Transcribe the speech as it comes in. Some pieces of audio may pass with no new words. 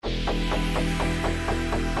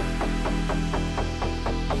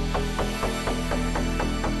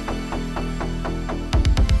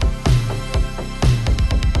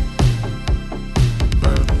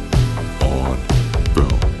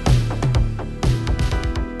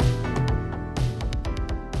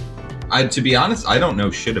To be honest, I don't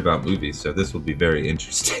know shit about movies, so this will be very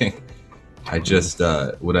interesting. I just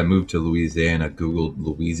when I moved to Louisiana, Googled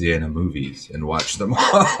Louisiana movies and watched them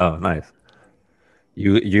all. Oh, nice.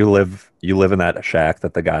 You live in that shack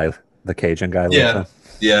that the Cajun guy lives in?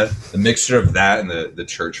 Yeah, yeah. A mixture of that and the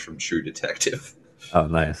church from True Detective. Oh,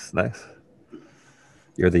 nice, nice.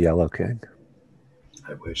 You're the Yellow King.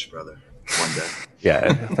 I wish, brother. One day.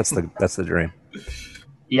 Yeah, that's the dream.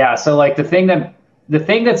 Yeah, so like the thing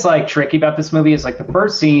that's like tricky about this movie is like the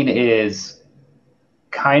first scene is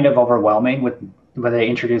kind of overwhelming with where they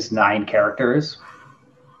introduce 9 characters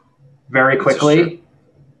very quickly.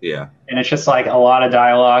 Yeah. And it's just like a lot of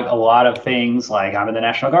dialogue, a lot of things like I'm in the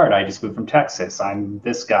National Guard, I just moved from Texas, I'm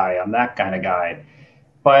this guy, I'm that kind of guy.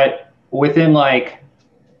 But within like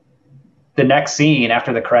the next scene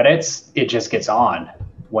after the credits, it just gets on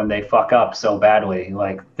when they fuck up so badly.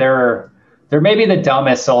 Like they're maybe the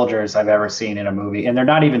dumbest soldiers I've ever seen in a movie, and they're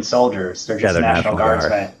not even soldiers, they're just National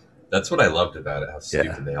Guardsmen. That's what I loved about it, how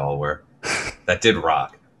stupid they all were. That did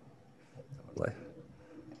rock.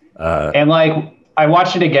 And like I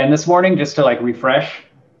watched it again this morning just to like refresh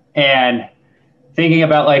and thinking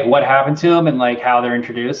about like what happened to them and like how they're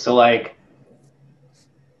introduced. So like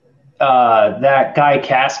that guy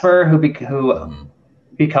Casper who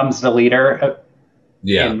becomes the leader.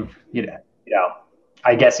 Yeah. And,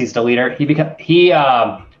 I guess he's the leader.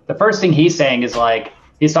 The first thing he's saying is like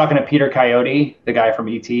he's talking to Peter Coyote, the guy from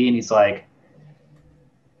E.T., and he's like,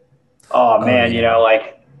 "Oh man,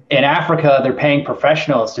 like in Africa they're paying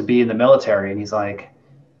professionals to be in the military," and he's like,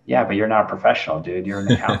 "Yeah, but you're not a professional, dude. You're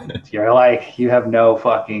an accountant. You're like you have no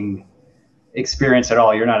fucking experience at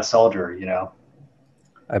all. You're not a soldier,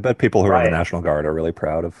 I bet people who are in the National Guard are really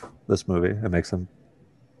proud of this movie. It makes them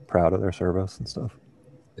proud of their service and stuff.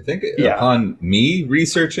 I think upon me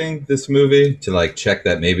researching this movie to like check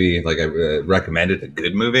that maybe like I recommended a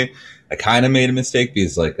good movie, I kind of made a mistake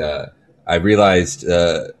because like I realized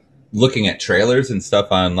looking at trailers and stuff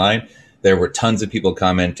online, there were tons of people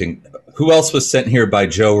commenting, who else was sent here by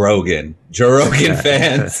Joe Rogan? Joe Rogan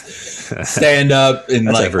fans stand up and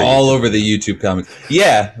like all over the YouTube comments.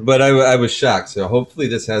 Yeah, but I was shocked. So hopefully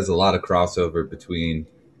this has a lot of crossover between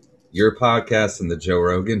your podcast and the Joe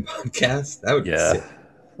Rogan podcast. That would be sick.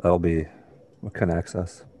 That'll be what connects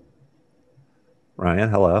us. Ryan,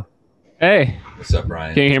 hello. Hey. What's up,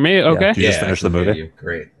 Ryan? Can you hear me? Okay. Yeah, you just finished the movie?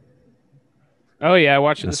 Great. Oh, yeah, I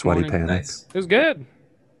watched it this sweaty morning. pants. It was good.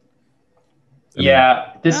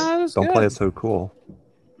 Don't play it so cool.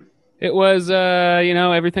 It was,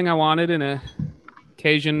 everything I wanted in a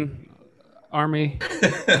Cajun Army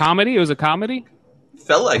comedy. It was a comedy.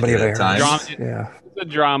 Felt like it at times. Yeah. It was a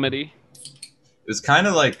dramedy. It was kind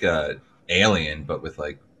of like Alien, but with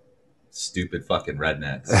like stupid fucking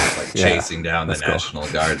rednecks like chasing down the National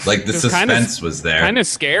Guard. Like the suspense was there. Kind of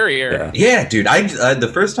scarier. Yeah, dude. I the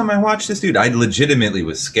first time I watched this, dude, I legitimately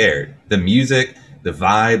was scared. The music, the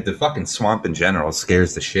vibe, the fucking swamp in general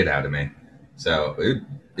scares the shit out of me. So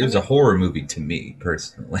it was a horror movie to me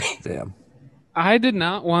personally. Damn. I did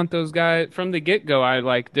not want those guys from the get-go.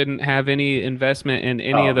 I didn't have any investment in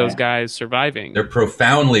any of those guys surviving. They're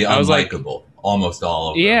profoundly unlikable. Almost all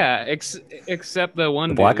of them. Yeah, except the one.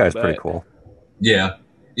 The black guy's pretty cool. Yeah,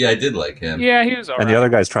 I did like him. Yeah, he was alright. And the other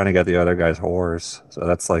guy's trying to get the other guy's whores, so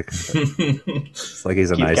that's like, it's like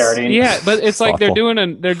he's a nice. Yeah, but it's like thoughtful.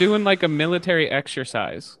 they're doing like a military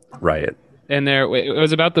exercise, right? And it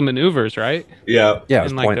was about the maneuvers, right? Yeah, it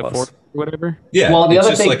was like pointless. the fort, whatever. Yeah, well, it's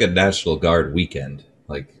just like a National Guard weekend.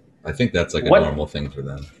 Like I think that's like a normal thing for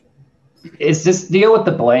them. Is this deal with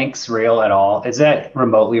the blanks real at all? Is that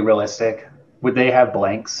remotely realistic? Would they have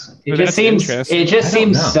blanks? It just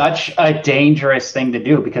seems such a dangerous thing to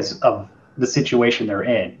do because of the situation they're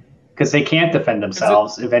in. Because they can't defend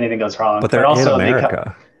themselves if anything goes wrong. But they're also in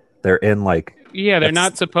America. They're in like. Yeah, they're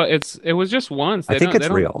not supposed. It was just once. I think it's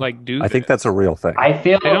real. I think that's a real thing. I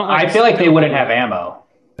feel like they wouldn't have ammo.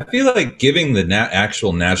 I feel like giving the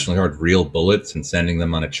actual National Guard real bullets and sending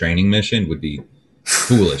them on a training mission would be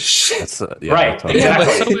foolish. Right. Totally.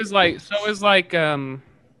 Exactly. So is like.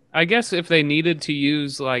 I guess if they needed to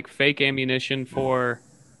use like fake ammunition for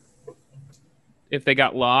if they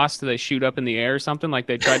got lost, they shoot up in the air or something like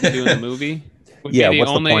they tried to do in the movie. What's the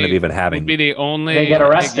point of even having? Would be the only. They get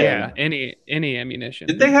arrested. Yeah, any ammunition.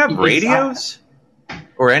 Did they have radios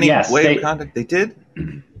or any way of contact? They did.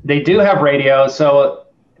 They do have radios. So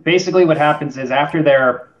basically, what happens is after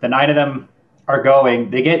the 9 of them are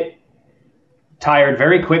going, they get tired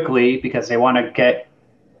very quickly because they want to get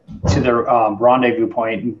to the rendezvous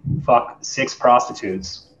point and fuck 6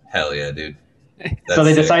 prostitutes. Hell yeah, dude. So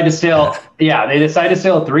they decide to steal. Yeah, they decide to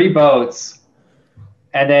steal 3 boats,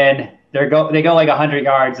 and then They go like 100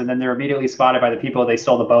 yards, and then they're immediately spotted by the people they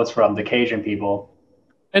stole the boats from, the Cajun people.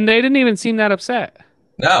 And they didn't even seem that upset.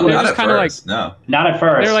 No, They're not just at kinda first. No. Not at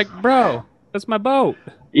first. They're like, bro, that's my boat.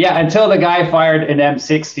 yeah, until the guy fired an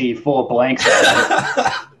M60 full of blanks at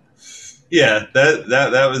him. Yeah,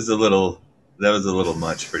 that was a little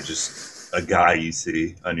much for just a guy you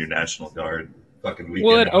see on your National Guard fucking weekend.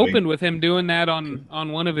 Well, it outing. opened with him doing that on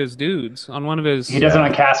one of his dudes, on one of his. He does it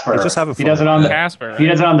on Casper. He's just having He fun. does it on Casper. He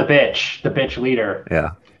does it on the bitch leader.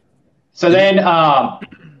 Yeah. So then,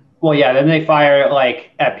 then they fire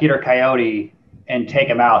like at Peter Coyote and take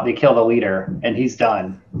him out. They kill the leader, and he's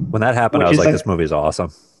done. When that happened, Which I was is like, like- this movie's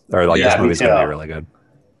awesome. Or like, Yeah, this me movie's going to too. be really good.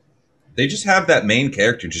 They just have that main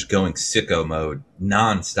character just going sicko mode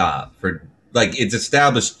nonstop for like it's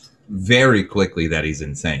established very quickly that he's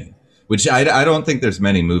insane. Which I don't think there's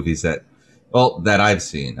many movies that I've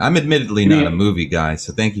seen. I'm admittedly not a movie guy,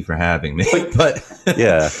 so thank you for having me. But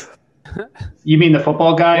Yeah. You mean the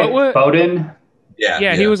football guy, What- Bowden?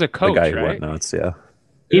 Yeah, he was a The coach, guy who right? went nuts, yeah.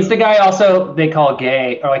 He's the guy also they call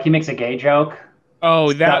gay, or like he makes a gay joke.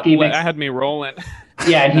 Oh, Stucky makes- that had me rolling.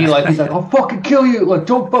 Yeah, and he's like, I'll fucking kill you. Like,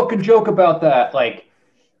 don't fucking joke about that. Like,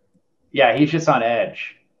 yeah, he's just on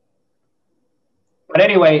edge. But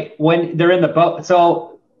anyway, when they're in the boat,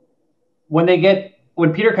 so when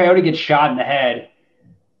Peter Coyote gets shot in the head,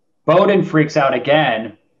 Bowden freaks out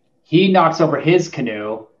again. He knocks over his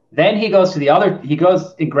canoe. Then he goes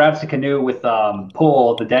and grabs the canoe with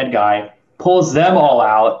Pull, the dead guy, pulls them all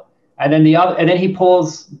out, and then he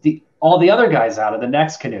pulls all the other guys out of the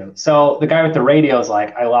next canoe. So the guy with the radio is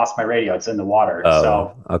like, I lost my radio. It's in the water. Oh,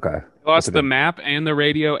 So okay. Lost That's the good. map and the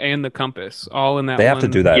radio and the compass all in that. They have to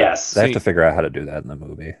one do that. Yes. They have to scene. figure out how to do that in the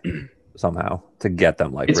movie somehow to get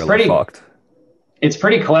them like It's really pretty- fucked. it's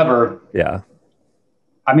pretty clever. Yeah.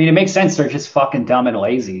 I mean, it makes sense. They're just fucking dumb and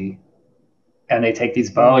lazy. And they take these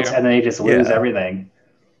boats Yeah. and then they just lose Yeah. everything.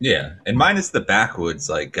 Yeah, and minus the backwoods,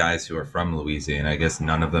 like guys who are from Louisiana. I guess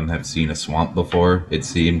none of them have seen a swamp before. It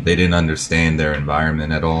seemed they didn't understand their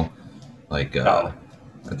environment at all. Like, No.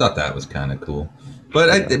 I thought that was kind of cool.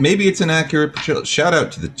 But maybe it's an accurate shout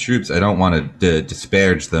out to the troops. I don't want to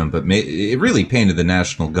disparage them, but it really painted the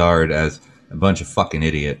National Guard as a bunch of fucking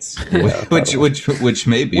idiots, which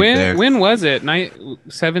may be fair. When was it?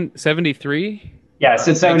 73? Yeah,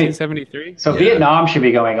 so 70. 1973. So Yeah. Vietnam should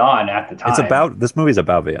be going on at the time. This movie's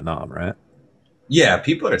about Vietnam, right? Yeah,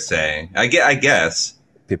 people are saying. I guess.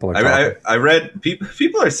 People are talking. I read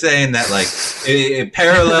people are saying that like it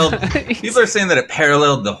paralleled. People are saying that it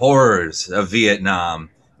paralleled the horrors of Vietnam,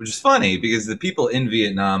 which is funny because the people in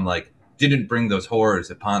Vietnam like didn't bring those horrors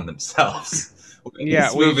upon themselves. Yeah,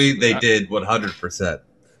 this movie they did 100%.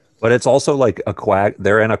 But it's also like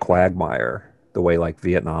they're in a quagmire, the way like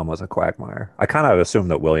Vietnam was a quagmire. I kind of assumed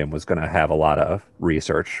that William was going to have a lot of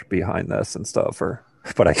research behind this and stuff,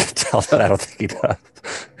 but I can tell that I don't think he does.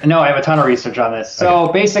 No, I have a ton of research on this. So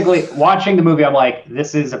basically, watching the movie, I'm like,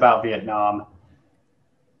 this is about Vietnam.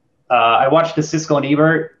 I watched the Siskel and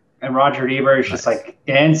Ebert, and Roger Ebert is just like,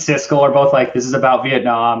 and Siskel are both like, this is about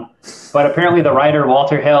Vietnam. But apparently, the writer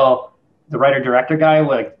Walter Hill, the writer-director guy,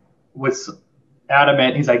 like was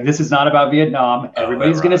adamant. He's like, this is not about Vietnam.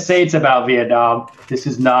 Everybody's that going to rocks. say it's about Vietnam. This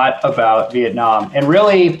is not about Vietnam. And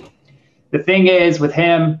really, the thing is with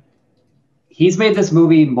him, he's made this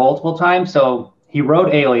movie multiple times. So he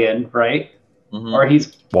wrote Alien, right? Mhm. Or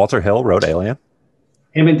Walter Hill wrote Alien.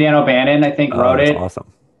 him and Dan O'Bannon, I think, wrote That's it.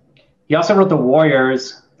 awesome. He also wrote The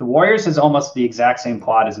Warriors. The Warriors is almost the exact same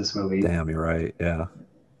plot as this movie. Damn, you're right. Yeah.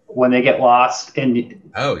 When they get lost in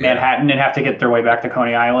Oh yeah. Manhattan and have to get their way back to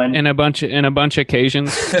Coney Island. And a bunch of Cajuns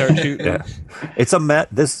start shooting. Yeah. It's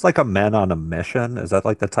this is like a men on a mission. Is that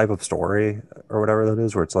like the type of story or whatever that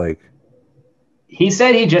is, where it's like, He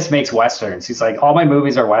said he just makes westerns. He's like, all my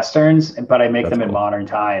movies are westerns, but I make That's them in cool. modern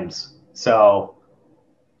times. So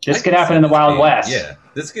this I could can happen see in the this Wild being- West. Yeah,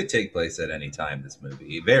 this could take place at any time. This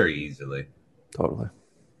movie very easily. totally.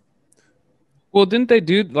 Well, didn't they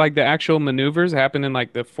do like the actual maneuvers happen in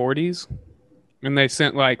like the 40s? And they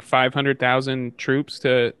sent like 500,000 troops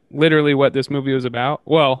to literally what this movie was about.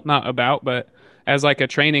 Well, not about, but as like a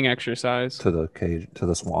training exercise. To the cage, to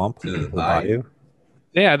the swamp, To the bayou.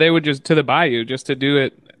 Yeah, they would just to the bayou just to do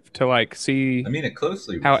it to like see I mean, it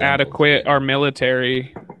closely how resembles adequate it. our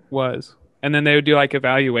military was. And then they would do like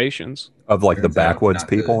evaluations. Of like the Turns out backwoods not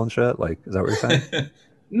people good. and shit. Like, is that what you're saying?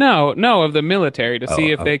 No, of the military to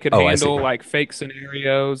see if they could I see. handle like fake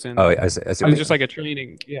scenarios and Oh, I see. I see. it was what you just like a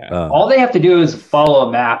training. Yeah. mean. All they have to do is follow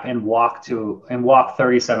a map and walk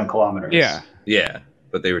 37 kilometers. Yeah. Yeah,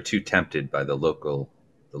 but they were too tempted by the local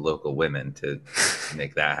women to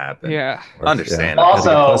make that happen. Yeah. Or- Understand. yeah, Also-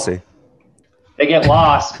 had to get pussy. They get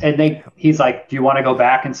lost, and he's like, "Do you want to go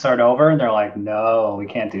back and start over?" And they're like, "No, we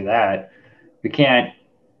can't do that. We can't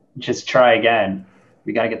just try again.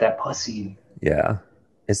 We got to get that pussy." Yeah,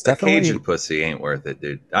 it's The definitely Cajun pussy ain't worth it,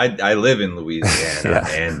 dude. I live in Louisiana,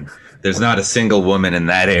 and there's not a single woman in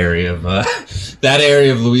that area of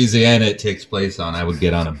Louisiana it takes place on. I would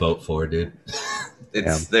get on a boat for, dude.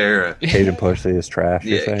 It's their Cajun pussy is trash.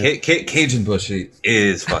 yeah. Cajun pussy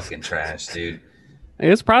is fucking trash, dude.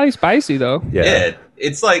 It's probably spicy though. Yeah,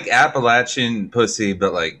 it's like Appalachian pussy,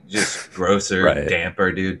 but like just grosser, and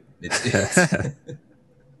damper, dude. It's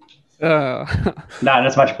Not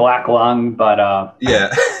as much black lung, but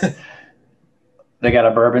yeah. they got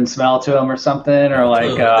a bourbon smell to them or something, or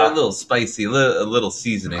like they're a little spicy, a little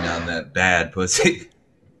seasoning on that bad pussy.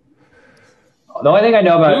 The only thing I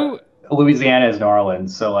know about Louisiana is New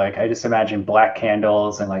Orleans, so like I just imagine black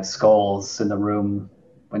candles and like skulls in the room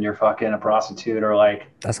when you're fucking a prostitute, or like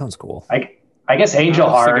that sounds cool. I guess Angel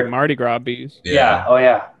I was thinking Heart. Mardi Gras bees. Yeah. Oh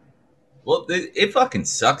yeah. Well, it fucking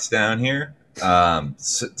sucks down here.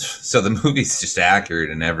 So the movie's just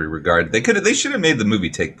accurate in every regard. They should have made the movie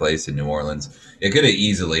take place in New Orleans. It could have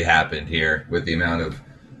easily happened here with the amount of.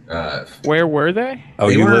 Where were they? Oh,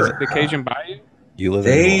 they you were live The Cajun Bayou? You live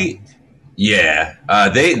in New Orleans. Yeah.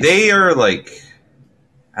 They are like,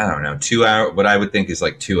 I don't know, 2 hours. What I would think is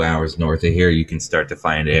like 2 hours north of here. You can start to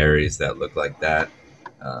find areas that look like that.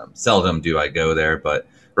 Seldom do I go there, but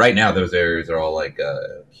right now those areas are all like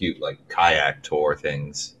cute, like kayak tour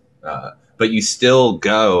things. But you still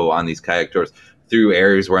go on these kayak tours through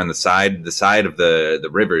areas where on the side of the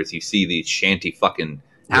rivers you see these shanty fucking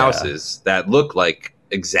houses that look like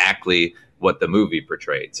exactly what the movie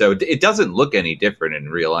portrayed. So it doesn't look any different in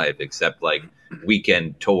real life, except like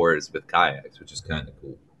weekend tours with kayaks, which is kind of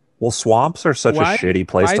cool. Well, swamps are such a shitty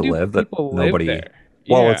place to live that nobody.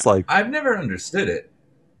 Well, it's like I've never understood it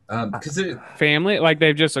because family, like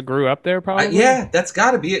they just grew up there, probably. Yeah, that's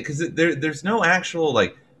got to be it because there's no actual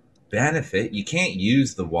like benefit. You can't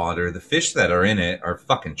use the water. The fish that are in it are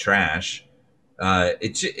fucking trash.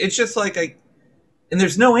 It's just like and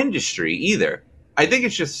there's no industry either. I think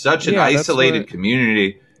it's just such an isolated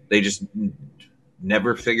community. They just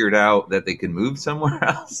never figured out that they could move somewhere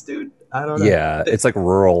else, dude. I don't know. Yeah, it's like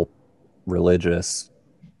rural, religious,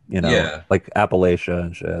 like Appalachia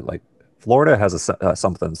and shit. Like Florida has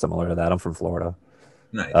something similar to that. I'm from Florida.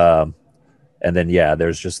 Nice. And then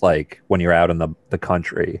there's just like when you're out in the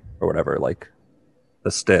country or whatever, like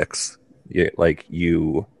the sticks,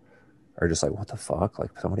 you are just like, what the fuck?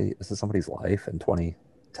 Like this is somebody's life in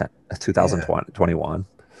 2021.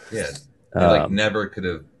 Yeah. They never could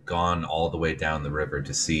have gone all the way down the river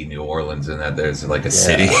to see New Orleans and that there's like a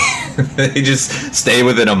city. They just stay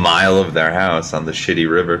within a mile of their house on the shitty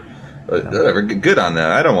river. But whatever, good on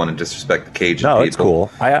that. I don't want to disrespect the Cajun people. No, it's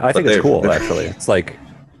cool. I think it's cool, actually. It's like,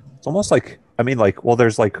 it's almost like, I mean, like, well,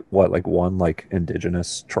 there's like one like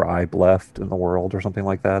indigenous tribe left in the world or something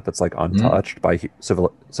like that that's like untouched by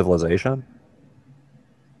civilization.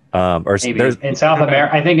 Or maybe in South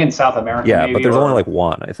America. I think in South America. Yeah, maybe, but there's only like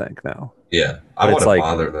one, I think now. Yeah, I want to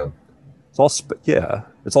bother them. It's all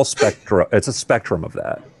it's all spectrum. It's a spectrum of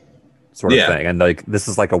that sort of thing, and like this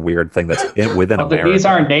is like a weird thing that's within America. These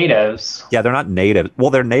aren't natives. Yeah, they're not natives.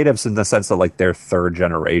 Well, they're natives in the sense that like they're third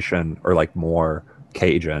generation or like more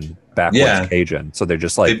Cajun, backwards Cajun. So they're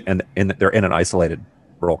just like they're in an isolated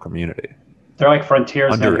rural community. They're like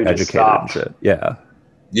frontiersmen who just stopped. And shit. Yeah.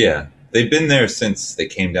 Yeah. They've been there since they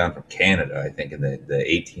came down from Canada, I think, in the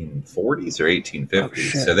 1840s or 1850s. Oh,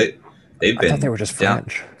 so they've been. I thought they were just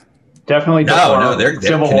French. Definitely. They're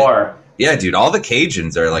Civil War. Yeah, dude. All the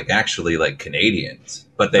Cajuns are like actually like Canadians,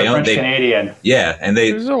 but they own Canadian. Yeah, and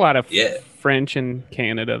there's a lot of French in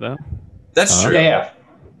Canada, though. That's true. Yeah.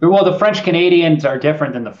 Well, the French Canadians are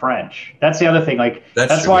different than the French. That's the other thing. Like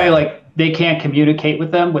that's why like they can't communicate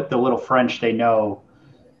with them with the little French they know.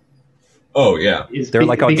 Oh yeah, they're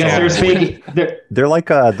like because they're speaking. They're like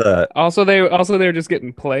the. Also, they're just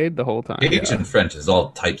getting played the whole time. Cajun French is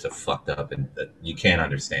all types of fucked up, and you can't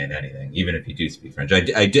understand anything, even if you do speak French.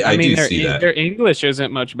 I do see that their English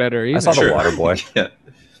isn't much better either. I saw the Water Boy.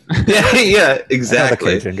 yeah,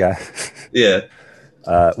 exactly. The Cajun guy. Yeah.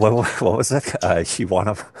 What was that? He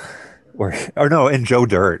in Joe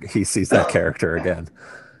Dirt, he sees that character again.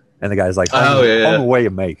 And the guy's like, home away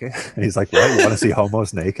you make it. And he's like, what? You want to see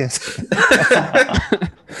homos naked?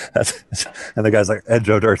 And the guy's like, and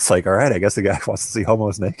Joe Dirt's like, all right, I guess the guy wants to see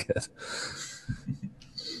homos naked.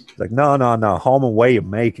 He's like, no, home away you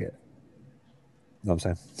make it. You know what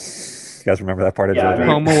I'm saying? You guys remember that part of Joe Dirt?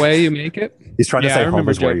 Home away you make it? He's trying to say home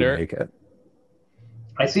is where you make it.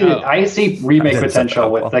 I see remake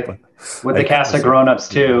potential with the cast of Grown Ups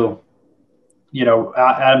too.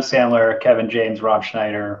 Adam Sandler, Kevin James, Rob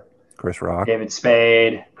Schneider, Chris Rock. David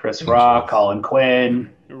Spade, Chris Rock, Colin Quinn.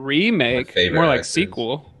 Remake, more like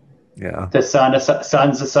sequel. Yeah. The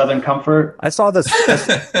Sons of Southern Comfort. I saw this.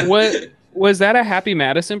 What was that? A Happy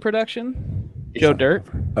Madison production? Joe Dirt?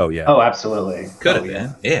 Oh yeah. Oh, absolutely. Could have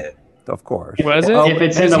been. Yeah. Of course. Was it? If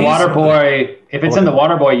it's in the Waterboy, in the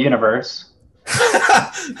Waterboy universe.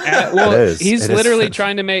 He's literally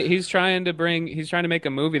trying to make. He's trying to make a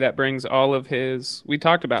movie that brings all of his. We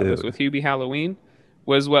talked about this with Hubie Halloween.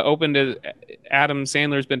 Was what opened to Adam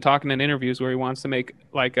Sandler's been talking in interviews where he wants to make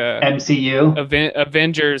like a MCU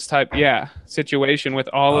Avengers type situation with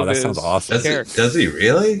all of his awesome. characters. Does he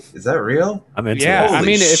really? Is that real? I'm into Yeah, that. I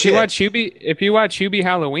mean, Holy if you watch Hubie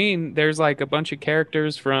Halloween, there's like a bunch of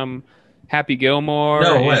characters from Happy Gilmore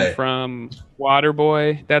and from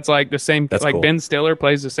Waterboy. That's like the same. That's like cool. Ben Stiller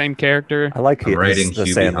plays the same character. I like the writing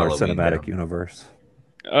Sandler Hubie cinematic Halloween universe.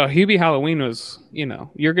 Hubie Halloween was, you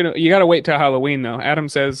gotta wait till Halloween though. Adam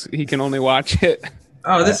says he can only watch it.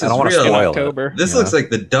 Oh, this I is don't want to real. spoil October. This looks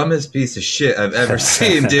like the dumbest piece of shit I've ever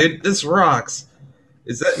seen, dude. This rocks.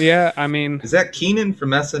 Is that? Yeah, I mean, Is that Keenan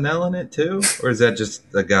from SNL in it too, or is that just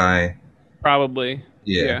a guy? probably.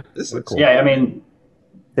 Yeah. This looks Cool. Yeah, I mean,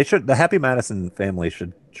 They should. The Happy Madison family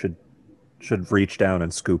should reach down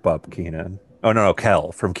and scoop up Keenan. Oh no,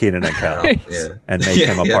 Kel from Keenan and Kel, Yeah. and make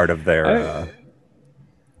him a part of their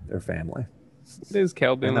family. It is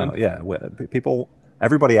Kel I know, Dillon. yeah. People,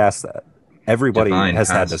 everybody asks that. Everybody Divine has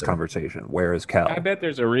had this pastor. conversation. Where is Kel? I bet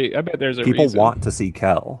there's a People reason. want to see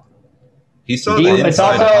Kel. He saw He- the it's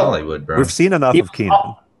inside of also- Hollywood, bro. We've seen enough He- of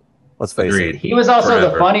Keenan. Let's face Agreed. it. he was also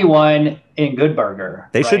Forever. the funny one in Good Burger.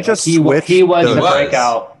 They right? should just he, switch He was the- the He was.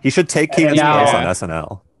 breakout. He should take And Keenan's now- place on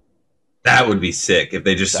SNL. That would be sick if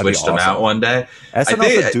they just That'd be switched him awesome. out one day. SNL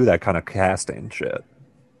think- should do that kind of casting shit.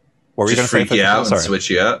 What were you Just gonna say? freak you out Sorry. and switch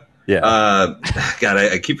you up. Yeah. God,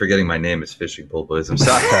 I keep forgetting my name is Fishing Pole Boys. I'm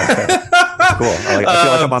sorry. Cool. I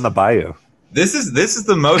feel like I'm on the bayou. This is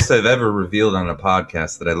the most I've ever revealed on a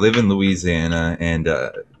podcast that I live in Louisiana and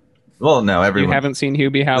well, no, You everyone haven't seen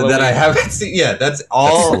Hubie Halloween. that I haven't seen. Yeah, that's That's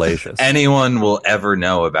all salacious. anyone will ever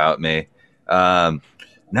know about me.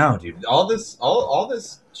 No, dude, all this.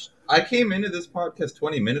 I came into this podcast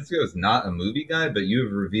 20 minutes ago as not a movie guy, but you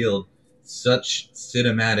have revealed such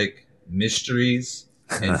cinematic mysteries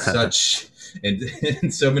and such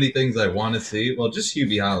and so many things I want to see. Well, just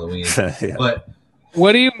Hubie Halloween, Yeah. but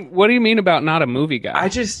What do you mean about not a movie guy? I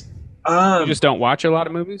just you just don't watch a lot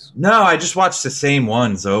of movies? no, I just watch the same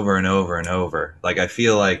ones over and over and over. Like I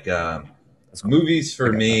feel like movies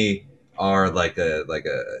for me are like a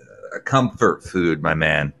comfort food, my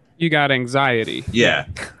man. You got anxiety. Yeah,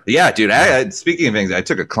 dude. Speaking of things, I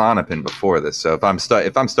took a Klonopin before this, so if I'm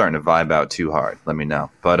starting to vibe out too hard, let me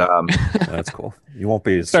know. But That's cool. You won't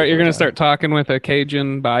be. You're gonna start talking with a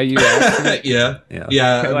Cajun Bayou accent, yeah,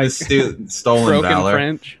 Like, stolen broken valor.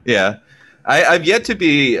 French. Yeah, I've yet to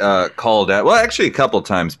be called out. Well, actually, a couple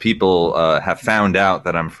times people have found out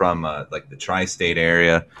that I'm from like the tri-state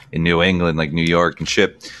area in New England, like New York and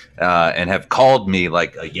shit, and have called me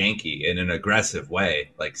like a Yankee in an aggressive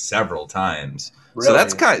way, like several times. Really? So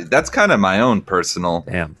that's kind of my own personal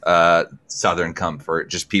Damn. Southern comfort.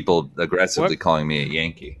 Just people aggressively What? calling me a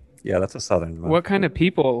Yankee. Yeah, that's a southern. What kind of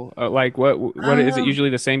people? Like what is it?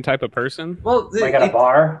 Usually the same type of person? Well, Like at a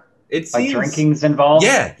bar, it like seems drinking's involved.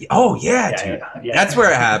 Yeah. Oh, yeah, Yeah, dude. yeah. That's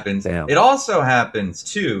where it happens. Damn. It also happens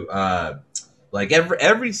too. Like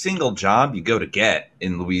every single job you go to get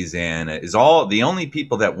in Louisiana is all the only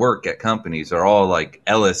people that work at companies are all like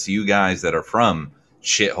LSU guys that are from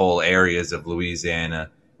shithole areas of Louisiana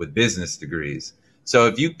with business degrees. So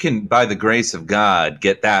if you can, by the grace of God,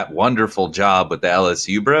 get that wonderful job with the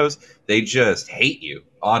LSU bros, they just hate you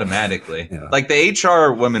automatically. Yeah. Like the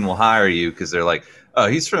HR women will hire you because they're like, oh,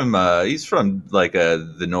 he's from like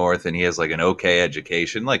the north and he has like an okay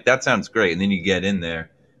education. Like that sounds great. And then you get in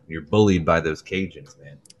there, and you're bullied by those Cajuns,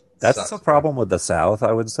 man. That's Sucks, the man. problem with the South,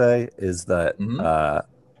 I would say, is that Mhm.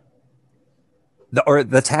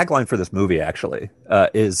 the tagline for this movie actually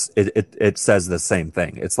is it says the same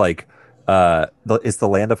thing. It's like it's the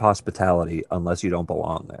land of hospitality unless you don't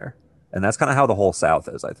belong there, and that's kind of how the whole South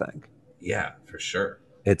is. I think Yeah, for sure.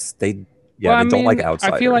 it's they Well, I don't like mean,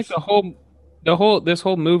 outsiders. I feel like this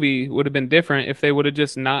whole movie would have been different if they would have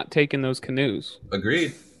just not taken those canoes.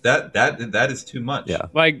 Agreed. That is too much. Yeah.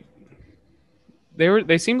 Like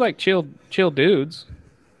they seemed like chill dudes.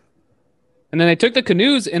 And then they took the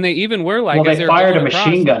canoes and they even were like, Well, as they were fired a going across-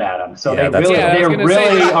 machine gun at him, so Yeah, they that's- really, Yeah, I was they gonna say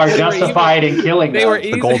really that. are They were justified in killing they them. were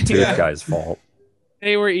the gold tooth Yeah. guy's fault.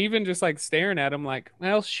 They were even just like staring at him like,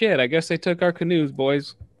 well, shit, I guess they took our canoes,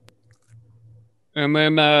 boys. And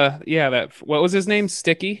then that what was his name?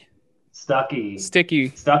 Sticky? Stucky. Sticky.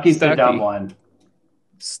 Stucky's the dumb one.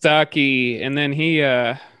 Stucky. And then he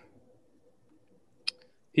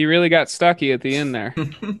really got stucky at the end there.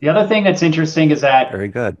 The other thing that's interesting is that Very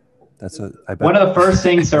good. I bet. one of the first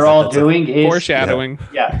things they're all doing is foreshadowing.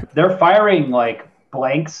 Yeah, they're firing like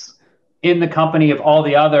blanks in the company of all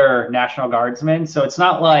the other National Guardsmen. So it's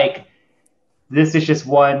not like this is just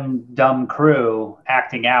one dumb crew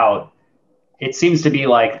acting out. It seems to be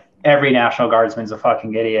like every National Guardsman's a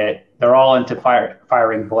fucking idiot. They're all into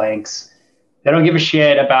firing blanks. They don't give a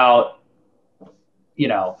shit about,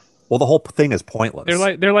 Well, the whole thing is pointless.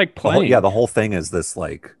 They're like playing. The whole thing is this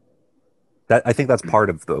like that. I think that's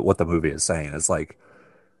part of what the movie is saying is like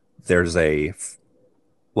there's a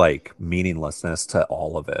like meaninglessness to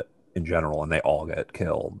all of it in general, and they all get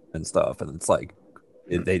killed and stuff, and it's like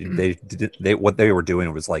they what they were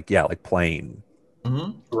doing was like playing,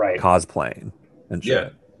 right, cosplaying and shit. Yeah.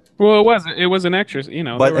 Well, it was an extra,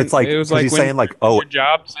 But it's like, it was like he's saying like, your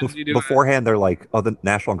job sends you to beforehand they're like, oh, the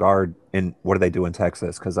National Guard, and what do they do in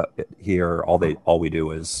Texas? Because here all we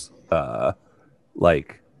do is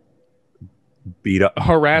like beat up,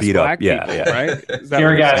 harass black people, right?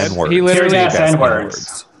 Tear gas, he literally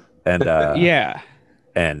N-words. And yeah,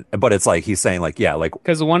 but it's like he's saying like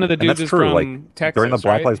because one of the dudes is true, from like, Texas during the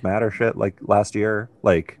Black right? Lives Matter shit like last year,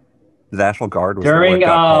 like the National Guard was during the one that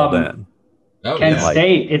got called in.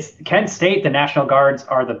 Kent State, the National Guards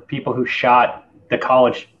are the people who shot the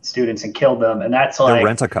college students and killed them, and that's like they're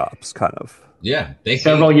rent-a-cops, kind of. Yeah, they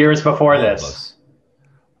several years before this.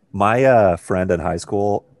 My friend in high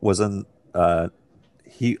school was in. I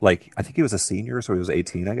think he was a senior, so he was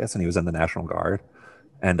 18, I guess, and he was in the National Guard,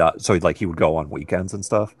 and so he would go on weekends and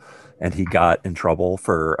stuff, and he got in trouble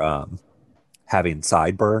for having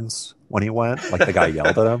sideburns when he went. Like the guy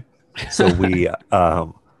yelled at him, so we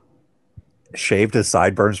shaved his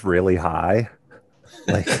sideburns really high,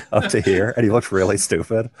 like up to here, and he looked really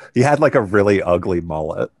stupid. He had like a really ugly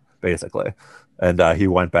mullet, basically, and he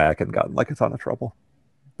went back and got in like a ton of trouble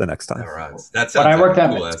the next time. That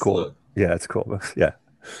sounds cool. Yeah, it's cool. Yeah.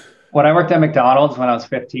 When I worked at McDonald's when I was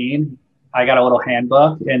 15, I got a little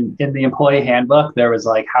handbook, and in the employee handbook there was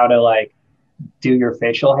like how to like do your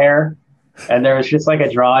facial hair, and there was just like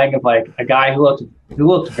a drawing of like a guy who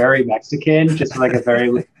looked very Mexican, just like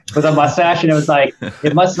with a mustache, and it was like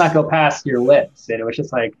it must not go past your lips, and it was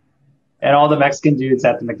just like, and all the Mexican dudes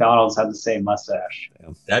at the McDonald's had the same mustache.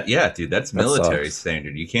 Dude, that's military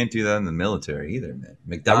standard. You can't do that in the military either, man.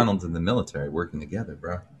 McDonald's and the military working together,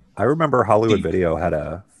 bro. I remember Hollywood Video had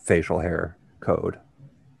a facial hair code.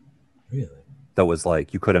 Really? That was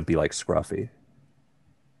like you couldn't be like scruffy.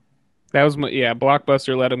 That was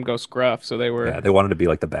Blockbuster let them go scruff, so they were they wanted to be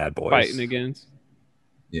like the bad boys fighting against.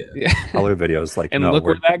 Yeah. Hollywood Video is like, and no, look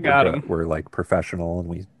where that got him. We're like professional and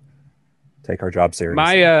we take our job seriously.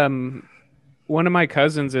 My one of my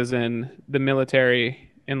cousins is in the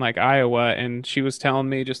military in like Iowa, and she was telling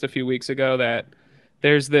me just a few weeks ago that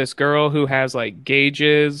there's this girl who has like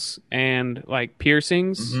gauges and like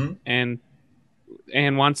piercings and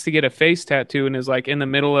wants to get a face tattoo, and is like in the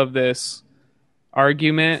middle of this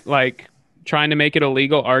argument, like trying to make it a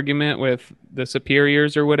legal argument with the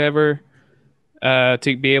superiors or whatever,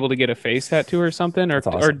 to be able to get a face tattoo or something,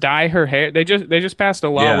 or dye her hair. They just passed a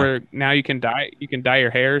law where now you can dye your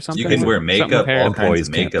hair or something. You can wear makeup, all kinds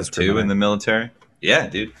of makeup too in the military. Yeah,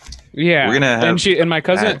 dude. Yeah, we're gonna have and my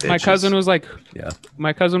cousin was like,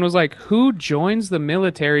 my cousin was like, who joins the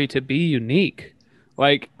military to be unique?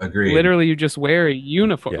 Like, agreed. Literally, you just wear a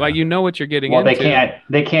uniform. Like, you know what you're getting into.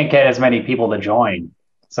 They can't get as many people to join,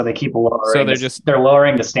 so they keep lowering. So they're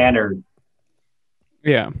lowering the standard.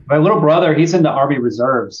 Yeah, my little brother, he's in the Army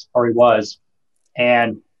Reserves, or he was,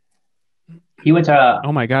 and he went to.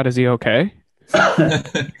 Oh my God, is he okay?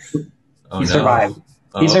 He survived.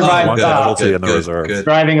 He survived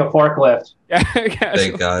driving a forklift.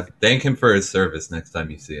 Thank God. Thank him for his service next time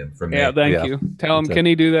you see him. From me. Thank you. Tell him, can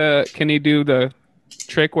he do the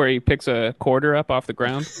trick where he picks a quarter up off the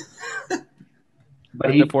ground?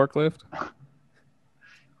 But the forklift.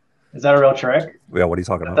 Is that a real trick? Yeah, what are you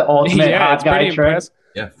talking about? The ultimate hot guy trick. Impressive.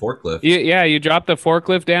 Yeah, forklift. You drop the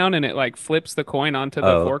forklift down and it like flips the coin onto the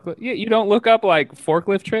forklift. Yeah, you don't look up like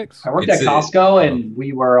forklift tricks. I worked at Costco and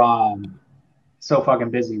we were so fucking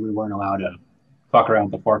busy we weren't allowed to fuck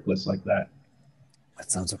around with the forklifts like that. That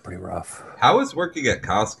sounds pretty rough. How is working at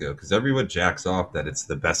Costco? Because everyone jacks off that it's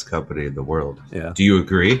the best company in the world. Yeah. Do you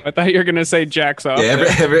agree? I thought you were gonna say jacks off. Yeah,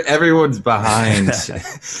 everyone's behind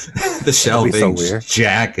the shelving, so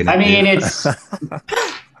jacking. I mean, it's.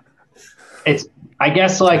 I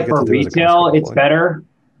guess like for retail, it's better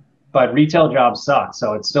but retail jobs suck.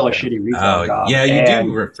 So it's still a shitty retail job. Yeah, you And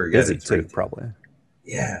do forget Busy it's too, retail. probably.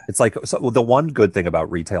 Yeah. It's like the one good thing about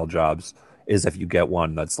retail jobs is if you get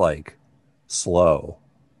one that's like slow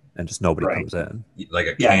and just nobody Right. comes in. Like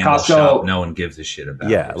a Yeah, candle Costco- shop no one gives a shit about.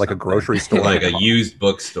 Yeah, or like a something. grocery store. Like a used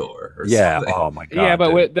bookstore or Yeah. something. Oh my god. Yeah, but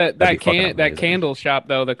dude. with That'd that be fucking that amazing. candle shop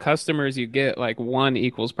though, the customers you get, like one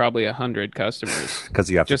equals probably 100 customers. because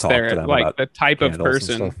you have to Just talk to there, them like about the type of candles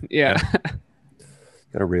and person. stuff. Yeah.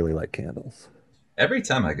 Gotta really like candles. Every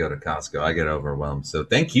time I go to Costco, I get overwhelmed. So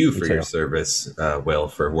thank you for too. your service, Will,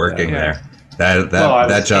 for working Yeah. there.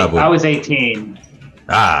 That job I would was 18.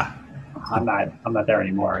 ah. I'm not there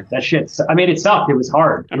anymore. That shit. I mean, it sucked. It was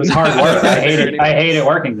hard. It was I'm hard not work. there I hated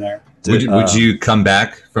working there. Would you come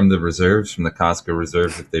back from the reserves, from the Costco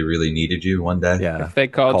reserves, if they really needed you one day? Yeah. If they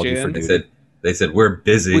called you for in. duty. They said we're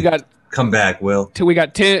busy. We got come back, Will. we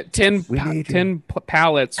got 10 We need you. 10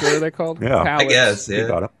 pallets. What are they called? Yeah. I I Pallets guess. You Yeah.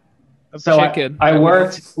 got it. of So chicken. I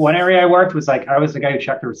worked. One area I worked was like I was the guy who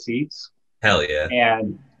checked the receipts, Hell yeah.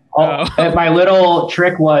 and Oh. and my little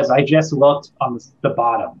trick was I just looked on the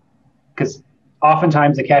bottom, because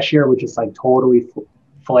oftentimes the cashier would just like totally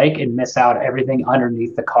flake and miss out everything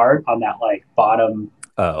underneath the cart on that like bottom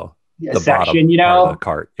Oh, the section, bottom you part know? of the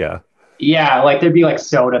cart. Yeah. Yeah, like there'd be like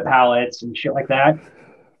soda pallets and shit like that.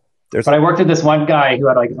 There's But I worked with this one guy who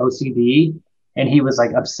had like OCD, and he was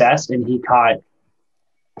like obsessed, and he caught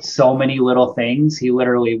so many little things. He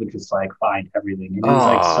literally would just like find everything. And it was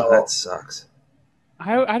like so that sucks.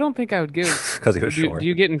 I don't think I would give. because he was short. Do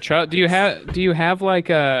you get in trouble? Do you have like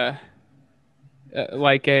a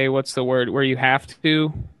what's the word where you have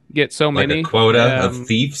to get so Like many a quota um, of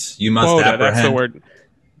thieves you must quota? apprehend. That's the word.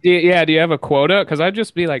 Do you have a quota? Because I'd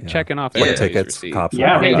just be like checking off Yeah. everybody's Tickets, receipt. cops.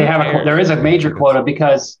 Yeah, they have there is a major quota,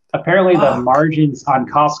 because apparently the margins on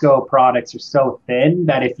Costco products are so thin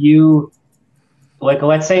that if you like,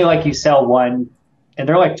 let's say like you sell one, and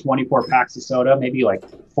they're like 24 packs of soda, maybe like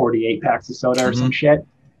 48 packs of soda or some shit.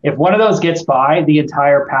 If one of those gets by, the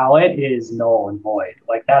entire pallet is null and void.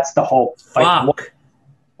 Like that's the whole. Like, Fuck.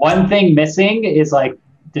 one thing missing is like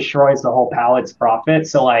destroys the whole pallet's profit.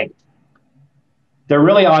 So like they're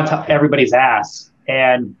really on top everybody's ass.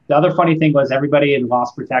 And the other funny thing was everybody in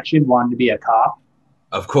loss protection wanted to be a cop.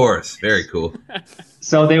 Of course. Very cool.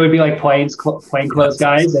 So they would be like plainclothes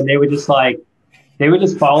guys, and they would just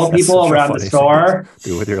follow That's people such a around the funny store. thing to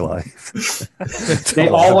do with your life. They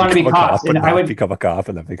all want to be Become a cops, cop, and but I not would, become a cop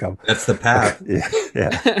and then become. That's the path.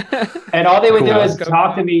 Yeah. and all they would do Cool. is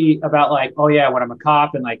talk to me about like, oh yeah, when I'm a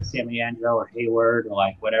cop in like San Leandro or Hayward or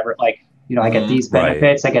like whatever, like, you know, I get these Right.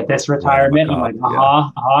 benefits, I get this retirement. Right, I'm a I'm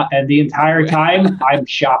like, cop, and the entire time I'm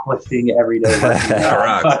shoplifting every day. That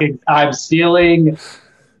rocks. I'm stealing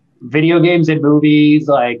video games and movies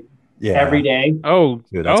like Yeah. every day. Oh,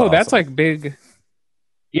 Dude, that's that's awesome. like big.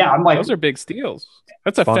 Yeah, I'm like, Those are big steals.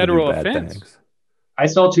 That's a Fun to do federal bad offense. things. I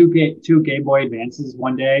stole two Game Boy Advances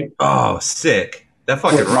one day Oh, sick. That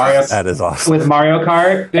fucking With Mario- rocks. That is awesome. with Mario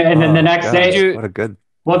Kart, and then the Oh, next gosh, day, what a good.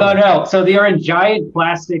 well, no. So they are in giant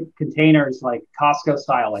plastic containers, like Costco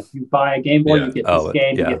style. Like you buy a Game Boy, Yeah. you get Oh, this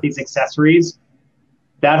game, yeah. you get these accessories.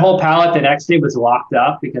 That whole pallet the next day was locked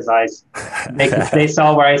up because they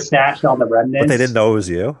saw where I stashed all the remnants. But they didn't know it was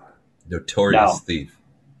you. Notorious No. thief.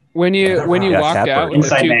 When you Yeah, walked Catbird. out with the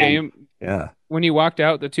Inside two man. Yeah. when you walked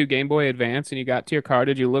out the two Game Boy Advance and you got to your car,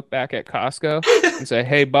 did you look back at Costco and say,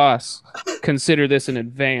 "Hey, boss, consider this an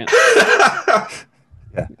advance"?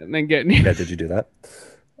 Yeah. And then get Yeah. Did you do that?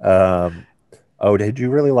 Did you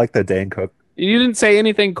really like the Dane Cook? you didn't say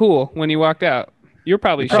anything cool when you walked out. You're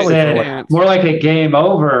probably Probably shitting Said, your pants. more like a game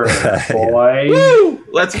over, boy. Woo!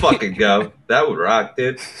 Let's fucking go. That would rock,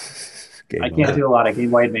 dude. Game I can't over? do a lot of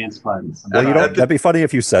Game Boy Advance puns. Well, you Uh, don't. That'd be funny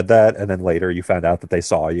if you said that, and then later you found out that they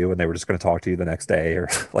saw you and they were just going to talk to you the next day, or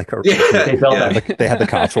like, or They built Yeah. them. they had the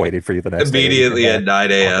cops waiting for you the next day. Immediately Yeah. at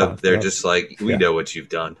 9 a.m., they're Yeah. just like, we Yeah. know what you've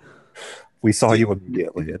done. We saw you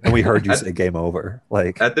immediately, and we heard you say "game over."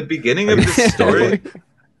 Like, At the beginning of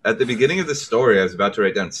the story, I was about to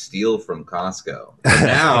write down "steal from Costco." But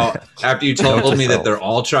now, after you told me that yourself. they're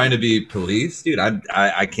all trying to be police, dude,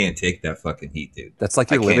 I can't take that fucking heat, dude. that's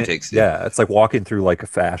like I you're can't living. take Steve. Yeah, it's like walking through like a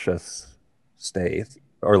fascist state,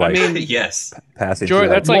 or like Yes, passing. George, through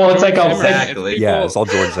that's like, like Well, it's George like a- Zimmerman. Exactly. It's yeah, people- it's all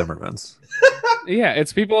George Zimmerman's. yeah,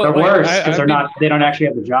 it's people. They're like, worse I- because I'd be they don't actually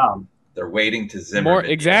have the job. they're waiting to Zimmer. more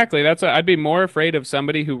exactly. That's what, I'd be more afraid of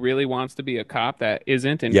somebody who really wants to be a cop that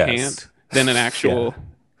isn't and Yes. can't than an actual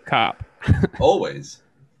cop. Always.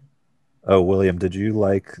 Oh, William, did you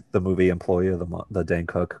like the movie Employee of the Dane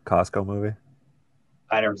Cook Costco movie?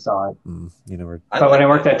 I never saw it. You never. But when I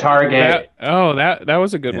worked at Target, That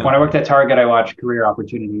was a good Yeah. when one. I worked at Target, I watched Career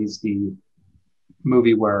Opportunities, the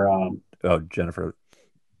movie where Jennifer.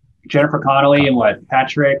 Jennifer Connelly and what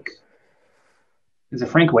Patrick is it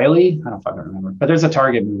Frank Whaley? I don't fucking remember. But there's a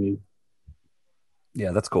Target movie.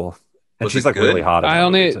 Yeah, that's cool. And Was she's it like really good? hot in I that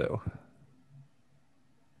only- movie too.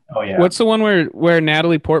 Oh yeah. What's the one where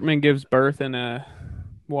Natalie Portman gives birth in a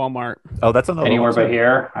Walmart? Oh, that's another Anywhere one. But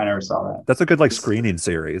Here? I never saw that. That's a good like screening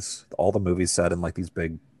series. All the movies set in like these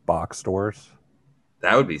big box stores.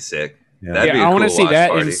 That would be sick. Yeah. That'd be Yeah, a I want to cool see watch that.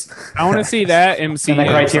 party. I want to see that MCU. In the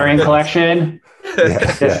Criterion Collection,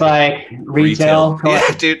 it's like retail.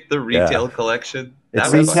 Yeah, dude, the retail collection. It's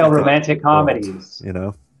That was Retail fucking romantic world, comedies. you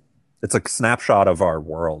know, it's a snapshot of our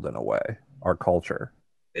world in a way, our culture.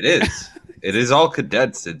 It is. It is all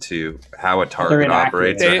condensed into how a They're Target inaccurate.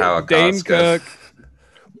 operates or how a Dane Costco. Cook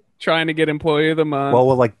trying to get Employee of the Month.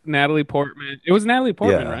 Well, like Natalie Portman. It was Natalie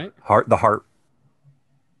Portman, right? the heart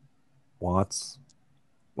wants.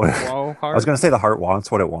 What, Wall I was going to say the heart wants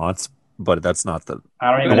what it wants, but that's not the.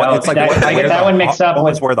 I don't even What- know. it's like I where get that the- one mixed up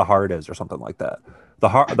almost with. where the heart is, or something like that. The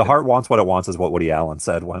heart wants what it wants is what Woody Allen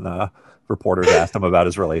said when reporters asked him about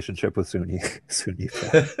his relationship with Soon Yi.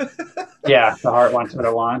 Yeah, the heart wants what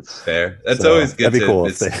it wants. Fair. That's So, always good that'd be cool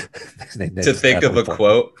to think of a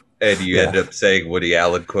quote and you end up saying Woody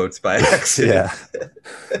Allen quotes by accident. Yeah,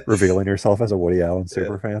 revealing yourself as a Woody Allen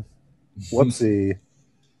super fan. Whoopsie.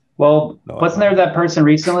 Well, No, wasn't there that person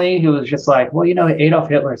recently who was just like, well, Adolf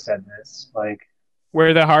Hitler said this. Like,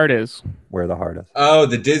 Where the heart is. Where the heart is. Oh,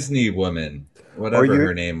 the Disney woman, whatever Or you-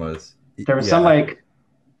 her name was. there was some like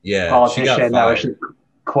Yeah, she got politician that was fired.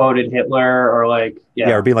 quoted Hitler or like,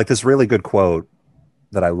 Yeah, or being like this really good quote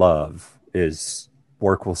that I love is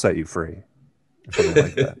 "Work will set you free," or something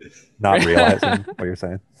like that. Not realizing what you're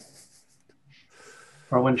saying.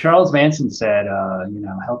 Or when Charles Manson said,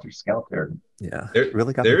 helter skelter. Yeah, There-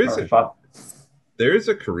 really got there me. is Or a- fuck. There is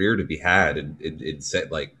a career to be had in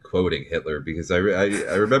set like quoting Hitler because I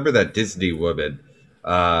remember that Disney woman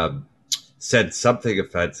said something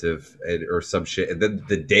offensive or some shit, and then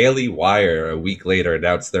the Daily Wire a week later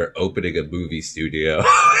announced they're opening a movie studio.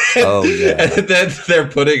 Oh, yeah. and then they're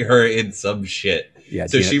putting her in some shit. Yeah,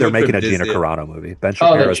 So she they're went making from a Gina Disney- Carano movie. Ben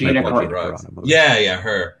Oh, the Shapiro's Gina making a Gina Drugs. Carano movie. Yeah,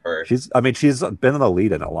 her. She's been in the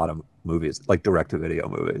lead in a lot of movies, like direct-to-video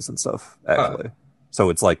movies and stuff. Actually, so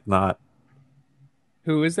it's like not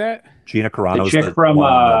Who is that? Gina Carano's chick from,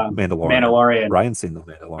 one on the Mandalorian. Mandalorian. Ryan's seen the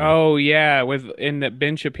Mandalorian. Oh yeah, in that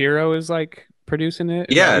Ben Shapiro is like producing it.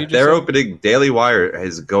 Is that Yeah, what you just they're said? opening. Daily Wire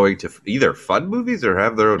is going to either fund movies or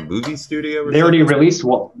have their own movie studio. Or They already something. released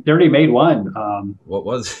one. They already made one. What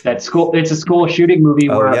was it? That school. It's a school shooting movie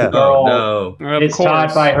Oh, where yeah. the girl Oh no! Of is taught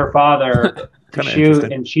course. by her father to Kinda shoot,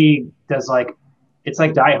 interesting. and she does it's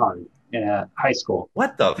like Die Hard in a high school.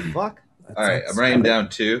 What the fuck? That All right, I'm sounds writing kinda- down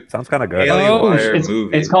two. Sounds kind of good. Daily Oh, Wire It's,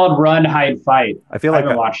 movie. it's called Run, Hide, Fight. I feel I like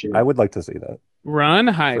haven't watched it. I would like to see that. Run,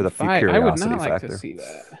 For hide, the fight. I would curiosity not like to factor. see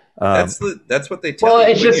that. That's what they tell Well,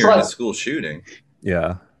 you it's when just you're in a like- school shooting.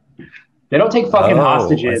 Yeah. They don't take fucking Oh, I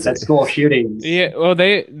hostages see. at school shootings. Yeah, well,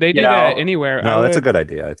 they do You that know, anywhere. No, that's a good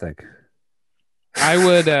idea. I think. I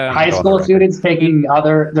would. High Go on school the record. students taking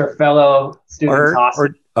their fellow students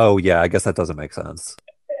hostage. Oh yeah, I guess that doesn't make sense.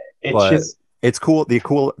 It's but- just It's cool.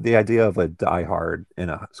 The idea of a Die Hard in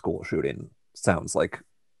a school shooting sounds like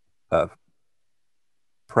a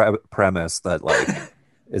premise that like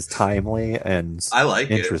is timely and I like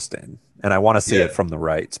it. interesting, and I want to see Yeah. it from the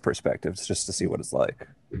right's perspectives just to see what it's like.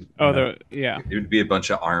 Oh, yeah. It would be a bunch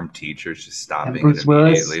of armed teachers just stopping and Bruce it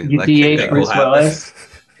Willis. immediately. You Like, DH that Bruce will happen. Willis.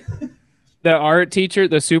 The art teacher,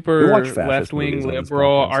 the We super watch fascist left-wing movies on this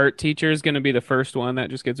liberal podcast. art teacher, is going to be the first one that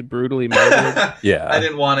just gets brutally murdered. Yeah. I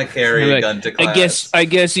didn't want to carry You're a like, gun to class. I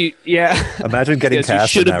guess you, yeah. Imagine getting Yes, you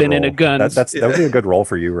cast. should in have that been in a role. gun. That would be a good role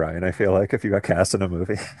for you, Ryan. I feel like if you got cast in a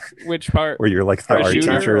movie Which part? where you're like the Art art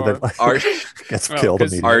shooter teacher or- that like, Art- gets Oh, killed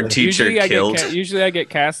 'cause immediately. Art teacher killed. Usually I get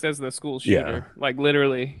cast as the school shooter. Yeah. Like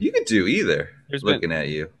literally. You could do either. There's been- looking at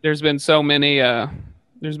you. There's been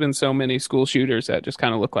so many school shooters that just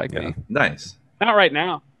kind of look like Yeah. me. Nice. Not right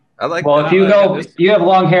now. I like Well, that. if you like go, this. you have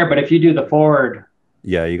long hair, but if you do the forward,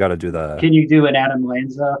 Yeah, you got to do the. can you do an Adam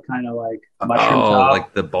Lanza kind of like mushroom oh, top?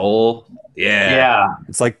 like the bowl. Yeah. Yeah.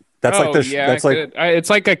 It's like that's oh, like the. yeah, that's I like could. It's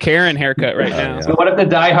like a Karen haircut right Oh, now. yeah. So what if the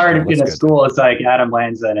Die Hard Oh, in that's a good. school is like Adam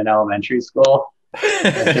Lanza in an elementary school?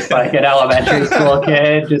 It's just like an elementary school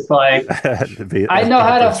kid, just like I know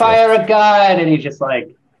how to fire a gun, and he's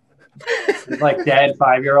like dead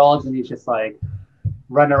 5-year-olds, and he's just like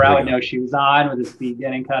running around with no shoes on, with his feet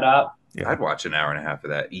getting cut up. I'd watch an hour and a half of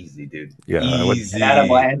that. Easy, dude. Yeah, I would- Easy. And Adam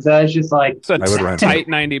Lanza is just like, It's a I would rent tight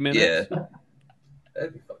 90 minutes. Yeah.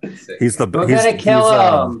 That'd be fucking sick. He's the. We're he's, gonna kill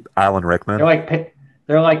he's, him. Alan Rickman.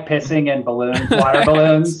 they're like pissing in balloons, water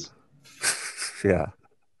balloons. Yeah.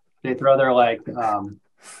 They throw their like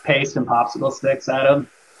paste and popsicle sticks at him.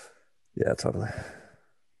 Yeah, totally.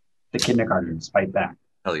 The kindergartners fight back.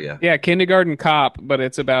 Hell yeah. Yeah, Kindergarten Cop, but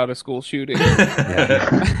it's about a school shooting.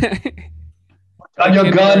 On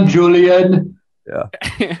your gun, Julian. Yeah.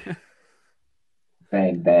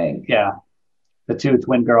 Bang, bang. Yeah. The two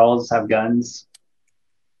twin girls have guns.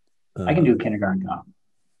 I can do Kindergarten Cop.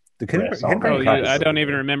 The Yes, Kindergarten Oh, Cop yeah, is I so don't good.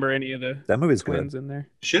 even remember any of the That movie's twins good. in there.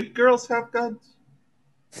 Should girls have guns?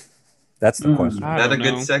 That's the question. Is I that a don't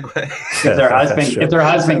good know. segue? If their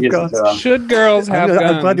husband gives it to them. Should girls have guns?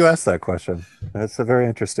 I'm glad you asked that question. That's a very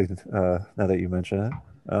interesting. Now that you mention it,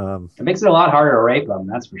 It makes it a lot harder to rape them,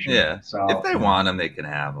 that's for sure. Yeah. So If they want them, they can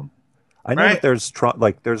have them. I know Right.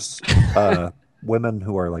 that there's women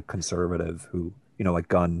who are like conservative, who like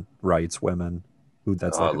gun rights women, who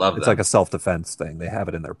that's Oh, I like love it's them. like a self defense thing. They have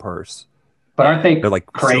it in their purse. but aren't they They're like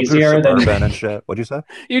crazier super than suburban and shit. What'd you say?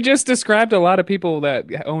 You just described a lot of people that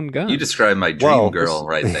own guns. You described my dream Well, girl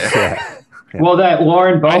right there. Yeah. Well, that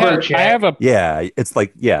Lauren I Boebert have, chick, I have a Yeah, it's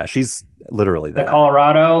like she's literally the that.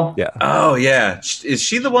 Colorado. Yeah. Oh yeah, is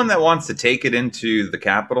she the one that wants to take it into the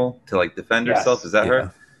Capitol to like defend Yes. herself? Is that Yeah.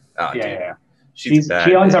 her? Oh, Yeah, dude. yeah. She's bad.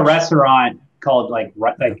 She owns a bitch. restaurant called like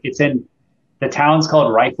it's in the town's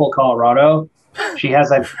called Rifle, Colorado. She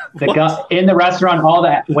has like the What? gun in the restaurant. All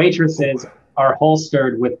the waitresses are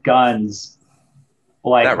holstered with guns,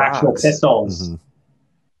 like That actual rocks. pistols. Mhm.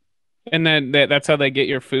 and then that's how they get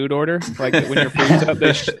your food order. Like when your food's up,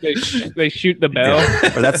 they shoot the bell.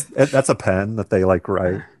 Yeah. Or that's a pen that they like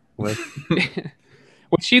write with.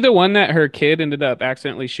 Was she the one that her kid ended up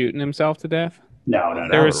accidentally shooting himself to death? No, no, That no.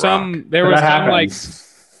 There would was some. rock. There But was that some like. happens.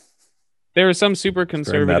 There was some super very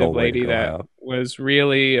conservative metal way to lady go that out. was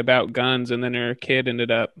really about guns, and then her kid ended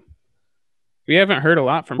up. We haven't heard a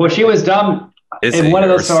lot from Well, her. she was dumb. Is in it? one of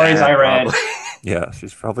Or those stories sad, I read. probably. Yeah,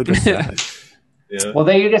 she's probably just sad. Yeah. Well,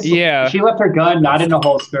 they just Yeah. She left her gun not in a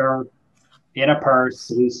holster, in a purse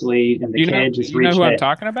loosely, and the you know, kid just you know reached who I'm it.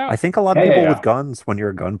 talking about? I think a lot of Yeah, people yeah, with yeah. guns, when you're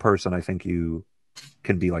a gun person, I think you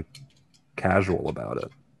can be like casual about it.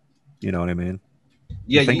 You know what I mean?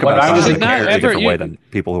 Yeah, Think you When about I was guns a in a kid- very different you- way than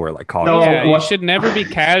people who are like So- cautious. Yeah, you what- should never be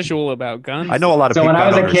casual about guns. I know a lot of So people when I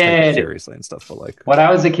was a gun owners take it kid- seriously and stuff, but like, When I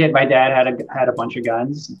was a kid, my dad had a bunch of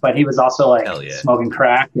guns, but he was also like Hell yeah. smoking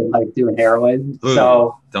crack and like doing heroin. Ooh,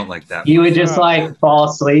 So don't like that. he would just Oh. like fall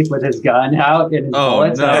asleep with his gun out and his Oh,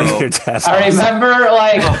 bullets. no. I, your dad's I awesome. remember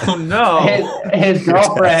like Oh no! his Your dad's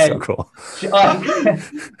girlfriend, so cool.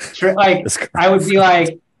 she, like It's I would be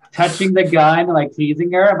like touching the gun, like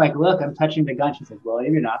teasing her. I'm like, look, I'm touching the gun. She's like,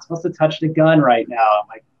 William, you're not supposed to touch the gun right now. I'm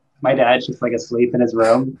like, my dad's just like asleep in his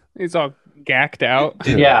room. He's all gacked out.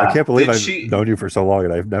 Did, Yeah. I can't believe Did I've she- known you for so long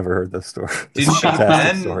and I've never heard this story. Did It's a she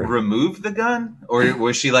fantastic then story. remove the gun, or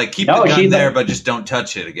was she like keep No, the gun she's there, a- but just don't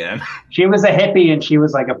touch it again? She was a hippie and she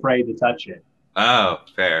was like afraid to touch it. Oh,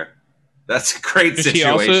 fair. That's a great Did she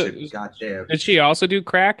also- situation. God damn. Did she also do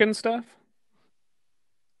crack and stuff?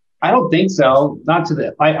 I don't think so. Not to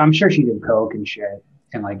the. I'm sure she did coke and shit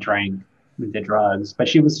and like drank and did drugs, but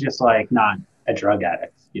she was just like not a drug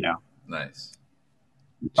addict, you know. Nice.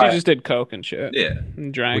 She But- just did coke and shit Yeah.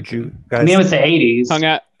 and drank. Would you I guys, mean, it was the '80s. Hung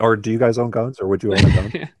out. or do you guys own guns, or would you own a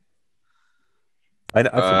gun?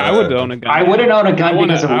 I would own a gun. I wouldn't own a gun I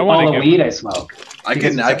wanna- because of I wanna all the get weed one. I smoke. I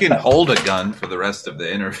can hold a gun for the rest of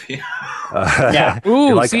the interview. Yeah. Ooh,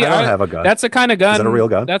 You're like, see, I don't have a gun. that's the kind of gun. Is that a real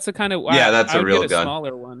gun? That's the kind of. Yeah, that's I a would real get gun.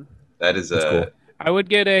 Smaller one. That is That's a cool. I would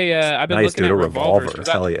get a. I've been Nice, looking dude, at a revolvers. revolver. 'cause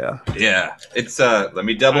I- Hell yeah. yeah. It's let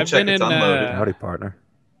me double I've check been it's in, unloaded. Howdy, partner.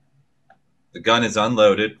 The gun is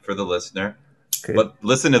unloaded for the listener. Okay. But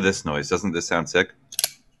listen to this noise. Doesn't this sound sick?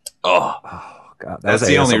 Oh, Oh, God. That that's was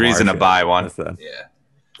the only ASMR reason to shit. buy one. That's the- Yeah. that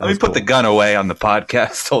Let me was put the cool. gun away on the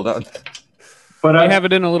podcast. Hold on. But I have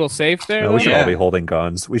it in a little safe there. No, though? we should Yeah. all be holding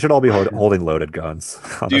guns. We should all be holding loaded guns.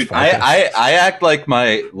 on this Dude, podcast. I act like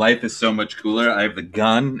my life is so much cooler. I have the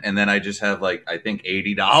gun, and then I just have like I think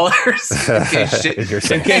 $80 In your in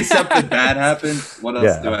safe. case something bad happens. What else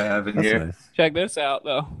Yeah. do I have in That's here? nice. Check this out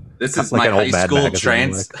though. This is Like my an old high Mad school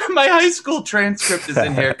magazine, my high school transcript is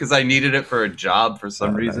in here because I needed it for a job for some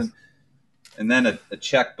Oh, nice. reason, and then a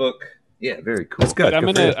checkbook. Yeah, very cool. That's good. But I'm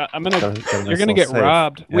Good for you. gonna. Got a You're nice gonna little get safe.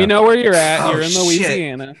 robbed. Yeah. We know where you're at. Oh, You're in shit.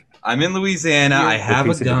 Louisiana. I'm in Louisiana. I We're have a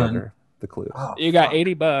piecing gun. together the clues. Oh, You got fuck.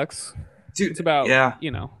 $80. Dude, It's about yeah.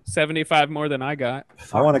 75 more than I got.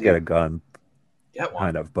 I want to Fuck, get a dude. gun, Get one.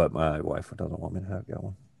 kind of, but my wife doesn't want me to get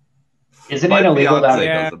one. Isn't My it illegal fiance down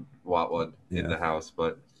Yeah. doesn't want one in Yeah. the house,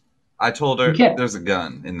 but I told her You can't- there's a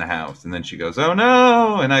gun in the house, and then she goes, "Oh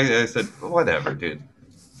no!" And I said, "Whatever, dude."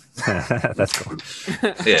 That's cool.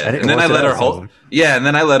 Yeah, And and then I once it let her has hold. someone. Yeah, and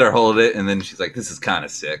then I let her hold it, and then she's like, "This is kind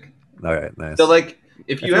of sick." All right, nice. So like,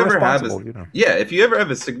 if you you're ever have responsible, you know. if you ever have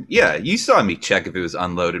you saw me check if it was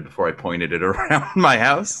unloaded before I pointed it around my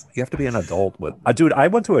house. You have to be an adult with. Dude, I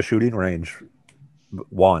went to a shooting range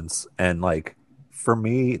once, and like, for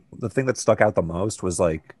me, the thing that stuck out the most was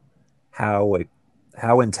like how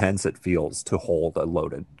intense it feels to hold a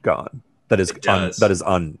loaded gun where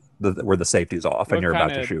the safety's off and you're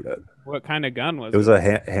about to shoot it. What kind of gun was it? It was a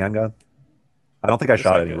handgun. I don't think I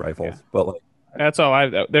shot like any rifles, but like. That's all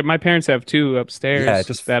my parents have two upstairs. Yeah,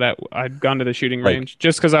 just that I've gone to the shooting range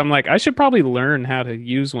just because I'm like, I should probably learn how to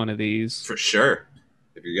use one of these for sure.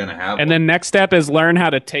 If you're gonna have, then next step is learn how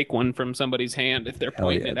to take one from somebody's hand if they're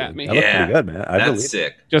pointing it at me. That looked pretty good, man. That's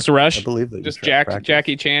sick. Just rush. I believe that. Just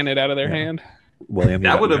Jackie Chan it out of their hand. William,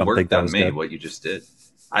 that would have worked on me. Good? What you just did,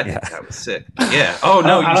 I think that was sick. Yeah. Oh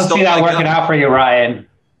no, I don't see that working out for you, Ryan.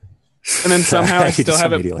 And then somehow I'd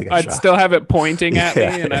still have it pointing at me,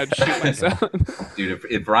 and I'd shoot myself. Dude,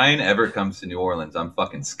 if Ryan ever comes to New Orleans, I'm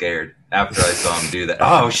fucking scared. After I saw him do that,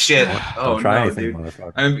 oh shit! Oh try no, anything, dude.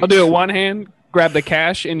 I'll do it one hand. Grab the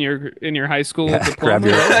cash in your high school diploma. Grab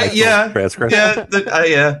your transcript.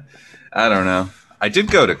 Yeah. I don't know. I did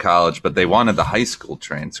go to college, but they wanted the high school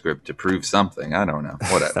transcript to prove something. I don't know.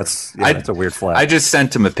 Whatever. That's a weird flag. I just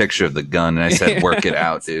sent him a picture of the gun, and I said, "Work it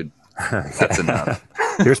out, dude." That's enough.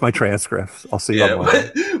 Here's my transcript. I'll see you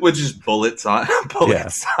online. With just bullets on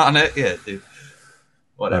it. Yeah, dude.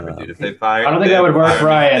 Whatever, dude. If they fire, I don't think that would work,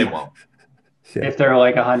 Ryan. They won't. Yeah. If they're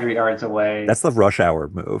like 100 yards away. That's the rush hour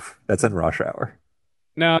move. That's in rush hour.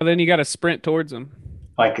 No, then you got to sprint towards them.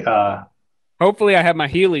 Like, hopefully I have my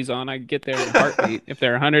Heelys on. I can get there in a heartbeat. If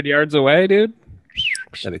they're 100 yards away, dude.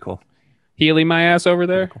 That'd be cool. Heely my ass over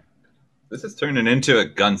there. Cool. This is turning into a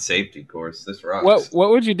gun safety course. This rocks.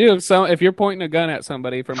 What would you do if you're pointing a gun at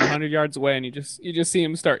somebody from 100 yards away and you just see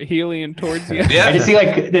him start heeling towards you? Yeah. I just see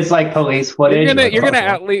like this like police footage. You're gonna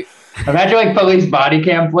at least imagine like police body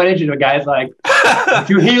cam footage, and the guy's like, "Don't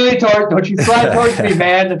you don't you slide towards me,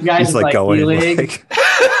 man?" The guy's just like heeling. Like...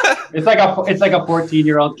 it's like a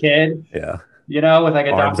 14-year-old kid. Yeah. You know, with like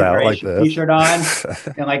a Arms Dr. Dre like t-shirt on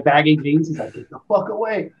and like baggy jeans. He's like, "Get the fuck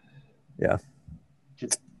away!" Yeah.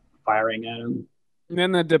 Just firing at him. And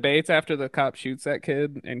then the debates after the cop shoots that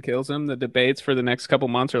kid and kills him, the debates for the next couple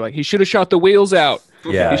months are like, he should have shot the wheels out.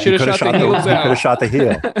 Yeah, he should have shot the heels out. He could have shot the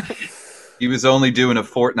heel. He was only doing a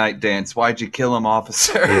Fortnite dance. Why'd you kill him,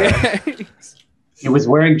 officer? Yeah. He was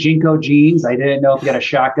wearing Jinko jeans. I didn't know if he had a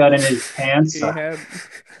shotgun in his pants. He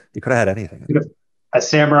could have had anything. A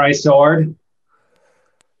samurai sword.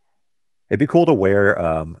 It'd be cool to wear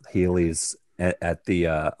Heelys at the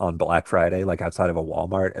on Black Friday, like outside of a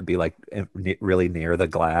Walmart, and be like really near the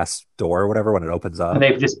glass door or whatever when it opens up. And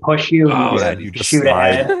they just push you and you just shoot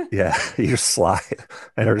slide. ahead. Yeah, you just slide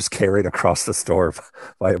and are just carried across the store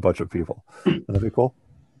by a bunch of people. Wouldn't that be cool?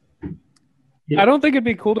 I don't think it'd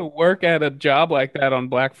be cool to work at a job like that on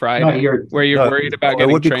Black Friday, where you're worried about getting.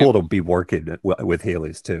 It would be cool to be working with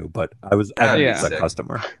Heelys too, but I was a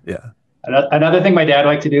customer. Yeah. Another thing my dad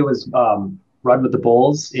liked to do was run with the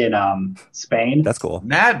bulls in Spain. That's cool.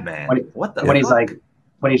 Madman. When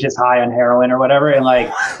he's just high on heroin or whatever, and like,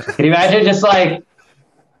 can you imagine just like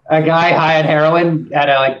a guy high on heroin at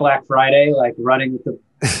a like Black Friday, like running with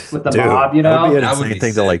the Dude, mob? You know, that would be an insane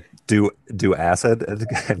thing to like do acid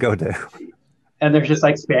and go do. And there's just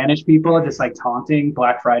like Spanish people just like taunting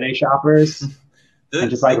Black Friday shoppers and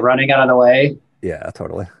just like running out of the way. Yeah,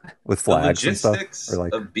 totally. With flags and stuff. The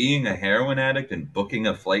logistics of being a heroin addict and booking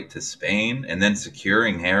a flight to Spain and then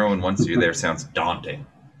securing heroin once you're there sounds daunting.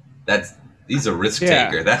 He's a risk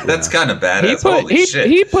taker. That's kind of badass. Holy shit.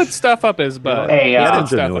 He put stuff up his butt. Hey,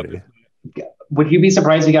 ingenuity. Would you be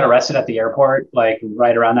surprised he got arrested at the airport, like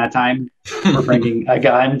right around that time, for bringing a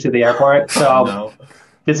gun to the airport? So no.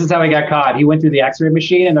 This is how he got caught. He went through the X-ray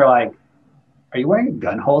machine, and they're like, "Are you wearing a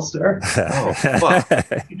gun holster?" Oh,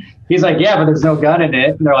 fuck. He's like, "Yeah, but there's no gun in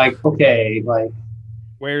it." And they're like, "Okay, like,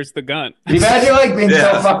 where's the gun?" You imagine like being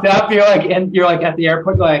so fucked up. You're like at the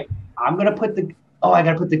airport, like, I gotta put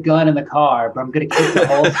the gun in the car, but I'm gonna keep the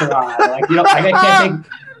holster on. Like, you know, I can't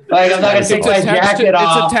take. Like, I'm not gonna take my jacket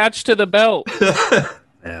off. It's attached to the belt.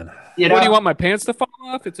 Man. You know? What do you want, my pants to fall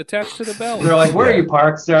off? It's attached to the belt. They're like, "Where are you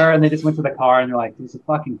parked, sir?" And they just went to the car, and they're like, "There's a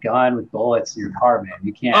fucking gun with bullets in your car, man.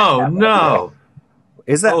 You can't." Oh no!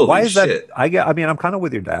 Is that Holy why is shit. that? I mean, I'm kind of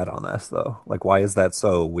with your dad on this though. Like, why is that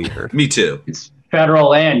so weird? Me too. It's federal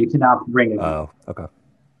land. You cannot bring it. Oh, okay.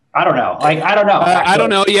 I don't know. Like, I don't know. I don't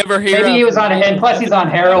know. You ever hear? Maybe he was on, and plus he's on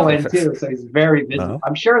heroin too, so he's very visible.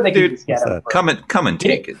 I'm sure they could just get him. Come and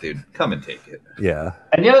take it, dude. Come and take it. Yeah.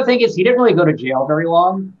 And the other thing is, he didn't really go to jail very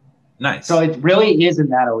long. Nice. So it really isn't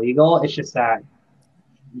that illegal. It's just that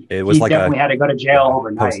It was he like definitely had to go to jail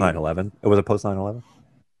overnight. post 9/11. It was a post 9/11.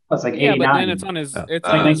 It's like Yeah, 89. but then it's on his Oh. it's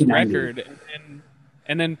Like on his 1990. record,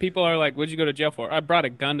 and then people are like, "What'd you go to jail for?" I brought a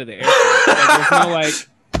gun to the airport.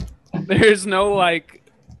 There's no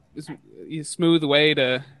smooth way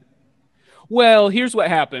to. Well, here's what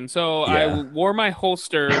happened. So Yeah. I wore my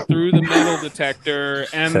holster through the metal detector,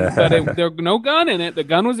 but there was no gun in it. The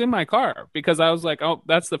gun was in my car because I was like, "Oh,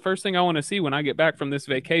 that's the first thing I want to see when I get back from this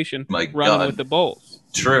vacation." My running gun. with the Bulls.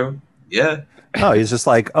 True. Yeah. No, he's just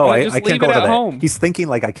like, oh, Well, just I can't leave go it to at that. home. He's thinking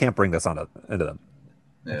like, I can't bring this into them.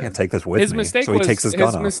 I Yeah. can't take this with His me. mistake So he was takes his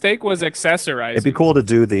gun off. mistake was accessorizing. It'd be cool to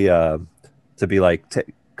do the to be like,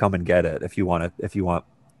 come and get it if you want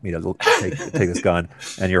me to take this gun,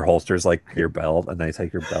 and your holster's like your belt, and then you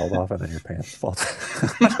take your belt off, and then your pants fall.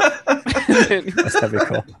 That'd be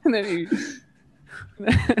cool. And then he,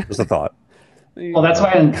 Just a thought. Well, that's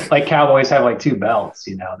why like cowboys have like two belts.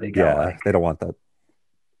 You know, they got Yeah, like they don't want that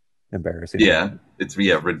embarrassing. Yeah. It's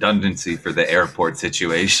redundancy for the airport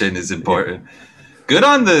situation is important. Good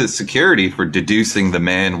on the security for deducing the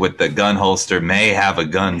man with the gun holster may have a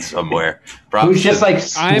gun somewhere. who's just like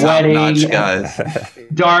sweating, top-notch guys.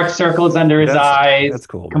 dark circles under his eyes, That's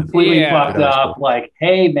cool. Man. completely Yeah. fucked That is up. cool. Like,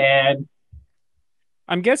 hey man,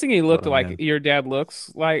 I'm guessing he looked Oh, like man. your dad looks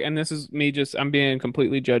like, and this is me I'm being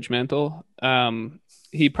completely judgmental.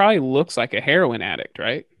 He probably looks like a heroin addict,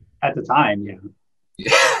 right? at the time,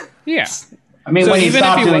 yeah. Yeah. I mean, So when he even if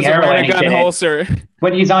stopped he doing wasn't heroin, wearing he a gun did it. holster,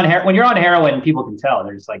 When you're on heroin, people can tell.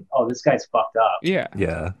 They're just like, oh, this guy's fucked up. yeah.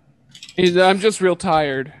 Yeah. I'm just real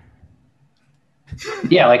tired.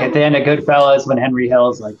 Yeah, like at the end of Goodfellas, when Henry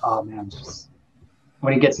Hill's like, oh man, just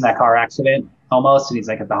when he gets in that car accident almost, and he's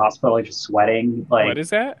like at the hospital, he's just sweating. Like, What is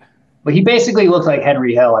that? but he basically looks like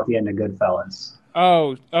Henry Hill at the end of Goodfellas.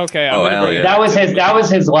 Oh, okay. Oh, hell yeah. That was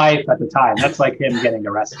his life at the time. That's like him getting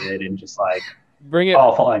arrested and just like Bring it.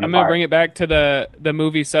 all falling I'm gonna apart. bring it back to the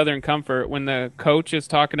movie Southern Comfort when the coach is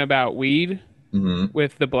talking about weed Mhm.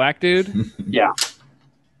 with the black dude, Yeah,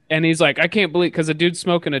 and he's like, "I can't believe," because the dude's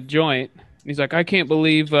smoking a joint. He's like, "I can't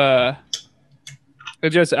believe." It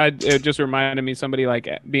just reminded me of somebody like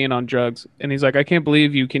being on drugs, and he's like, "I can't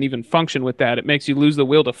believe you can even function with that. It makes you lose the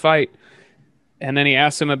will to fight." And then he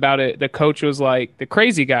asked him about it. The coach was like, the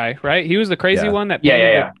crazy guy, right? He was the crazy Yeah. one that Yeah,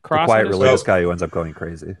 painted yeah. the cross. Quiet on his religious chest. guy who ends up going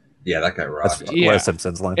crazy. Yeah, that guy That's rocked. Yeah. what a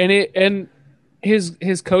Simpsons line. And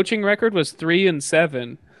his coaching record was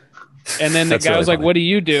 3-7. And then the That's guy really was like, funny. "What do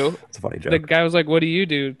you do?" It's a funny The joke. guy was like, "What do you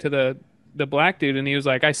do?" to the black dude, and he was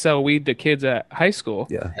like, "I sell weed to kids at high school."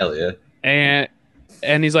 Yeah. Hell yeah.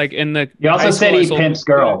 And he's like, "In the he also high said school, I he sold- pimps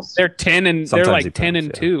girls. They're 10 and Sometimes they're he like 10 pimps,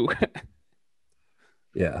 and yeah. 2."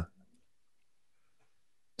 Yeah.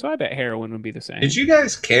 So I bet heroin would be the same. Did you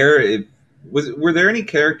guys care? Were there any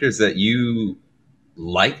characters that you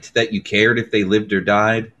liked that you cared if they lived or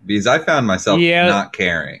died? Because I found myself Yeah. not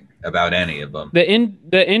caring about any of them. The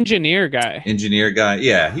engineer guy. Engineer guy,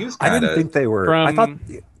 yeah, he was I kind didn't of. think they were. From- I thought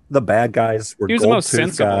the bad guys were He was the most Goldtooth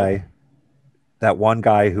sensible. guy, that one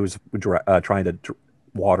guy who's trying to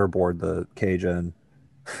waterboard the Cajun,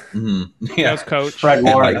 Mhm. That Yeah, was coach. Fred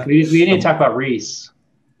Warwick. like- we need to talk about Reese.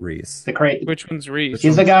 Reese. The crazy. Which one's Reese?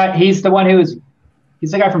 He's the guy. He's the one he's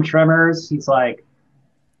the guy from Tremors. He's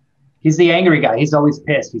the angry guy. He's always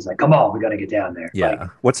pissed. He's like, "Come on, we got to get down there." Yeah. Like,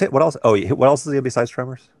 What's it? What else? Oh, what else is he besides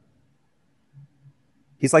Tremors?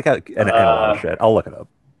 He's like in a lot of shit. I'll look it up.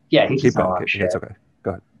 yeah, he's Keep just a lot going. of shit. It's okay.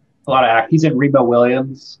 Go ahead. A lot of act. He's in Reba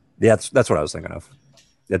Williams. Yeah, that's what I was thinking of.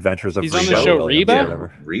 The Adventures of He's on Reba the show Williams, Reba? or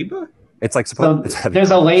whatever. Reba. It's like So supposed. It's heavy.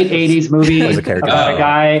 there's a late '80s movie As a character. about Oh. a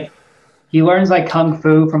guy. He learns like kung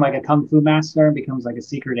fu from like a kung fu master and becomes like a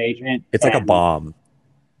secret agent. It's like a And bomb.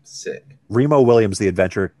 Sick. Remo Williams, The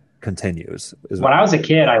Adventure Continues. When I was a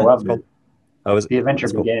kid, I loved it. Oh, is The Adventure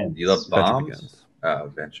it's called Begins. You love Adventure bombs? Begins. Oh,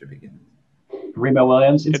 Adventure Begins. Reba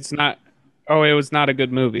Williams. It's not. Oh, it was not a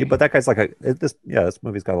good movie. Yeah, but that guy's like this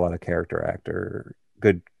movie's got a lot of character actor,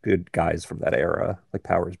 good guys from that era, like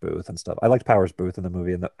Powers Booth and stuff. I liked Powers Booth in the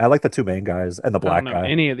movie, and I like the two main guys and the I black don't know guy.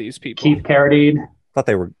 any of these people. Keith Carradine, Thought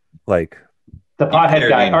they were like the pothead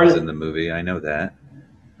guy, Carradine or was in the movie. I know that.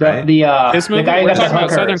 the right? the This movie? guy who We're got the talking about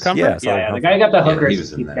hookers. Southern Comfort? Yeah, Southern Yeah, the Comfort. guy who got the Yeah, he hookers was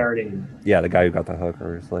is in Keith that. Carradine. the guy who got the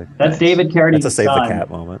hooker is like That's David Carradine's that's a save son. the cat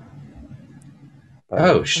moment. But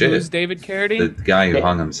Oh Who's shit! David The Carradine? guy who Yeah.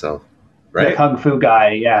 hung himself, The right? kung fu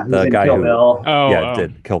guy, yeah, who's The in guy Kill who- Bill. Oh,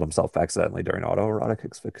 killed himself accidentally during autoerotic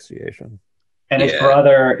asphyxiation. And his Yeah.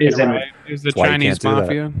 brother is in Right. It was the That's why you Chinese can't do that.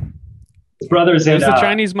 mafia. his brother's It in was the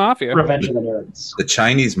Chinese mafia. Revenge of the Nerds. The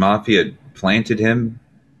Chinese mafia planted him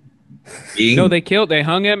Being, No, they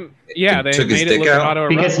hung him. Yeah, they Took his made it dick look out? autoerotic.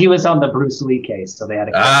 Because he was on the Bruce Lee case, so they had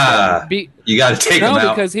to you got to take him no,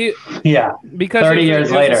 out. because he yeah. because 30 it was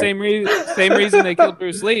years later. the same reason they killed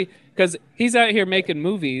Bruce Lee, because he's out here making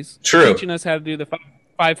movies, True. teaching us how to do the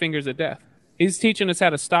five fingers of death. He's teaching us how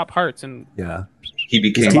to stop hearts, and Yeah. He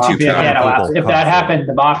became He's too teaching Mafia Yeah, can't powerful. allow- people if that conflict. happened,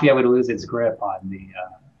 the mafia would lose its grip on the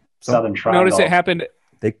Southern Triangle. notice it happened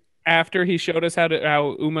They- after he showed us how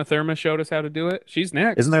Uma Thurman showed us how to do it. She's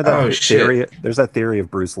next. Isn't there that Oh, theory? There's that theory of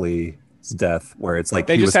Bruce Lee's death where it's like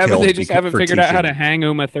They he just was killed. haven't for figured out how to teaching. hang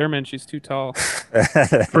Uma Thurman. She's too tall.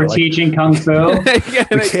 for Like, teaching kung fu. Yeah,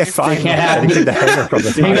 we they- can't find can't have- anything to hang her from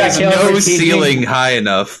the He got top. killed No for teaching. ceiling high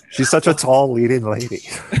enough. She's such a tall leading lady.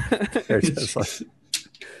 They're just like,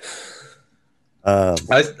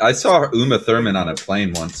 I saw Uma Thurman on a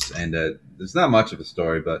plane once, and there's not much of a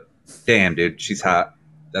story, but damn, dude, she's hot.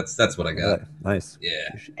 That's what I got. nice. Yeah,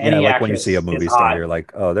 Any Like when you actress see a is movie hot. star, you're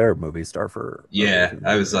like, oh, they're a movie star for. yeah.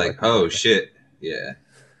 I was like, oh shit, yeah,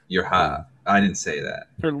 you're hot. I didn't say that.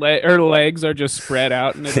 her legs are just spread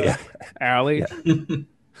out into the Yeah. alley. Yeah.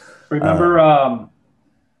 Remember,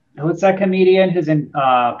 what's that comedian who's in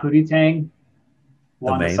Pootie Tang? the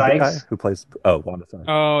Wanda main guy Sykes. who plays. Oh, Wanda Sykes.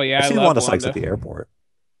 Oh yeah, I've I seen love Wanda Sykes Wanda. at the airport.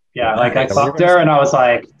 Yeah, like I Yeah, fucked we're her gonna- and I was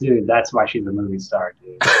like, dude, that's why she's a movie star,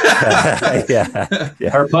 dude. Yeah. Yeah.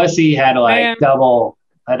 Her pussy had Man. double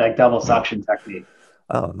suction technique.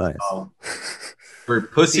 Oh, nice. Oh, For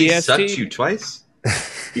pussy DST. sucked you twice.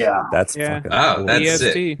 yeah, That's Yeah. fucking. Oh, cool. that's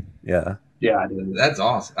EST. sick. Yeah. yeah, dude. That's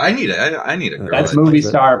awesome. I need a girl. That's like movie that.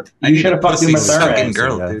 star. I You need should a have fucked pussy Uma sucking Thurman.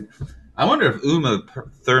 girl, Yeah. dude. I wonder if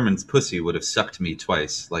Thurman's pussy would have sucked me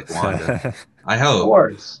twice, like Wanda. I Of hope.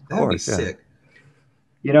 course. That'd be course, yeah. sick.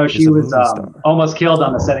 You know, She's she a was movie star. almost killed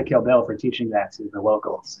on the set of Kill Bill for teaching that to the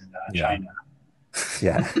locals in Yeah. China.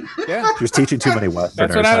 Yeah. Yeah, She was teaching too many Westerners.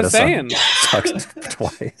 that's what I how was to saying. Suck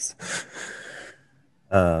twice.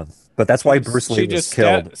 But that's why Bruce Lee She was just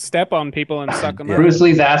killed. step on people and suck them Yeah. up. Bruce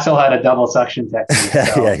Lee's asshole had a double suction technique.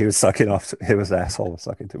 So. Yeah, he was sucking off. His asshole was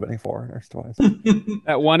sucking too many foreigners twice.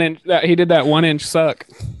 That 1 inch. He did that 1 inch suck.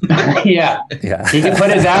 Yeah. Yeah. He could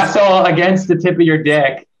put his asshole against the tip of your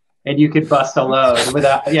dick and you could bust a load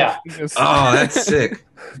without, yeah. Just- Oh, that's sick.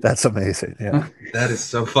 That's amazing. Yeah. That is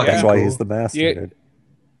so fucking That's cool. why he's the master, Yeah. dude.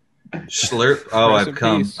 Slurp. Oh, Rest I've in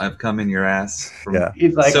come. peace. I've come in your ass. From Yeah.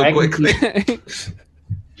 He's like, so I can quickly. keep-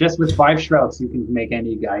 just with 5 strokes, you can make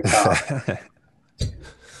any guy come.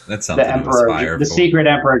 That's The something to aspire emperor, the for. secret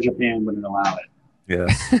emperor of Japan wouldn't allow it. Yeah.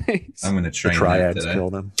 I'm gonna The train that triads today.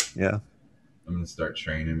 killed him. Yeah. I'm gonna start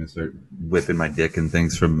training and start whipping my dick and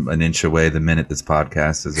things from an inch away the minute this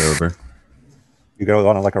podcast is over. You go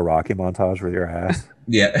on like a Rocky montage with your ass,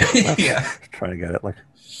 Yeah, yeah. trying to get it like.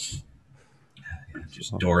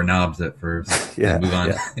 Just doorknobs at first. Yeah, Move on.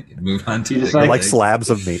 yeah. Move on to You just bigger Like things. slabs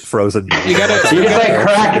of meat, frozen meat. You gotta- You just like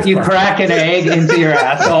crack an egg into your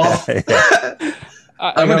asshole. Yeah.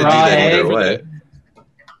 I'm gonna do raw that egg. either way.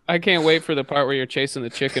 I can't wait for the part where you're chasing the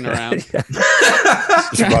chicken around,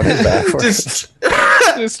 Just running backwards. Just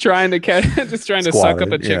just trying to suck up a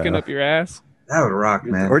Squatting, chicken yeah. up your ass. that would rock,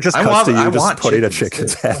 man. Or just I cuts want- to you I just want putting a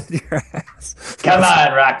chickens, chicken's too. head in your ass. Come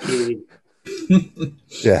on, Rocky.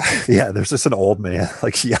 Yeah, yeah. There's just an old man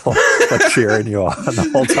like yelling, like cheering you on the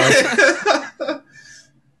whole time.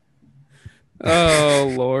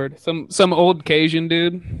 Oh Lord, some old Cajun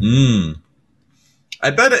dude. I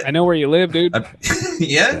bet it. I know where you live, dude.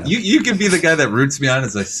 Yeah, you could be the guy that roots me on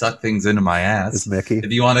as I suck things into my ass. It's Mickey.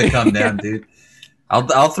 If you want to come down, dude,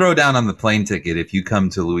 I'll throw down on the plane ticket if you come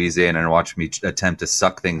to Louisiana and watch me attempt to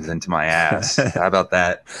suck things into my ass. How about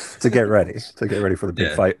that? To get ready for the big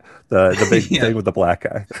Yeah. fight, the big Yeah. thing with the black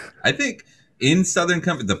guy. I think in Southern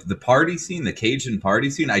Comfort, the party scene, the Cajun party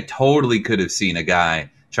scene, I totally could have seen a guy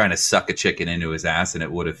trying to suck a chicken into his ass and it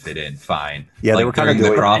would have fit in fine. Yeah, they Like were kind of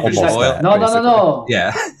during doing the crawfish almost boil. that, No. basically.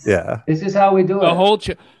 Yeah. Yeah, This is how we do it. The whole.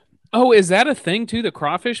 Oh, is that a thing too? The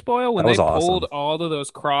crawfish boil when That they was awesome. pulled all of those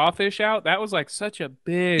crawfish out. That was like such a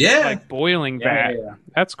big, Yeah. like boiling Yeah, vat. yeah.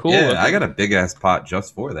 That's cool. Yeah, I got a big ass pot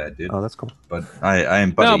just for that, dude. oh, that's cool. But I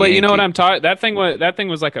am. no, but you know what Yankee. I'm talking. That thing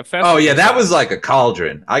was like a festival. Oh yeah, that was like a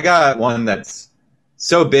cauldron. I got one that's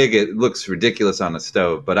so big it looks ridiculous on a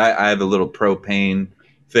stove, but I have a little propane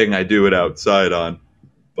thing I do it outside on.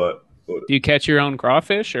 But Do you catch your own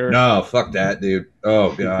crawfish or? no, fuck that, dude.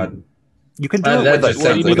 Oh god. You can do That it with just a,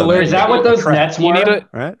 sounds you like need to a learn- Is that what those nets You were need to.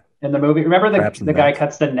 right? in the movie? Remember Traps in the the guy net.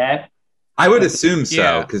 cuts the net? I would assume so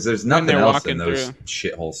Yeah, because there's when nothing they're else walking in those through.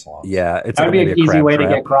 shithole swamps. Yeah, it's That would be gonna an easy crab way to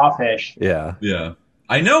trap. get crawfish. Yeah, Yeah.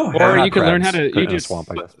 I know. Or not you can learn how crabs. to Cook you in a just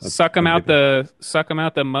swamp, I guess. suck them out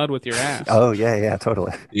the mud with your ass. Oh yeah,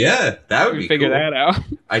 totally. Yeah, that would You be figure cool. that out.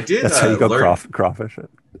 I did. That's how you go learn. crawfish it.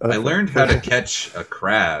 I learned how to catch a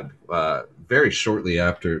crab very shortly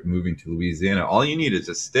after moving to Louisiana. All you need is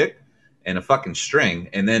a stick and a fucking string,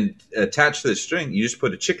 and then attached to the string, you just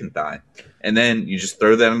put a chicken thigh, and then you just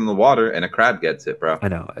throw that in the water, and a crab gets it, bro. I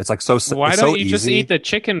know. It's like so. Why it's don't so you easy. just eat the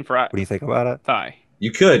chicken What do you think about it? thigh?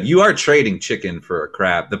 You could. You are trading chicken for a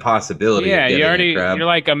crab. The possibility. Yeah, of getting you already a crab. you're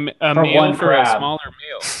like a For meal one for a crab. smaller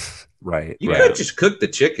meal. Right. You right. could just cook the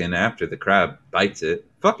chicken after the crab bites it.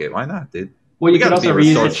 Fuck it. Why not, dude? Well, We you could gotta also be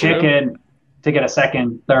reuse the resourceful. chicken to get a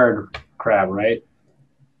second, third crab, right?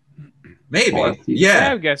 Maybe. Or-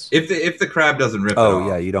 Yeah. I guess. If the crab doesn't rip it Oh off.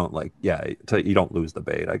 yeah, you don't like you don't lose the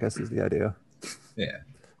bait. I guess is the idea. Yeah.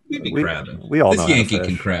 We'd be We- crabbing. we all this know how to Yankee fish.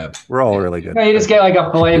 can crab. We're all really good. Yeah, you just get like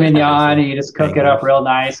a filet mignon and you just cook it up Anglers. real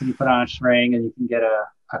nice and you put on a string and you can get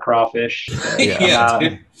a crawfish. Yeah,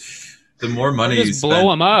 dude. The more money you Just spend,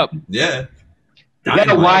 blow them up. Yeah. You gotta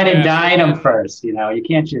Dynamite. wine and Yeah. dine them first, you know. You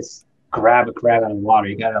can't just grab a crab out of the water.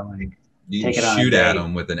 You gotta like You Take it on a shoot at date.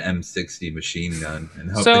 them with an M60 machine gun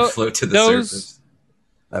and hope So they float to the those- surface.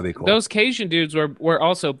 That'd be cool. Those Cajun dudes were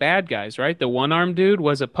also bad guys, right? The one-armed dude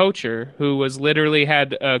was a poacher who was literally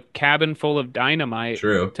had a cabin full of dynamite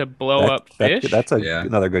True. to blow up fish. That's Yeah.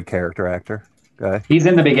 another good character actor guy. he's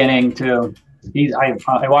in the beginning too.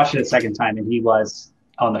 I watched it a second time and he was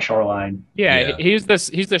on the shoreline. yeah, Yeah. he's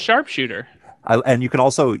the sharpshooter. And you can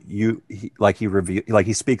also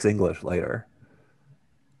he speaks English later.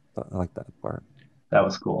 I like that part. That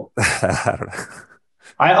was cool. I don't know.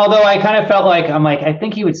 Although I kind of felt like I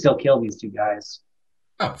think he would still kill these two guys.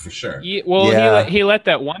 Oh, for sure. Yeah. He let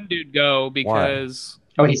that one dude go because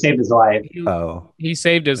Oh, he saved his life. he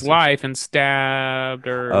saved his life and stabbed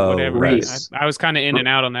or Oh, whatever. Reese. I was kind of in and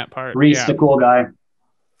out on that part. Reese, Yeah. the cool guy.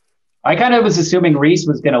 I kind of was assuming Reese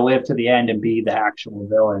was going to live to the end and be the actual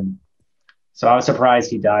villain. So I was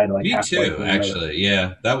surprised he died like Me halfway too, through the actually.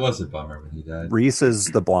 Yeah, that was a bummer when he died. Reese is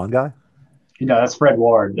the blonde guy. You know, that's Fred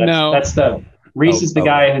Ward. No. That's the Reese is the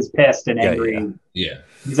guy who's pissed and Yeah, angry. yeah. Yeah.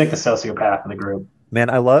 He's like the sociopath of the group. Man,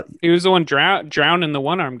 I love. He was the one drowning the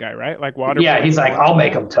one-armed guy, right? Like water. Yeah, he's like, I'll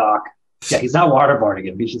make him talk. Yeah, he's not waterboarding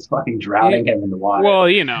him. He's just fucking drowning him in the water. Well,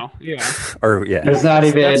 you know, yeah. Or yeah, There's not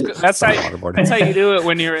even. That's how waterboarding. that's how you do it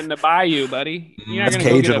when you're in the bayou, buddy. You're not That's gonna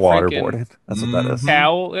go get Cajun a freaking waterboarding. That's what that is.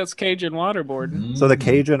 towel. That's Cajun waterboarding. So the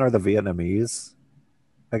Cajun are the Vietnamese,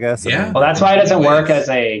 I guess. Yeah. And Well, that's why it doesn't work Ways. as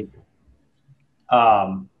a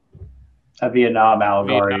Vietnam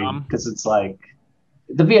allegory Vietnam. because it's like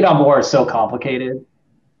the Vietnam War is so complicated.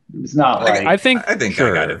 It's not like I think I think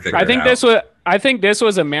Sure. I got it figured I think out. this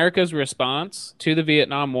was America's response to the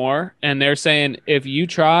Vietnam War, and they're saying if you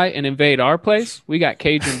try and invade our place, we got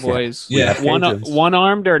Cajun boys, Yeah. Cajuns. one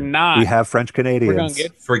armed or not. we have French We're gonna Canadians.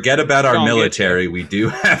 get Forget about our Don't get military. We do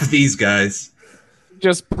have these guys.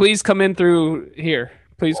 just please come in through here.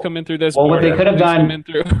 Please come in through this. Well, what border. they could have Please done- come in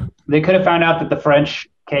through. they could have found out that the French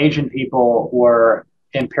Cajun people were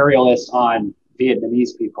imperialists on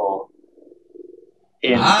Vietnamese people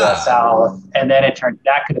in the South, and then that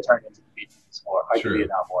could have turned into the Vietnamese War, like the True.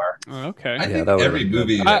 Vietnam War. Oh, okay. I think that would've every been good.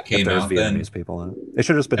 movie If that If came there's out then, Vietnamese people in it, it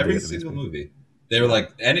should have just been every Vietnamese single people. movie, they were like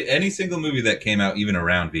any single movie that came out even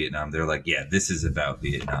around Vietnam, they're like, yeah, this is about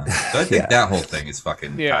Vietnam. So I think Yeah. that whole thing is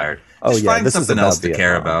fucking Yeah. tired. Oh, Just yeah, find this is something about else to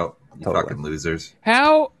care Vietnam. about. You Totally. fucking losers.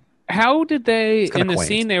 How did they It's kinda in the quaint.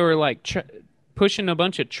 scene? They were like pushing a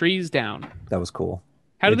bunch of trees down. That was cool.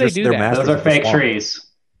 How did They they just- do they're that? masters Those are of the fake swamp. trees.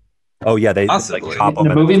 Oh yeah, they Possibly. like chop them The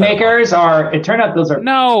and movie set 'em up. makers are. It turned out those are.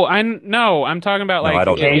 No, I'm talking about No, I like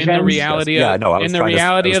don't know. in the Cajuns? reality Yeah, of no, I was in the trying to- I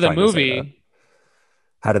reality was of the trying to say that. movie.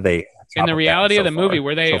 How did they? In chop the them down reality of so the movie, far,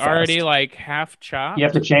 were they so fast? already like half chopped? You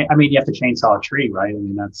have to change. I mean, you have to chainsaw a tree, right? I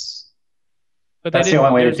mean, that's. But that's the didn't-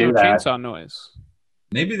 only way to there's do no that. Chainsaw noise.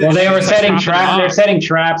 Maybe Well, they were should- setting chopping traps. them They're off. setting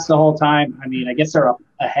traps the whole time. I mean, I guess they're up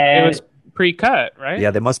It ahead. was pre-cut, right?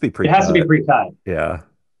 Yeah, they must be It pre. has to be pre-cut. Yeah,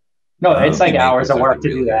 No, it's like the hours of makers are work the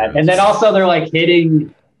to do real that. heroes. And then also they're like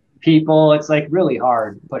hitting people. It's like really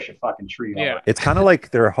hard to push a fucking tree. Yeah. Over. it's kind of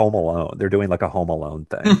like they're Home Alone. They're doing like a Home Alone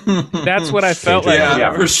thing. That's what I felt like. yeah,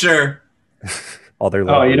 Yeah. for sure. All their Oh,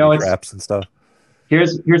 little you know, it's- traps and stuff.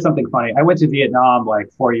 Here's something funny. I went to Vietnam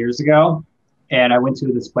like 4 years ago, and I went to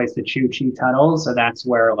this place, the Chu Chi Tunnels, and that's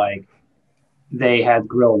where like they had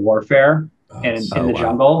guerrilla warfare in Oh, the wow.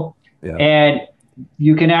 jungle. Yeah. And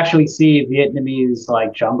you can actually see Vietnamese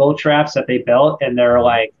like jungle traps that they built, and they're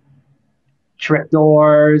like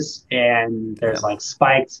trapdoors, and there's like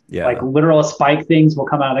spiked, Yeah. like literal spike things will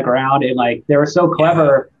come out of the ground, and like they were so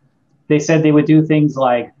clever. They said they would do things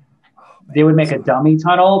like they would make a dummy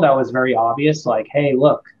tunnel that was very obvious, like, hey,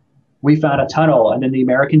 look, we found a tunnel, and then the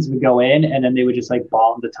Americans would go in, and then they would just like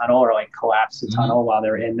bomb the tunnel or like collapse the tunnel while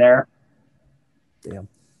they're in there. Damn.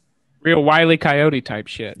 Real Wile E. Coyote type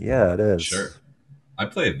shit. Yeah, it is. Sure. I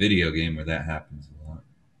play a video game where that happens a lot.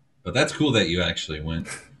 But that's cool that you actually went.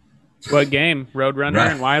 What game? Roadrunner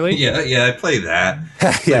and Wiley? Yeah, I play that.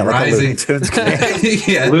 Yeah, like a Rising. Looney Tunes game.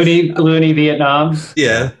 Yeah. Looney Vietnam.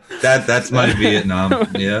 Yeah. That's my Vietnam.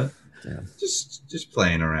 Yeah. Yeah. Just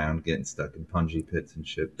playing around, getting stuck in punji pits and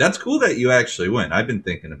shit. That's cool that you actually went. I've been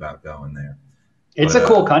thinking about going there. It's a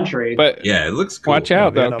cool country. But Yeah, it looks cool. watch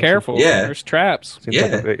out, though. Vietnam's Careful. Yeah. There's traps. Seems Yeah.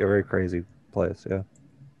 like a very crazy place. Yeah,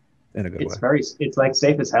 in a good way. It's like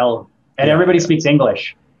safe as hell, and Yeah. everybody speaks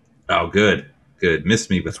English. Oh, good. Miss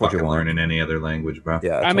me with That's what you fucking want. learning any other language, bro.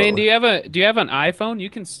 Yeah, I mean, totally. do you have an iPhone?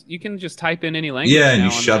 You can just type in any language. Yeah, and now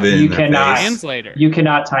you on shove the it in You their cannot. face. translator. You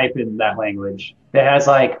cannot type in that language. It has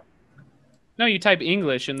like, No, you type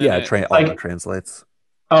English and then Yeah, it- auto translates.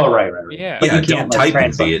 oh right. Yeah. But Yeah, you can't, don't like, type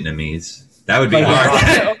in translate. Vietnamese. That would be Like,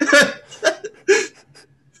 hard.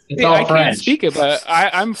 It's Yeah, all I French. can't speak it, but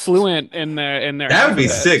I'm fluent in their. That would be alphabet.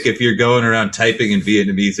 sick if you're going around typing in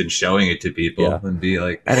Vietnamese and showing it to people Yeah. and be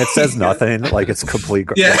like, And it says nothing. Like it's complete.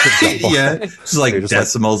 yeah, like a jumble. yeah, just like You're just like,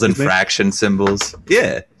 decimals and "Excuse me?" fraction symbols.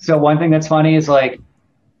 Yeah, So one thing that's funny is like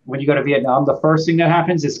when you go to Vietnam, the first thing that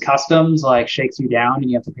happens is customs like shakes you down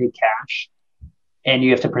and you have to pay cash and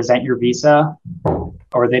you have to present your visa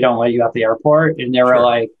or they don't let you out the airport. And they were Sure.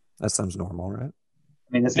 like, That sounds normal, right?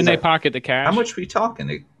 I mean, this And is they like, pocket the cash. how much we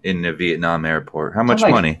talking in the Vietnam airport? How much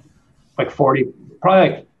like- money? like 40, probably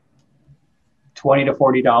like $20 to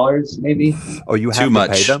 $40 maybe. Oh, you have Too to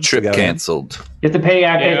much. pay them to Trip go in? canceled. You have to pay,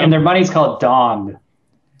 and their money's called dong.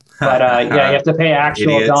 But yeah, you have to pay actual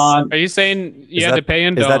Idiots. dong. Are you saying you Is have that- to pay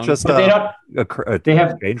in Is that dong? just But they don't. a They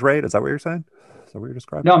have- exchange rate? Is that what you're saying? Is that what you're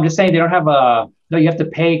describing? No, I'm just saying they don't have a. No, you have to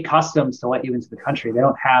pay customs to let you into the country. They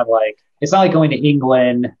don't have like. It's not like going to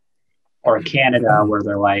England or Canada where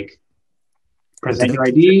they're like, present Do your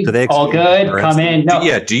they- ID, do they all exchange good, currency? come in. No,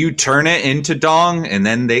 Yeah, do you turn it into dong and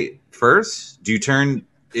then they first? Do you turn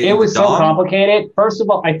it was so dong? complicated. First of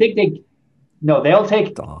all, I think they'll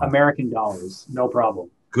take Dong. American dollars, no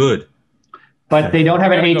problem. Good. But they don't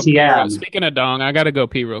have I an gotta go pee real- ATM. Speaking of dong, I gotta go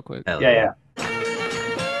pee real quick. Hell Yeah.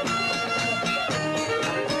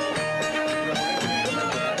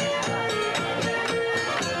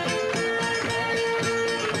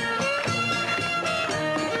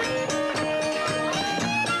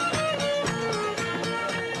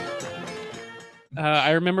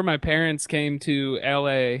 I remember my parents came to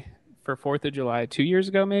LA for 4th of July 2 years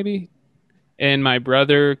ago, maybe. And my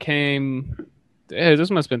brother came,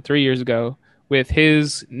 this must have been 3 years ago, with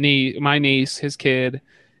his niece, my niece, his kid,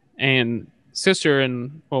 and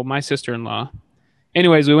my sister-in-law.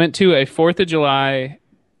 Anyways, we went to a 4th of July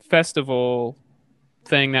festival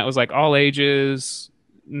thing that was like all ages,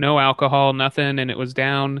 no alcohol, nothing. And it was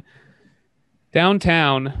downtown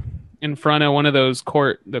in front of one of those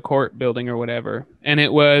the court building or whatever. And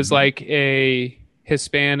it was like a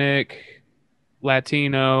Hispanic,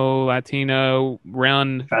 Latino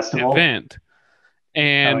run Festival? event.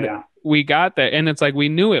 And Oh, yeah. we got there and it's like, we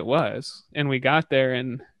knew it was, and we got there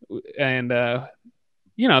and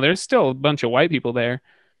there's still a bunch of white people there.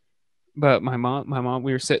 But my mom,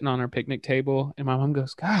 we were sitting on our picnic table and my mom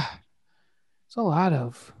goes, God, there's a lot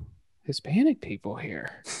of Hispanic people here.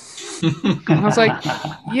 And I was like,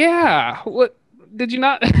 yeah, what did you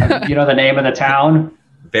not? You know the name of the town?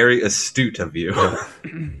 Very astute of you.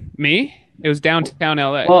 Me? It was downtown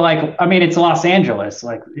LA. Well, like, I mean, it's Los Angeles.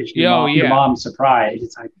 Like, it's your Yeah. mom's surprised.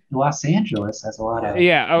 It's like, Los Angeles has a lot of.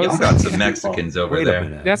 Yeah, I was. Y'all got some Mexicans over Wait a there.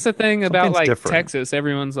 minute. That's the thing about Something's like different. Texas.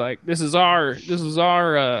 Everyone's like, this is our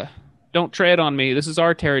don't tread on me. This is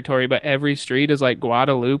our territory. But every street is like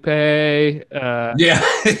Guadalupe, Yeah.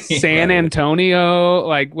 San Antonio.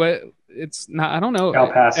 Like what? It's not. I don't know.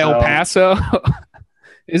 El Paso. El Paso.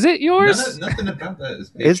 Is it yours? Nothing about that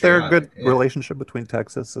is Is there a good patriotic. Yeah. relationship between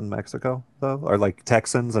Texas and Mexico, though, or like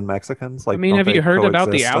Texans and Mexicans? Like, I mean, don't have you they heard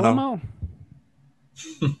about the coexist in a- Alamo?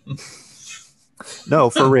 No,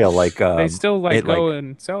 for real. Like They still like it, go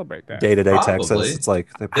and celebrate that. day to day Probably. Texas. It's like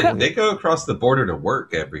They go across the border to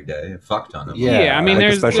work every day. A fuck ton of them. Yeah, I mean, like,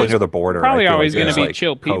 there's- especially there's near the border. Probably I feel always like going to there's, be like,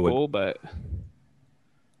 chill people, but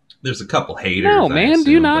There's a couple haters. No, I man,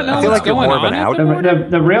 do you assume, not but- know I feel what's like you're going more of on an at out- the border?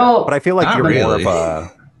 The real. But I feel like Not you're more really. of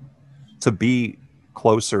a to be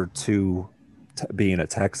closer to being a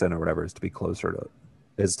Texan or whatever is to be closer to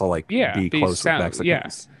Yeah, be be close sound- with Mexicans.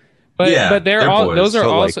 yeah. But Yeah, but they're they're all boys. those are So,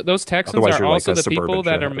 like, also those Texans otherwise are you're like also a the people suburban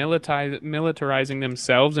that are shithead. militarizing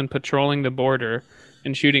themselves and patrolling the border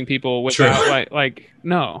and shooting people without True. like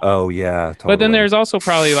no. Oh yeah, totally. But then there's also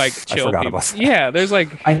probably like chill forgot people. about that. Yeah, there's like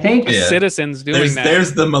I think Yeah. citizens doing There's that.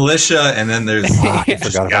 there's the militia, and then there's I just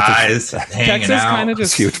forgot about guys this. hanging Texas out. kind of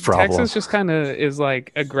just Huge problem. Texas just kind of is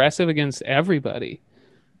like aggressive against everybody.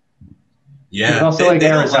 Yeah, There's also, like, they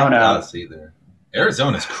don't Arizona. us either.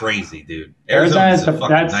 Arizona's crazy, dude. Arizona Arizona's is a fucking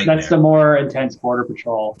that's nightmare. the more intense border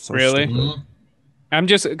patrol. So Really? stupid. Mhm. I'm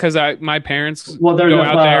just because my parents Well, there's go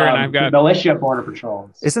out there and I've the got militia border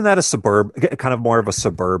patrols. Isn't that a kind of more of a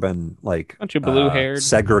suburban, like Bunch of blue-haired.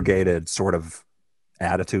 segregated sort of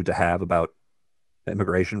attitude to have about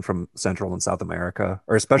immigration from Central and South America,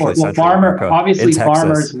 or especially Central America? Obviously, In Texas,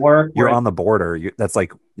 farmers work. You're with- on the border. That's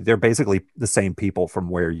like they're basically the same people from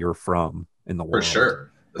where you're from in the For world.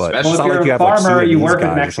 sure. But- Well, It's if not you're like a you have, like, farmer, you Sudanese work with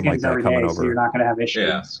guys or something like Mexicans that every coming day, over. so you're not going to have issues.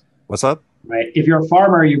 Yeah. What's up? Right? If you're a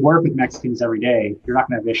farmer, you work with Mexicans every day. You're not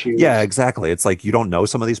going to have issues. Yeah, exactly. It's like you don't know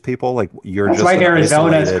some of these people. Like you're That's just why an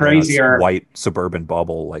Arizona is isolated, crazier. white suburban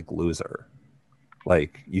bubble, like loser.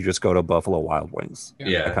 Like you just go to Buffalo Wild Wings.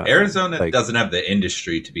 Yeah, That kind of Arizona thing. Like- doesn't have the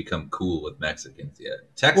industry to become cool with Mexicans yet.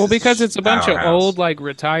 Texas, well because is it's a bunch powerhouse. of old like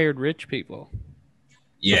retired rich people.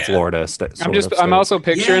 yeah. Florida state. I'm also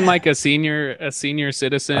picturing Yeah. like a senior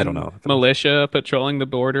citizen I don't know. militia patrolling the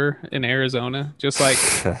border in Arizona, just like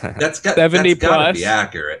That's got 70 that's gotta plus. be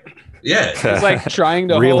accurate. Yeah, just like trying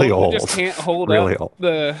to Really hold, old. just can't hold Really up old.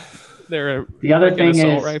 their The other fucking thing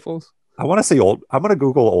assault is, rifles. I want to see old. I'm going to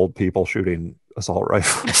Google old people shooting assault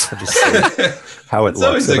rifles and just see how it It's looks.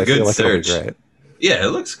 always and a I feel good like it'll be search. great. yeah, it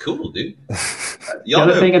looks cool, dude. the Y'all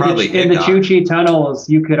other know thing probably in the Hickok. Chukchi tunnels,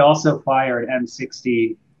 you could also fire an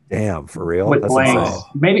M60 Damn, for real? with That's blanks. insane.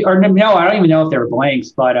 Maybe, or no, I don't even know if they were blanks,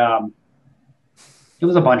 but it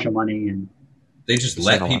was a bunch of money, and They just It's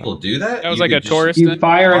let not a lot. people do that. That was You like a could just- tourist- you Kristen?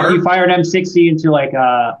 fire Barb? an M60 into like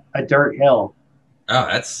a dirt hill. Oh,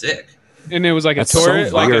 that's sick. And it was like That's a so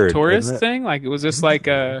tourist, like weird, a tourist isn't it? thing. Like it was just like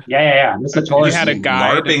a Yeah. This is a You tourist. had a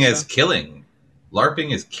guide LARPing and is stuff. killing.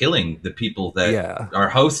 LARPing is killing the people that Yeah. are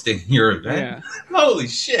hosting your event. Holy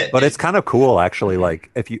shit! But it's kind of cool, actually.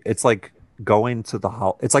 Like if you, it's like going to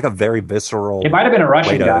the it's like a very visceral. It might have been a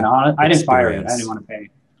Russian way to gun. I didn't fire it. I experience. didn't want to pay.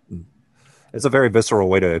 It's a very visceral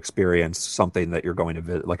way to experience something that you're going to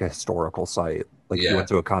visit, like a historical site. Like if Yeah. you went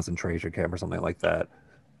to a concentration camp or something like that.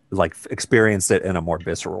 Like experience it in a more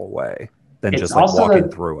visceral way than It's just like also walking the-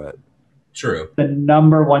 through it. true. The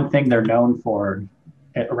number one thing they're known for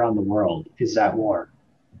around the world is that war.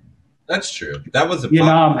 That's true. That was a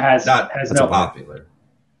Vietnam has that's no popular.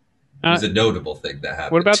 It was a notable thing that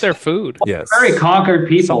happened. What about their food? Yes, very conquered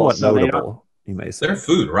people. somewhat So they don't, notable. You may say. Their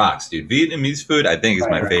food rocks, dude. Vietnamese food, I think, is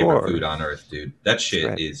my Right, of favorite course. food on earth, dude. That shit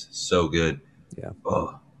Right. is so good. Yeah.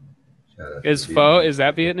 Oh. Shout out to Is Vietnamese. pho? Is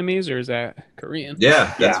that Vietnamese or is that Korean?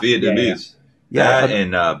 Yeah, that's Yeah, Vietnamese. Yeah, That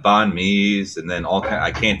and banh mi's, and then all kind.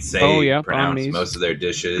 I can't say Oh, yeah, pronounce banh mi's. most of their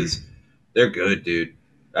dishes. They're good, dude.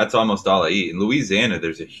 That's almost all I eat. In Louisiana,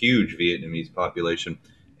 there's a huge Vietnamese population,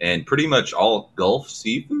 and pretty much all Gulf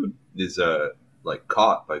seafood is like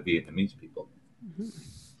caught by Vietnamese people.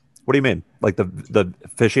 What do you mean? Like the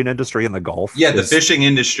fishing industry in the Gulf? Yeah, the is- fishing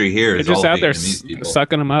industry here They're is just all out there Vietnamese people.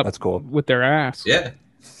 sucking them up That's cool. with their ass. Yeah,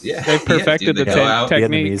 yeah. They perfected dude, the they go out,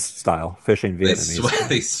 technique. Vietnamese style fishing. They, Vietnamese.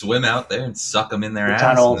 they swim out there and suck them in their The ass,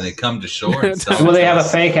 tunnels. and then they come to shore. And sell well, it they to have a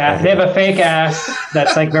us. fake ass. They have a fake ass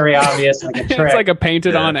that's like very obvious, like a trick. It's like a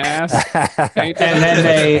painted Yeah. on ass. Painted and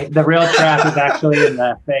then the real trap is actually in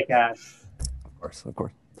the fake ass. of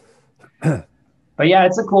course. But yeah,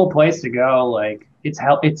 it's a cool place to go. Like it's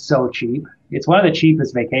so cheap. It's one of the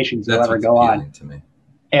cheapest vacations you'll That's ever what's go on. appealing to me.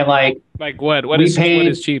 And like, Like what? What We is paid- what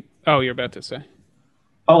is cheap? Oh, you're about to say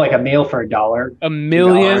like a meal for $1. a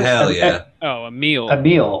million. $1. Hell yeah. Oh, a meal. A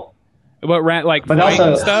meal. What like But flight also-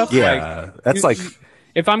 and stuff? Like, Yeah, that's like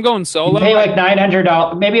if I'm going You solo, pay like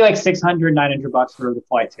 $900, maybe like $600-900 for the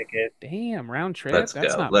flight ticket. damn round trip. Let's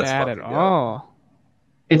That's go. not Let's bad at fucking go. all.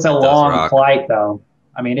 It's a does long rock. flight though.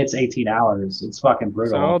 I mean, it's 18 hours. It's fucking So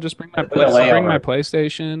brutal. I'll just bring my With a layover.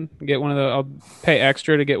 PlayStation. Get one of the. I'll pay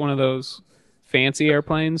extra to get one of those fancy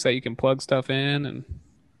airplanes that you can plug stuff in and.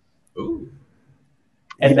 Ooh.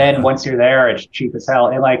 And then once you're there, it's cheap as hell.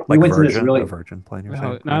 And like we went to this Virgin, really. a Virgin plane. You're No,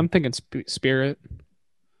 saying? no, I'm thinking Spirit.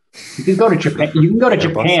 You can go to Japan. You can go to Airbus?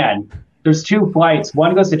 Japan. There's 2 flights.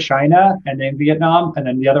 One goes to China and then Vietnam, and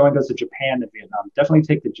then the other one goes to Japan and Vietnam. Definitely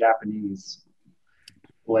take the Japanese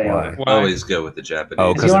layover. Why? Always go with the Japanese.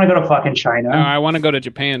 Oh, If you want to go to fucking China, No, I want to go to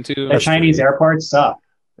Japan too. the That's Chinese true. airports suck.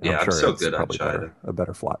 Yeah, I'm so good on probably China. a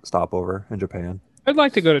better stopover in Japan. I'd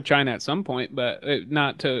like to go to China at some point, but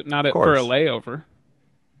not for a course. layover.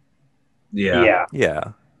 Yeah. Yeah. Yeah,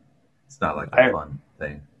 It's not like a I- fun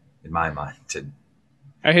thing in my mind to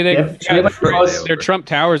I hear If- their Trump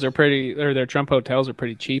towers are pretty, or their Trump hotels are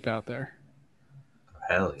pretty cheap out there.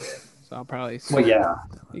 Hell yeah. So I'll probably. Well, yeah.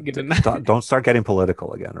 Get in Don't start getting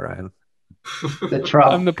political again, Ryan. The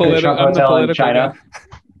Trump. I'm the Trump political hotel in China.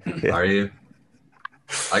 Yeah. Are you?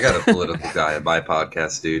 I got a political guy at my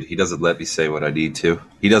podcast, dude. He doesn't let me say what I need to.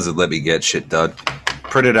 He doesn't let me get shit done.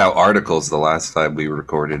 Printed out articles the last time we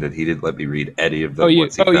recorded it. He didn't let me read any of them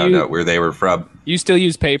once he found out where they were from. You still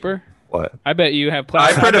use paper? What? I bet you have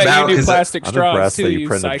plastic. I print them out you do 'cause plastic I'm straws impressed too. that you You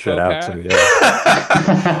printed shit out psychopath. too.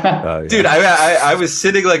 Yeah. Dude, I was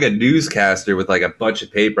sitting like a newscaster with like a bunch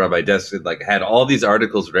of paper on my desk and like had all these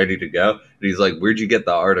articles ready to go. And he's like, "Where'd you get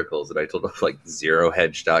the articles?" And I told him like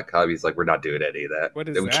zerohedge.com. He's like, "We're not doing any of that. What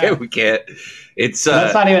is we that? We can't. It's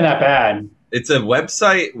That's not even that bad. it's a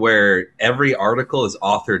website where every article is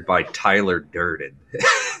authored by Tyler Durden.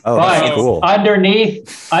 Oh, But that's cool.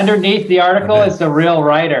 underneath the article is the real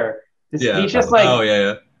writer. Yeah. He's just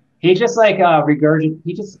like he just like not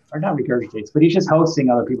regurgitates, but he's just hosting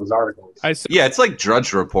other people's articles. Yeah, it's like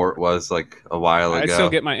Drudge Report was like a while ago. I still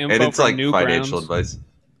get my info and it's from like financial Newgrounds. advice.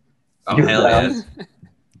 Oh Newgrounds. hell yeah!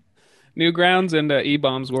 Newgrounds and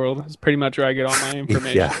E-Bombs World is pretty much where I get all my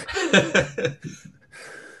information. Yeah.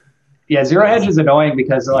 Yeah, Zero Hedge is annoying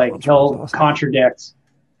because like That's he'll awesome. contradict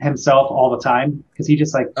himself all the time because he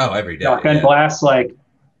just like Oh, every day. shotgun blasts like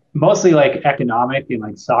mostly like economic and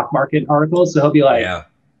like stock market articles. So he'll be like,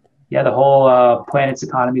 yeah, the whole planet's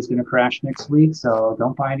economy is going to crash next week, so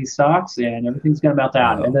don't buy any stocks and everything's going to melt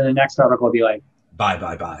down. Wow. And then the next article will be like, Bye.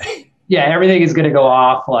 yeah, everything is going to go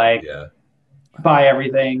off, like Yeah. buy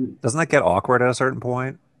everything. Doesn't that get awkward at a certain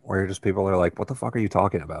point where you're just people are like, "What the fuck are you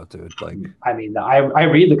talking about, dude?" Like, I mean, I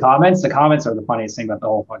read the comments. The comments are the funniest thing about the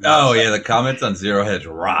whole fucking Oh website. yeah, the comments on Zero Hedge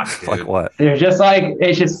rock, dude. like what? They're just like,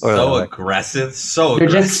 it's just, Or- So like- aggressive. So they're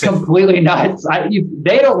just aggressive. completely nuts.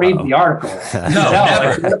 They don't read the article. No, No,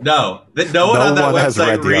 never. No. No one No on that one has website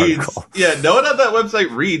read the reads. article. Yeah, no one on that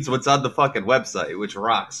website reads what's on the fucking website, which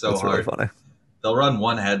rocks so That's hard. really funny. They'll run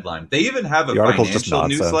one headline. They even have a The article's just financial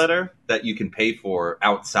nonsense. newsletter that you can pay for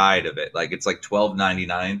outside of it. Like it's like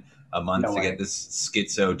 $12.99 a month No to way. get this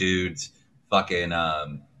schizo dude's fucking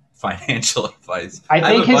financial advice. I have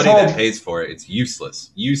think a his buddy whole- that pays for it. It's useless.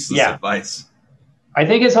 Useless Yeah. advice. I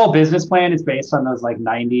think his whole business plan is based on those like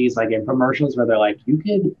 90s like infomercials where they're like, you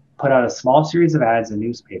could put out a small series of ads in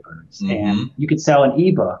newspapers and you could sell an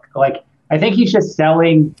ebook. Like, I think he's just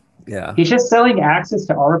selling Yeah. access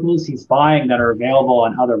to articles he's buying that are available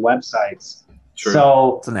on other websites. True.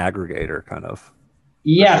 So It's an aggregator kind of.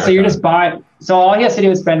 yeah, sure, so you're yeah. just buying. So all he has to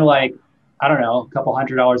do is spend like, I don't know, a couple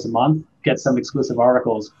 $100 a month, get some exclusive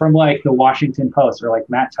articles from like the Washington Post or like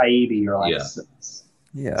Matt Taibbi or like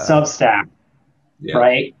Yeah. Substack, Yeah.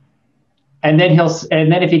 right? And then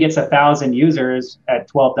if he gets 1,000 users at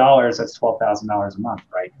 $12, that's $12,000 a month,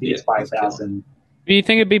 right? He gets Yeah, that's 5,000. Do you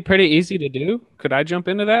think it'd be pretty easy to do? Could I jump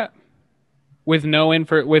into that with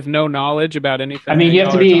no knowledge about anything? I mean, you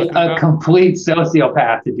have to y'all are be talking a about? complete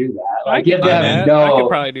sociopath to do that. Like, you have to I have could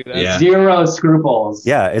probably do that. Yeah. zero scruples.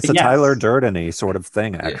 Yeah, it's a Yes. Tyler Durden-y sort of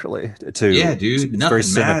thing, actually. Yeah, dude. It's Nothing very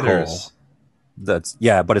cynical. matters.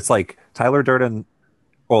 But it's like Tyler Durden.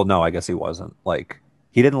 Well, no, I guess he wasn't. Like,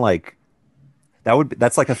 he didn't like.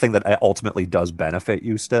 That's like a thing that ultimately does benefit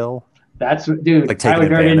you still. That's dude. Like Tyler taking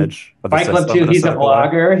Durden, advantage of the Fight Club system 2. in a He's a cynical way.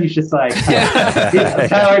 blogger. He's just like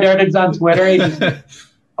Tyler Durden's on Twitter. He's just,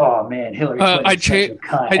 oh man, Hillary Clinton's I such cha- a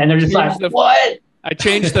cunt. I And they're just like, changed the- what? I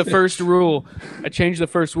changed the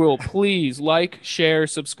first rule. Please like, share,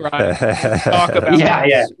 subscribe, talk about Yeah,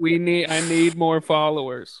 this. I need more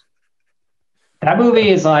followers. That movie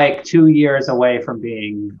is like 2 years away from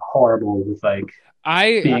being horrible with like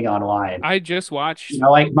being online. I just watched. You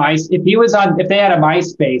know, like if they had a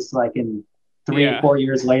MySpace like in 3 or 4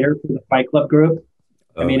 years later for the Fight Club group,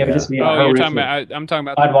 I mean, it would just be a Oh, you're horrific, talking about. I'm talking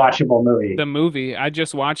about unwatchable movie. the movie. I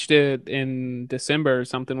just watched it in December or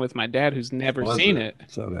something with my dad, who's never Was seen it?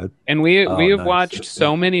 it. So good. And we have nice. watched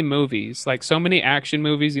so many movies, like so many action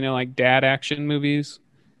movies, you know, like dad action movies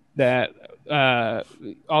that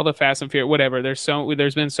all the Fast and Furious, whatever. There's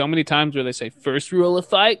been so many times where they say first rule of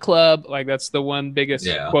Fight Club, like that's the one biggest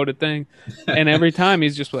quoted thing, and every time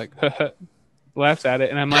he's just like laughs at it,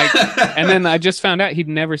 and I'm like, and then I just found out he'd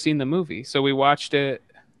never seen the movie, so we watched it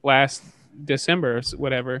last December, or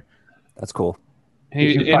whatever. That's cool. And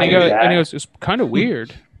he Did you find that? goes, it's kind of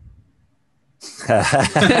weird.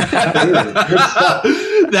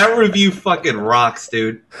 That review fucking rocks,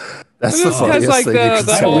 dude. That's Well, the this funniest has like thing you can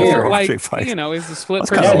the say whole after like watching Fight. you know, is the split That's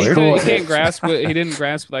kinda personality. weird. He can't grasp it. He didn't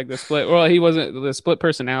grasp like the split. Well, he wasn't the split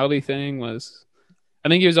personality thing was. I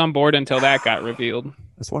think he was on board until that got revealed.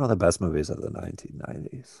 It's one of the best movies of the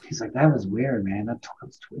 1990s. He's like, that was weird, man. That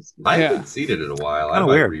was twisted. I Yeah. haven't seen it in a while. I Kinda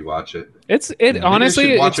might weird. rewatch it. It honestly, I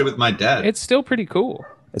should watch it's, it with my dad. it's still pretty cool.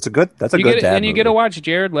 That's a good You dad get movie. to watch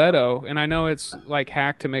Jared Leto, and I know it's like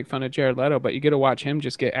hacked to make fun of Jared Leto, but you get to watch him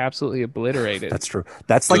just get absolutely obliterated. That's true.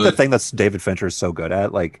 That's like the Good. thing that's David Fincher is so good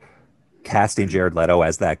at. Like casting Jared Leto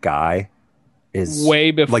as that guy is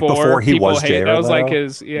way before, like before he people was hate. Jared That was Leto. like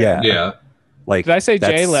his yeah. Like Did I say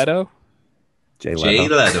Jay that's- Leto? Jay Jay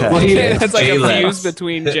Leto. Leto. Well, he- It's like Jay a Leto. fuse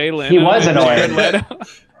between Jay Leno He was and Jared annoying. Leto.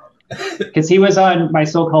 Because he was on My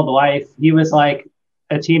So-Called Life. He was like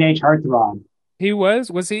a teenage heartthrob. He was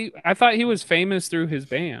he? I thought he was famous through his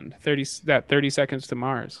band, 30 Seconds to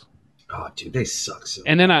Mars. Oh, dude, they suck so.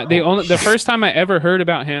 And then the first time I ever heard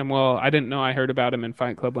about him, well, I didn't know I heard about him in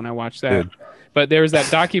Fight Club when I watched that. Dude. But there was that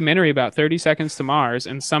documentary about 30 Seconds to Mars,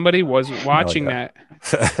 and somebody was watching that.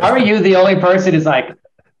 How are you the only person who's like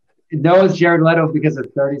knows Jared Leto because of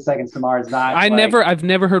 30 Seconds to Mars? Not I've like,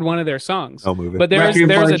 never heard one of their songs. No movie. But there's Requiem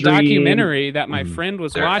for a a Dream. documentary that my friend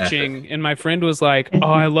was They're watching, and my friend was like, "Oh,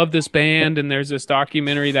 I love this band," and there's this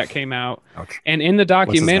documentary that came out, Ouch. and in the his name?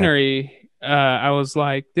 documentary, I was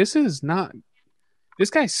like, "This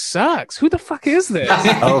guy sucks. Who the fuck is this?"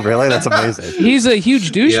 Oh, really? That's amazing. He's a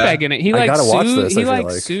huge douchebag Yeah. in it. He I like gotta watch sues. this, I He feel like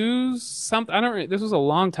like. sues something. I don't. This was a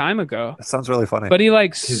long time ago. That sounds really funny. But he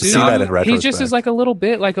like See sues. that in He just retrospect. is like a little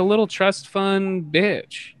bit like a little trust fund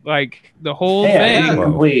bitch. Like the whole yeah, thing. it's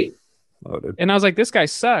incomplete. Loaded. And I was like, this guy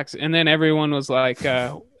sucks. And then everyone was like,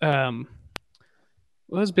 what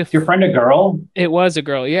was Is before? your friend a girl? It was a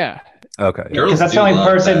girl, yeah. Okay. Girls Because that's do the only love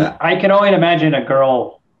person that. I can only imagine a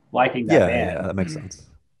girl liking that Yeah, band. yeah, that makes sense.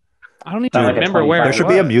 I don't even Sound like a remember where 25 There it should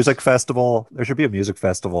be a was. music festival. There should be a music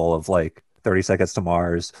festival of like 30 Seconds to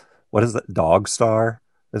Mars. What is that? Dog Star?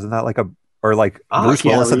 Isn't that like or like Oh, Bruce Keanu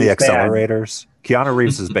Willis and the Reeves' band. Accelerators? Keanu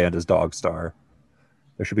Reeves' band is Dog Star.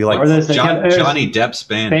 There should be like Or there's Johnny Depp's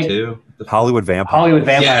band Fake- too. Hollywood Vampire. Hollywood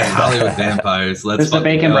Vampires. Yeah, Hollywood Vampires. Let's There's the fucking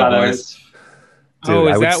Bacon go, Brothers. Dude, Oh,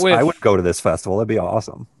 is I would, that with- I would go to this festival. That'd be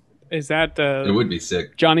awesome. Is that boys. It would be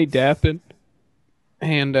sick. Johnny Depp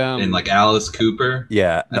and And like Alice Cooper.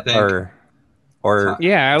 Yeah, I think. or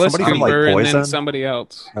yeah, Alice somebody from, like, Cooper and then Poison? somebody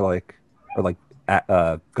else. or like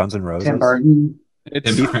Guns N' Roses. Tim Burton.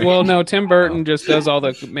 It's Tim Burton. well, no, Tim Burton just does all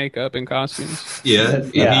the makeup and costumes. Yeah,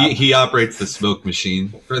 Yeah. He operates the smoke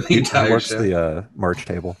machine for the He entire works show. the merch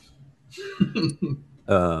table.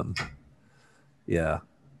 Yeah.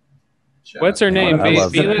 What's her name? I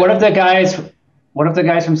love Felix? What if the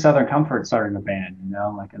guys from Southern Comfort started a band? You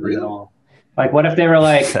know, like in the Really? middle. Like, what if they were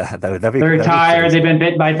like that'd be they're tired, crazy. they've been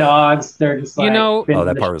bitten by dogs, they're just like You know- been Oh, in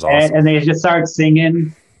that the part was shed, awesome. and they just start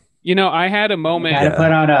singing. You know, I had a moment. Kind Yeah. of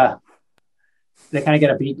put on they kind of get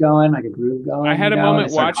a beat going, like a groove going. I had a you know, moment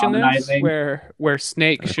and start watching this harmonizing. where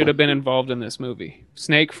Snake should have been involved in this movie.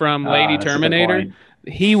 Snake from Lady That's a good Terminator. point.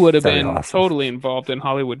 He would have That'd been be awesome. totally involved in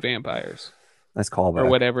Hollywood Vampires Nice callback. or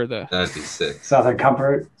whatever the That'd be sick. Southern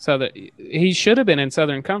Comfort. so that he should have been in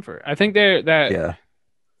Southern Comfort. I think Yeah.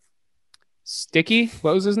 Sticky.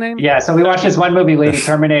 What was his name? Yeah, so we watched this one movie, Lady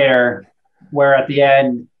Terminator, where at the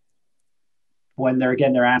end, when they're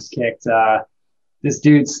getting their ass kicked, this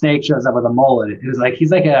dude Snake shows up with a mullet. It was like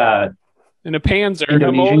he's like a In a Panzer.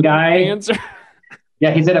 Indonesian old guy. Panzer.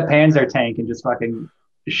 he's in a Panzer tank and just fucking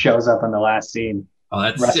shows up in the last scene. Oh,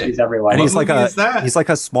 that's Rescues sick. everyone. And What he's like movie is that? he's like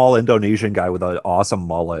a small Indonesian guy with an awesome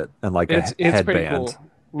mullet and like It's a pretty headband. cool.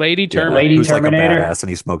 Lady Yeah, Terminator. Lady who's Terminator. like a badass and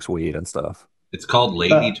he smokes weed and stuff. It's called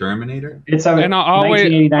Lady Terminator. It's a And I'll always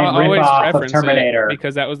 1989 ripoff of reference Terminator. it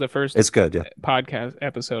because that was the first It's good, yeah. podcast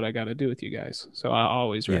episode I got to do with you guys. So I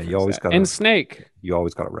always Yeah, reference you always that. gotta- And Snake. You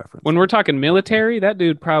always got a reference. When we're talking military, that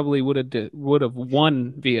dude probably would have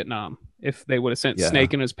won Vietnam if they would have sent Yeah.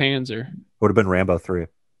 Snake in his Panzer. Would have been Rambo 3.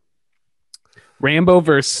 Rambo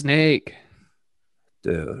versus Snake.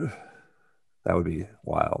 Dude. That would be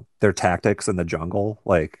wild. Their tactics in the jungle,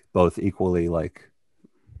 like both equally like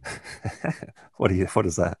what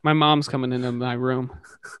is that? My mom's coming into my room.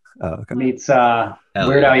 Oh, okay. meets Hell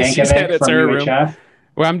Weird Al yeah. She said Yankovic it's from her room. UHF.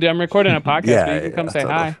 Well, I'm recording a podcast, Yeah, but you can come yeah, say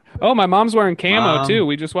totally. hi. Oh, my mom's wearing camo Mom. too.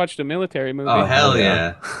 We just watched a military movie. Oh, hell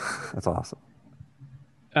yeah. That's awesome.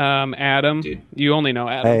 Adam, Dude. you only know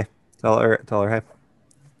Adam. Hey, tell her hey.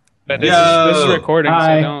 But Yo. this is recording,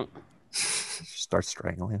 Hi. so Start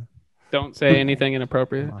strangling. don't say anything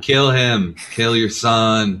inappropriate. Kill him. Kill your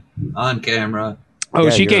son on camera. Oh, Yeah,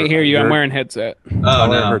 she can't you're- hear you. I'm you're- wearing headset. Oh,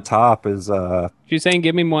 Tell her no. her top is She's saying,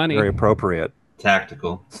 "Give me money." very appropriate.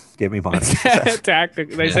 Tactical. Give me money.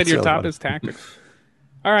 Tactic. They Yeah, said your it's top really is tactical.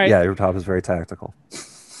 All right. Yeah, your top is very tactical.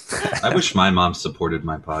 I wish my mom supported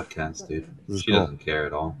my podcast, dude. This is She cool. doesn't care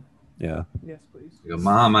at all. Yeah. Yes, please. You go,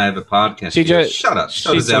 Mom, I have a podcast. She She goes, just- shut up.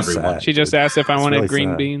 So she's does so everyone. sad. She just asked if I It's wanted really green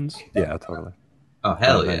sad. beans. Yeah, totally. Oh,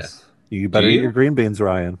 hell yeah. Nice. You better Do eat you? your green beans,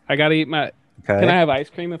 Ryan. I gotta eat my. Okay. Can I have ice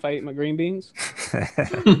cream if I eat my green beans?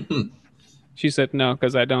 She said no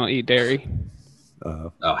because I don't eat dairy.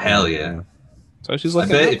 Oh, hell yeah. So she's I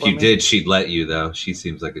looking. bet out if for you me. did, she'd let you, though. She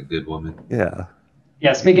seems like a good woman. Yeah.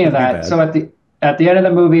 Yeah, speaking of Pretty that, bad. so at the end of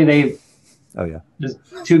the movie, Oh yeah. there's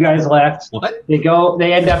two guys left. What?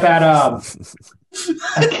 They end up at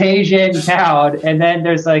a Cajun town, and then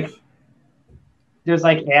there's like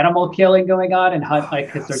animal killing going on and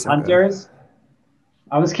because there's So good. hunters.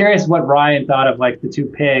 I was curious what Ryan thought of like the two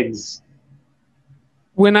pigs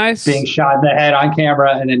When I being shot in the head on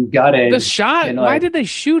camera and then gutted. the shot, and, why like, did they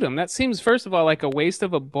shoot him? That seems, first of all, like a waste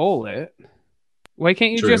of a bullet. Why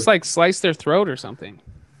can't you True. just like slice their throat or something?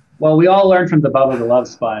 Well, we all learned from the Bubba the Love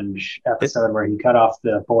Sponge episode where he cut off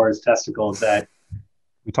the boar's testicles that.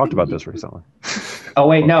 We talked about this recently. Oh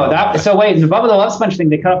wait, no, the Bubba the Love Sponge thing,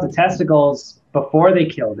 they cut off the testicles before they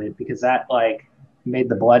killed it because that like made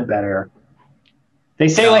the blood better. They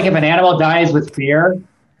say like if an animal dies with fear,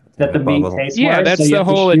 that the meat tastes Yeah, worse. that's so you the have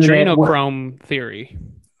to whole shoot it- adrenochrome theory.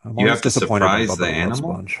 I'm You always have to disappointed in surprise Bubba the Love animal?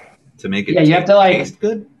 Sponge. To make it Yeah, you have to, like- taste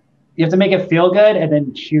good? You have to make it feel good and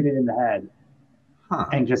then shoot it in the head Huh.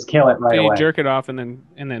 and just kill it right So you away. jerk it off and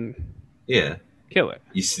then Yeah. kill it.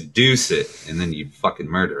 You seduce it, and then you fucking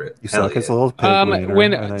murder it. You Hell suck its yeah. little pig wiener, and then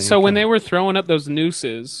When you they kill were throwing up those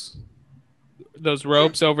nooses, those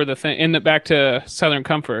ropes over the thing in the back to Southern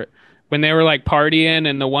Comfort, when they were like partying,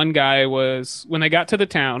 and the one guy was when they got to the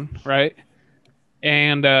town, right?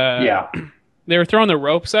 And Yeah. they were throwing the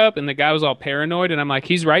ropes up, and the guy was all paranoid. And I'm like,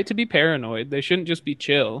 he's right to be paranoid. They shouldn't just be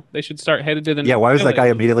chill. They should start headed to the. Yeah, why was that village. guy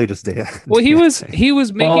immediately just dead? Well, he was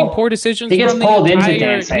making Well, poor decisions. he gets from the pulled into entire-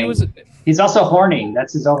 dancing. He was. He's also horny.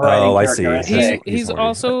 That's his overriding Oh, I see. characteristic. He's horny.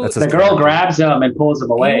 also- That's his The girl character. grabs him and pulls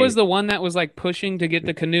him away. He was the one that was like pushing to get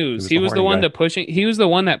the canoes. He He was was the the horny one guy. that pushing. He was the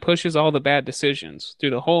one that pushes all the bad decisions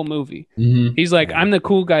through the whole movie. Mhm. He's like, Yeah. I'm the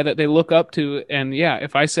cool guy that they look up to, and yeah,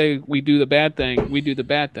 if I say we do the bad thing, we do the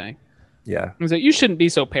bad thing. Yeah. He's like, you shouldn't be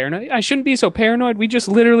so paranoid. I shouldn't be so paranoid. We just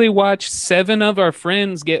literally watched 7 of our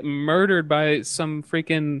friends get murdered by some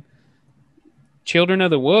freaking children of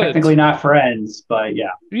the woods. technically not friends, but yeah,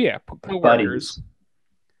 Yeah, buddies, workers.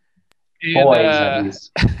 boys at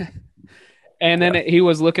least. And then he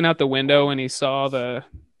was looking out the window and he saw the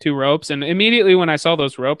 2 ropes. And immediately when I saw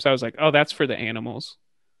those ropes, I was like, oh, that's for the animals.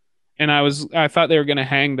 And I thought they were going to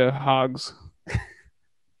hang the hogs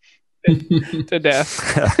to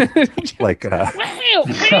death. Like, Wow,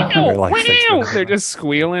 They're like wow. They're just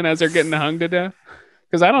squealing as they're getting hung to death.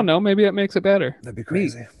 Because I don't know, maybe it makes it better. that'd be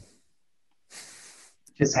crazy.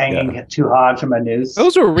 Just hanging 2 hogs from a noose.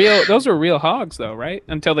 Those were real hogs though, right?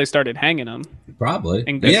 Until they started hanging them. Probably.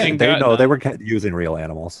 And- yeah. and- They were using real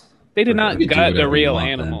animals. They did not You could do gut the whatever you real want,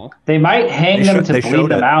 animal. They might hang They them showed- to they bleed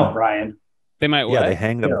showed them it. out, Ryan. They might what? Yeah, they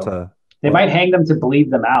hang them Yeah. to. They might hang them to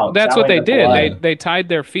bleed them out. That's That what way they the did. blood- They tied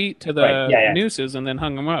their feet to the Right, yeah. nooses and then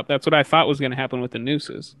hung them up. That's what I thought was going to happen with the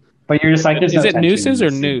nooses. But you're just like, there's Is no it nooses or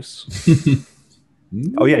tension. noose?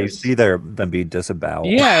 Oh yeah, you see them be disemboweled.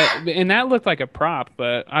 Yeah, and that looked like a prop,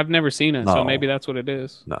 but I've never seen it, so No. maybe that's what it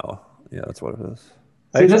is. No. Yeah, that's what it is.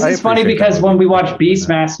 See, this is funny appreciate because that when movie. we watch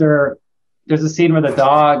Beastmaster, there's a scene where the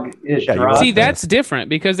dog is Yeah, you drugged. watch See, that's different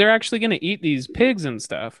because they're actually going to eat these pigs and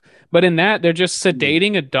stuff. But in that, they're just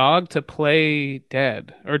sedating a dog to play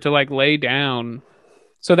dead or to like lay down.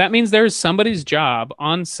 So that means there's somebody's job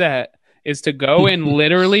on set is to go and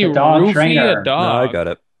literally The dog roofie trainer. a No, dog. I got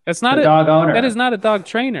it. That's not the a dog owner. that is not a dog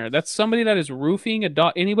trainer. That's somebody that is roofing a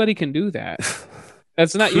dog. Anybody can do that.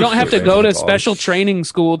 That's not. You don't have to go to Dog. special training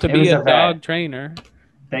school to It be was a a vet. dog trainer.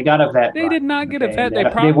 They got a vet. They did not get a vet. They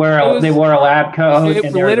They wore it was- they wore a lab coat. It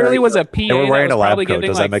and they were literally very was a good. PA They were wearing that a was lab probably coat. getting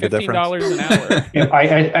Does that like make a $15 an hour.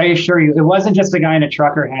 I assure you, it wasn't just a guy in a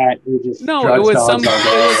trucker hat who just No, drugs it was dogs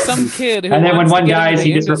all day. some kid who And then when wants to one get dies, into he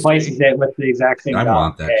the just industry. replaces it with the exact same I dog.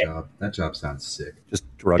 want that Okay. job. That job sounds sick. Just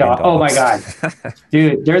drugging dogs. Oh my God.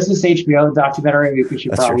 Dude, there's this HBO documentary we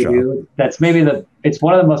should That's your probably job. do. That's maybe it's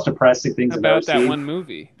one of the most depressing things I've ever About that seen. one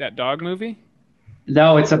movie, that dog movie.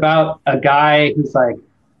 No, it's about a guy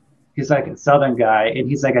he's like a southern guy, and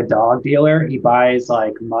he's like a dog dealer. He buys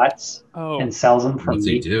like mutts Oh, and sells them for What's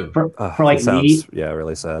he meat, do? for That like sounds, meat yeah,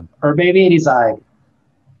 really sad. or maybe. And he's like,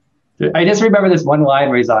 I just remember this one line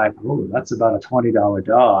where he's like, "Oh, that's about a $20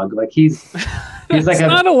 dog." Like he's that's like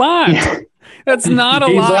not a lot. Yeah. That's not a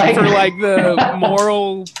He's lot like- for like the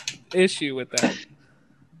moral issue with that.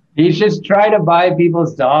 He's just trying to buy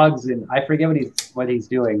people's dogs, and I forget what he's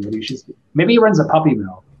doing, but he's just maybe he runs a puppy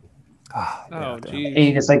mill. Oh, damn. geez. And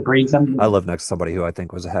he just like breeds them. I live next to somebody who I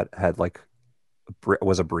think had like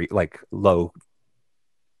was a breed like low,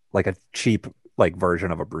 like a cheap like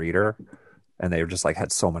version of a breeder, and they were just like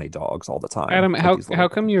had so many dogs all the time. Adam, Like how these little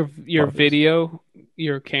come your puppies. video,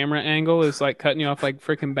 your camera angle is like cutting you off like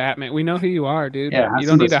freaking Batman? We know who you are, dude. Yeah, have You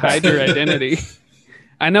some don't need to respect. hide your identity.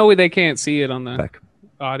 I know they can't see it on the Back.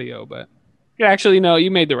 audio, but yeah, actually, no,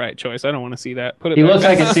 you made the right choice. I don't want to see that. Put it. He back looks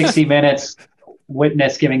like a down. 60 Minutes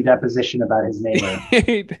witness giving deposition about his neighbor.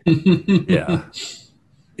 Yeah.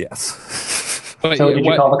 Yes. But So yeah, did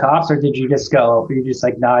you call the cops, or did you just go? Or you just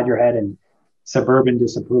like nod your head in suburban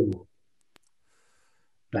disapproval?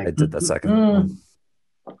 Like, I did the second one.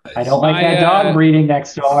 I don't like My, that dog breeding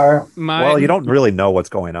next door. Well, you don't really know what's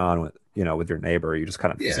going on with with your neighbor. You just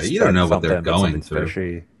kind of Yeah, suspect you don't know what they're something, but going something's through.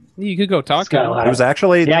 fishy. You could go talk It's got a to lot him. It was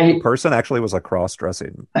actually Yeah, the person actually was a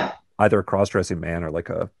cross-dressing, either a cross-dressing man or like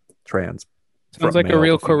a trans. Sounds from like a male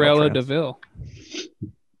real to female Corella trans. Deville.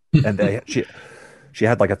 And she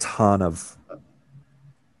had like a ton of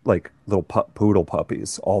like little poodle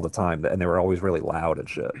puppies all the time, and they were always really loud and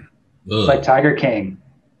shit. It's like Tiger King,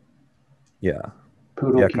 Yeah,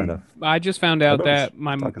 Poodle yeah, King. kind of. I just found out that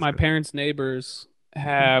my parents' neighbors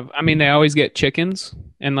have. I mean, they always get chickens,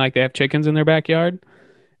 and like they have chickens in their backyard.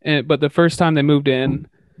 But the first time they moved in,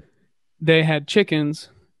 they had chickens,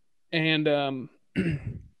 and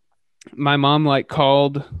my mom like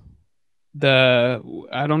called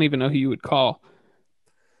I don't even know who you would call.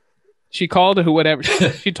 She called who whatever.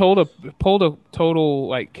 She pulled a total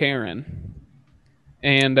like Karen,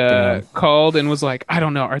 and called and was like, I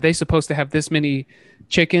don't know, are they supposed to have this many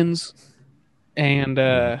chickens? And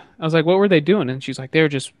I was like, what were they doing? And she's like, they were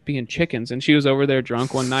just being chickens. And she was over there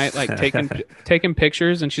drunk one night, like taking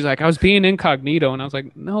pictures. And she's like, I was being incognito. And I was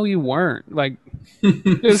like, no, you weren't. Like,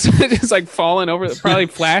 just like falling over, probably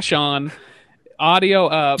flash on, audio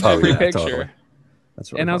up, every picture. Totally.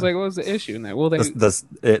 That's really and I was funny. like, what was the issue in that? Well, they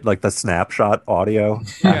like the snapshot audio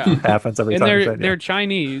Yeah. happens every and time. they're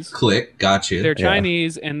Chinese. Click, got you. They're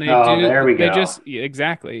Chinese, and they Oh, do. there we They go. just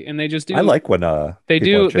exactly, and they just do. I like when they people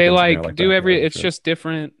do. have They chickens in like their, do backyard every. and It's shit. just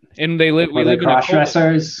different, and they live. Were We they live in a cross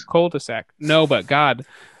dressers? cul-de-sac. No, but God,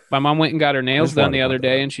 my mom went and got her nails just done wanted the to other know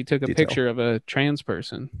day, that and she took a detail. picture of a trans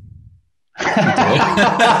person.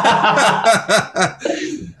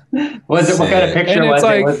 Was it what kind of Sick. picture And was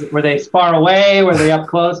it's it? Were they far away? Were they up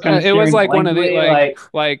close? Kind of It was staring like one of the blankly?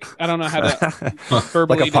 like I don't know how to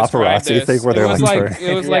verbally Like a describe paparazzi this. thing where it they're was like like trying-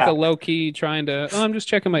 it was like Yeah. a low key trying to. Oh, I'm just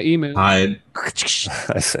checking my email. Hide.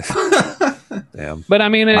 I say, damn. But I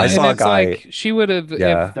mean, I and saw a it's guy- like she would have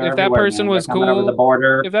Yeah. They're if that everywhere, person man. was They're coming over the cool.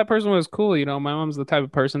 border. If that person was cool, my mom's the type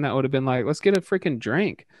of person that would have been like, let's get a freaking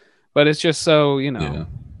drink. But it's just so Yeah.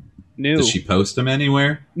 new. Does she post them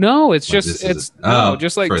anywhere? No, it's Like, just this is- it's no, oh,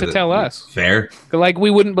 just like for to tell us. Fair. Like we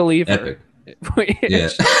wouldn't believe Epic. her. Yeah.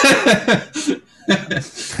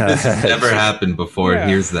 This has never happened before. Yeah.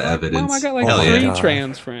 Here's the evidence. Mom, I got like Oh my three God.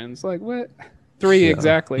 trans friends. Like what? Three Yeah.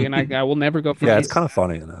 exactly, and I will never go for Yeah, it's kind of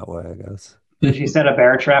funny in that way, I guess. Did she set a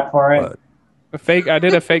bear trap for it? But a fake. I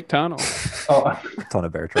did a fake tunnel. Oh, a ton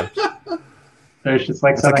of bear traps. there's just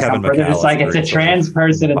like That's a something Kevin comfort. They're just like it's a McAllister trans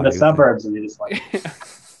person in the body. suburbs, and they just like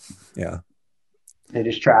Yeah. they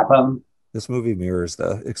just trap them. This movie mirrors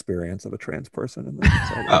the experience of a trans person in the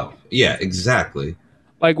society. Oh, yeah, exactly.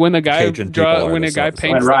 Like when the guy Cajun people are when the a guy sub-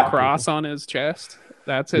 paints When the rock cross on his chest.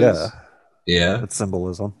 That's his. Yeah, Yeah. that's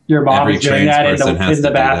symbolism. Your mom Every is doing trans that person has in to the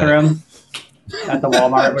do that. bathroom at the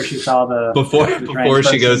Walmart where she saw the Before the trans before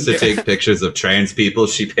she goes to person. take pictures of trans people,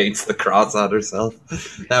 she paints the cross on herself.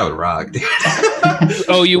 That would rock, dude.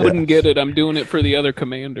 Oh, you wouldn't get it. I'm doing it for the other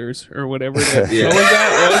commanders or whatever. Yeah. What was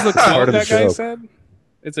that? What was the Part quote of the that guy joke. said?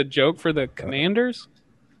 It's a joke for the commanders.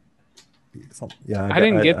 Yeah, I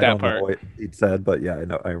didn't get that don't know part. what he said, but yeah, I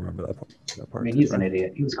know. I remember that I part. mean, too. he's an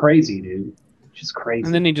idiot. He was crazy, dude. Just crazy.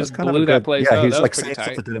 And then he That's just kind of blew a that good- place Yeah, up. he's That like was saying pretty stuff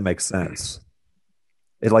tight. that didn't make sense.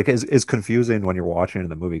 It like is confusing when you're watching in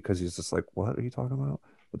the movie because he's just like, "What are you talking about?"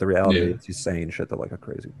 But the reality Yeah. is he's saying shit to like a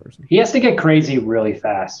crazy person. He has to get crazy really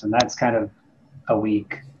fast, and that's kind of a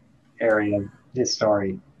weak area of this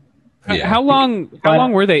story. Yeah. How long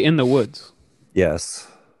were they in the woods? Yes,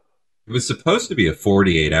 It was supposed to be a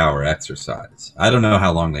 48-hour exercise. I don't know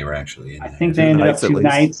how long they were actually in I there. think they ended up nights at 2 least.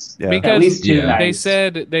 nights. Yeah. Because At least 2 Yeah. nights.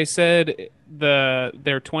 They said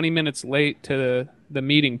they're 20 minutes late to the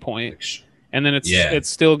meeting point, and then it's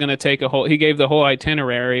still going to take a whole. He gave the whole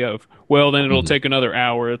itinerary of then it'll take another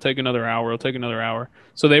hour. It'll take another hour. It'll take another hour.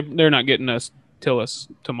 So they're not getting us till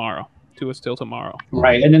tomorrow. To us till tomorrow.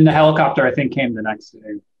 Right, and then the helicopter I think came the next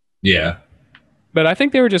day. Yeah. But I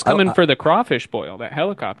think they were just coming I- for the crawfish boil, that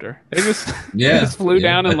helicopter. They just, Yeah, they just flew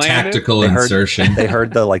down and a landed. tactical They heard- insertion. They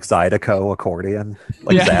heard the like Zydeco accordion,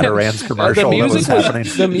 like Yeah. Zataran's commercial The that was music was, happening.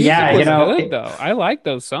 the music Yeah, was you know, good though. I like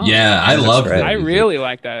those songs. Yeah, I That's love great. that. I music. really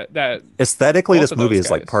like that. Aesthetically, both this of movie those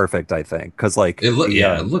is like guys. perfect. I think because like It the,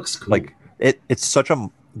 it looks cool. like it's such a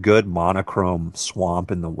good monochrome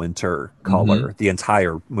swamp in the winter color. The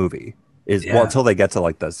entire movie is Yeah. well until they get to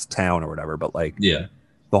like this town or whatever. But like yeah,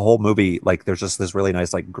 the whole movie, like there's just this really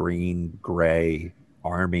nice like green gray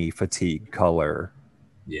army fatigue color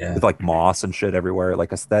yeah. with like moss and shit everywhere.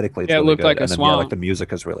 Like aesthetically, it's Yeah, it really looked good. like a and then, swamp. like the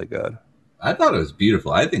music is really good. I thought it was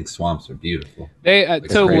beautiful. I think swamps are beautiful. They Like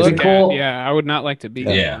to crazy. look Cool. at. Yeah, I would not like to be in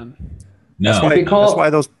Yeah. one. No, That's why, It'd be cool. that's why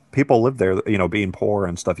those people live there. You know, being poor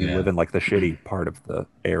and stuff. You Yeah. live in like the shitty part of the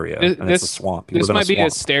area, This- and it's a swamp. You This live in might be a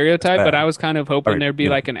swamp. stereotype, It's but bad. I was kind of hoping Or, there'd be you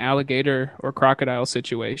know. like an alligator or crocodile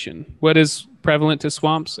situation. What is prevalent to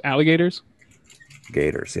swamps? Alligators.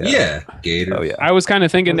 Gators. Yeah. yeah, gator. Oh yeah. I was kind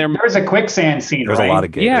of thinking there. There was a quicksand scene, There's right? a lot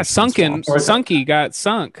of gators. Yeah, in sunken. swamps. Sunky got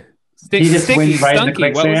sunk. He just went right in the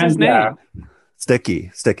Stunky. What was his quicksand? name? Yeah.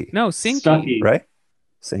 Sticky. No, Sinky. Stucky. Right.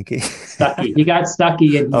 Sinky. Stucky. He got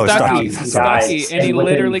stucky and Oh, Stucky. Stucky. Stucky. And he within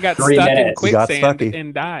literally got 3 stuck in minutes. He got quicksand stucky.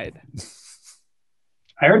 and died.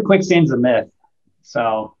 I heard quicksand's a myth.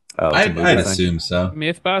 So Oh, it's a movie I'd thing. assume so.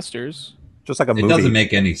 Mythbusters. Just like a It movie. doesn't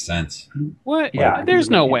make any sense. What? Yeah. There's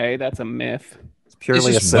no way that's a myth. It's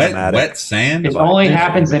purely It's a just cinematic. wet sand. it only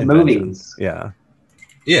happens in invention. movies. Yeah.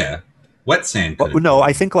 Yeah, wet sand. But could- no,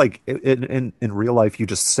 I think like in real life, you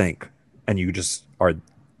just sink and you just are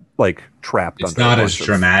like trapped. it's under a not bunch as of-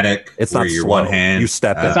 dramatic. It's where not your slow. one hand. You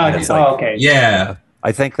step in. It's not. and it's like, okay. Yeah,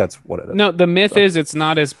 I think that's what it is. No, the myth is it's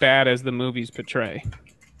not as bad as the movies portray.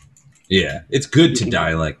 yeah. It's good to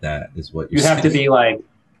die like that. Is what you're You have to saying. be like,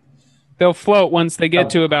 They'll float once they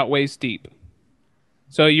get to about waist deep.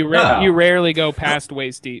 So you Oh. you rarely go past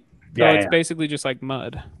waist deep. So Yeah, it's yeah. basically just like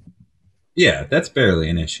mud. Yeah, that's barely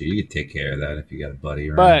an issue. You can take care of that if you got a buddy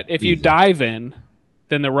around. But if you Easy. dive in,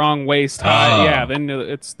 then the wrong waist high, Oh. yeah, then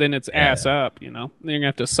it's ass up. You know, then you're gonna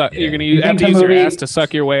have to suck. Yeah. You're gonna You have think to the use your movie- ass to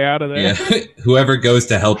suck your way out of there. yeah, whoever goes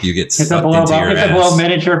to help you gets it's a sucked blow, into your it's a blow ass.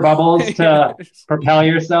 miniature bubbles to propel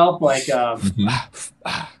yourself like Mhm.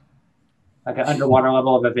 like an underwater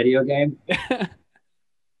level of a video game.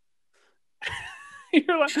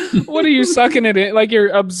 You're like, what are you sucking it in? Like you're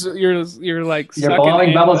you're like You're sucking blowing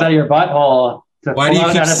in bubbles out of your butthole. To Why do you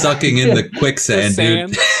float keep out of- sucking in the the quicksand,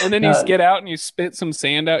 sand, dude? and then you No. get out and you spit some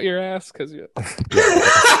sand out your ass because Oh,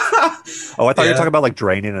 I thought you Yeah. were talking about like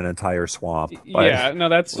draining an entire swamp. By- yeah, no,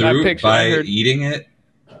 that's I Through picture. by I heard, eating it.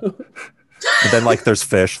 And then like there's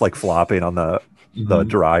fish like flopping on the Mhm.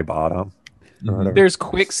 dry bottom. or Mhm. whatever. there's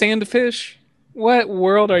quicksand fish. What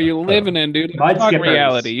world are you living in, dude? Mud Fuck skippers.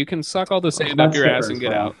 reality. You can suck all the sand Mud up your ass skippers, and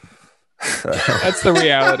get bro. out. That's the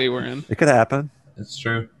reality we're in. It could happen. That's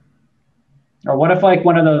true. Or what if like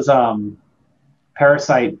one of those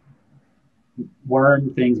parasite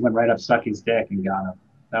worm things went right up Stucky's dick and got him?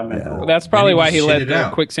 That would be Yeah. cool. Well, that's probably Maybe why he shit let it the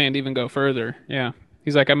out. quicksand even go further. Yeah,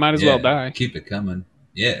 he's like, I might as Yeah, well die. Keep it coming.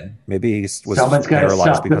 Yeah. Maybe he was Someone's gotta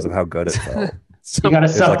paralyzed suck because the- of how good it felt. You gotta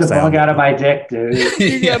It's suck like the bug sound. out of my dick, dude.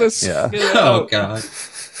 You gotta Yeah. spit it Oh out. god.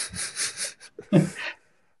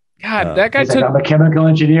 God, that guy He's like, took I'm a chemical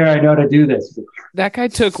engineer. I know how to do this. that guy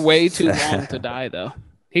took way too long to die, though.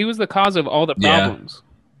 He was the cause of all the Yeah. problems.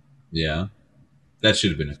 Yeah. That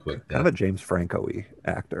should have been a quick Kind of death. a James Franco-y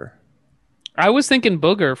actor. I was thinking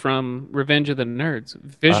Booger from Revenge of the Nerds.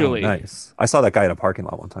 Visually, Oh, nice. I saw that guy in a parking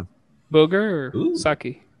lot one time. Booger or Ooh.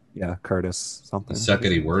 Sucky. Yeah, Curtis something. Suck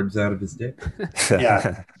any words out of his dick.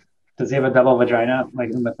 Yeah. Does he have a double vagina like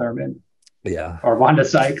Uma Thurman yeah. or Wanda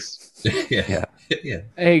Sykes? yeah. Yeah. Yeah.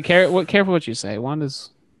 Hey, careful what you say. Wanda's.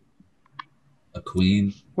 A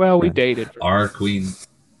queen. Well, we Yeah. dated. Our queen.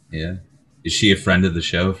 Yeah. Is she a friend of the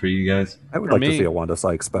show for you guys? I would For like to me. see a Wanda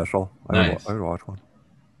Sykes special. Nice. I would watch one.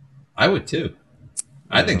 I would too.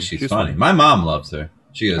 I think she's she's funny. funny. My mom loves her.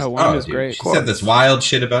 She goes, Oh, "Oh, Wanda's dude, great. she said this wild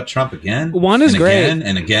shit about Trump again. Wanda's and great. again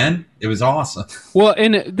and again. It was awesome." Well,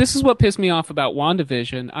 and this is what pissed me off about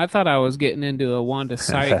WandaVision. I thought I was getting into a Wanda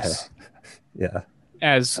Sykes Yeah.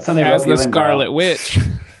 as That's how they as wrote you the in, Scarlet bro. Witch.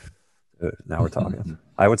 Now we're talking.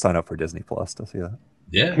 I would sign up for Disney Plus to see that.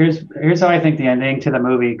 Yeah. Here's how I think the ending to the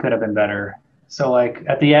movie could have been better. So like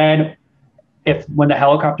at the end, when the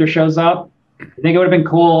helicopter shows up, I think it would have been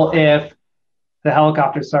cool if the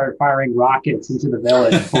helicopter started firing rockets into the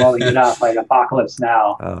village, blowing it up like Apocalypse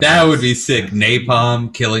Now. Oh, That nice. would be sick.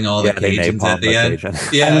 Napalm killing all Yeah, the they Cajuns napalm at the end. Cajun.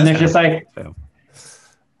 Yeah. And then they're just like, Yeah.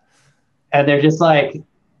 and they're just like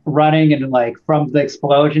running and like from the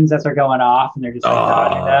explosions as they're going off, and they're just like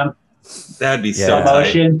dodging them. That'd be Yeah. so slow tight.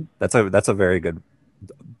 motion, That's a very good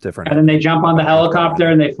different. and then they jump on the helicopter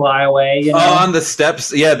and they fly away. You know? Oh, on the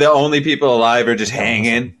steps. Yeah, the only people alive are just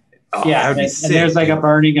hanging. Oh, yeah, that would be and sick. there's like a dude.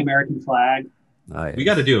 burning American flag. Nice. We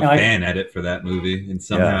got to do a And, like- fan edit for that movie and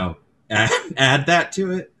somehow add that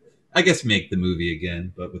to it. I guess make the movie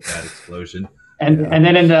again, but with that explosion. And Yeah. and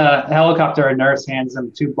then in the helicopter, a nurse hands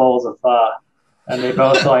them 2 bowls of pho, and they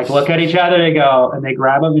both like look at each other. They go and they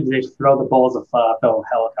grab them and they throw the bowls of pho at the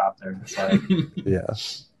helicopter. It's like Yeah.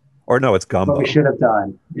 Or no, it's gumbo. what we should have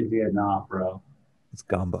done in Vietnam, bro. It's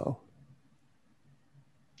gumbo.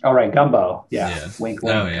 All right, gumbo. Yeah. Yeah. Wink,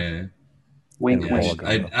 wink. Oh yeah. Wink, Yeah, wink.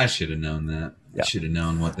 gumbo. I should have known that. Yeah. I should have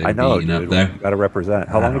known what they I were know, eating dude. up there. You got to represent.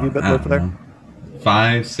 How long have you been I lived don't there? know.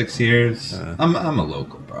 5, 6 years. Yeah. I'm a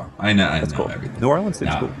local, bro. I know That's cool. everything. New Orleans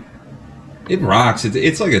seems No. cool. It rocks.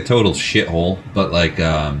 It's like a total shithole, but like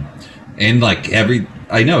and like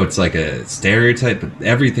I know it's like a stereotype, but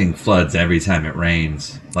everything floods every time it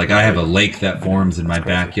rains. Like I have a lake that forms in my crazy.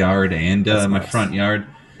 backyard and That's my nice. front yard.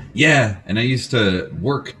 Yeah, and I used to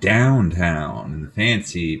work downtown in the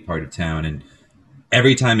fancy part of town, and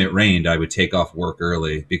every time it rained, I would take off work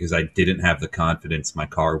early because I didn't have the confidence my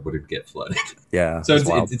car wouldn't get flooded. Yeah. So it's it's-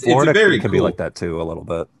 wild. it's Florida very can be cool. like that too a little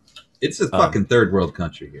bit. It's a fucking third world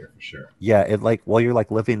country here for sure. Yeah, it like you're like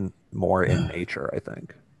living more in nature, I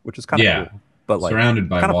think, which is kind of Yeah. cool. But like Surrounded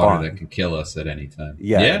by kinda water fun. that can kill us at any time.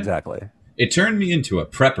 yeah, exactly. It turned me into a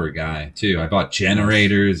prepper guy too. I bought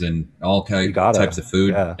generators and all You gotta, types of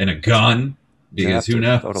food yeah. and a gun because You who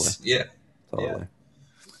have knows? to, totally. Yeah. Totally.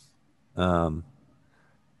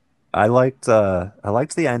 I liked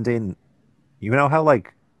the ending. You know how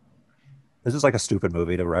like this is like a stupid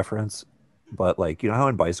movie to reference, but like you know how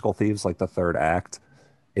in Bicycle Thieves like the third act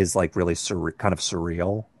is like really kind of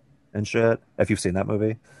surreal and shit. If you've seen that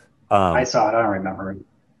movie, I saw it. I don't remember.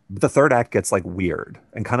 the third act gets like weird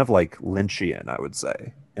and kind of like Lynchian, I would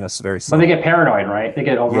say, in a very But they subtle. get paranoid, right? They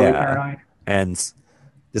get overly Yeah. paranoid. And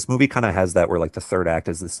this movie kind of has that where like the third act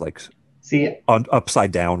is this like See,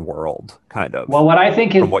 upside down world kind of. well, what I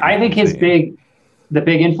think From what you've his seen. the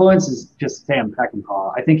big influence is just Sam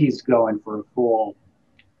Peckinpah. I think he's going for a full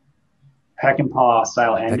Peckinpah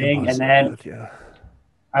style ending. Peckinpah's And then so good, yeah.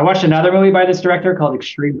 I watched another movie by this director called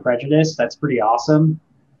Extreme Prejudice. That's pretty awesome.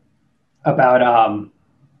 About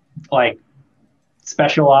like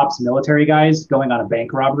special ops military guys going on a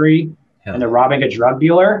bank robbery Hell. and they're robbing a drug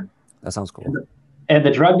dealer. That sounds cool. And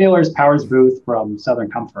the drug dealer is Powers Booth from Southern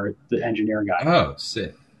Comfort, the engineer guy. Oh,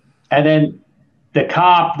 sick. And then the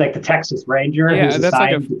cop, like the Texas Ranger, Yeah, who's that's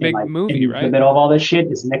like a assigned big in, movie, in right? the middle of all this shit,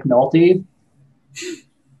 is Nick Nolte.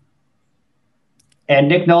 And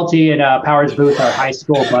Nick Nolte and Powers Booth are high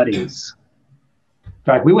school buddies.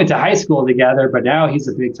 Like we went to high school together, but now he's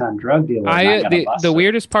a big time drug dealer. and I got a bust The him.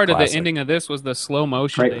 weirdest part of the Classic. ending of this was the slow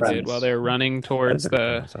motion Great they premise. did while they were running towards That is a good the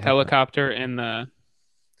premise. I like that. helicopter and the.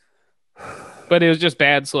 But it was just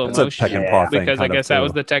bad slow That's a motion Peckinpah thing, because I kind of, guess that too.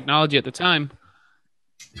 was the technology at the time.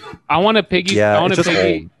 I want to piggy. I Yeah, want it's to just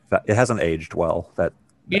piggy. old. It hasn't aged well.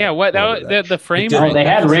 Yeah, what whatever that, the frame did. rate. They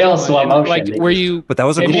had real slow motion. Like, They were just- you? But that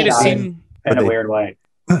was a They cool made it shot. scene. seem. in but a they- weird way.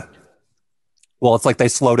 Well, it's like they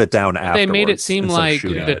slowed it down afterwards. They made it seem instead of like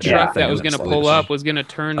shooting the it. Yeah. truck that They was did going to slow pull it. up was going to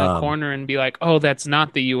turn the corner and be like, "Oh, that's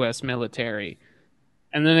not the U.S. military."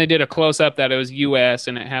 And then they did a close up that it was U.S.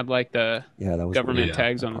 and it had like the Yeah, that was government weird.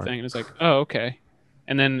 tags that on the part. thing. It was like, "Oh, okay,"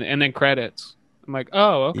 and then credits. I'm like,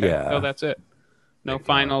 "Oh, okay. Yeah. Oh, that's it. No Thank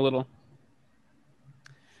final little."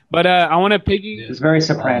 But I want to piggy. It's very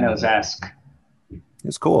Sopranos esque.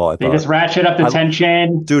 It's cool. I They thought. just ratchet up the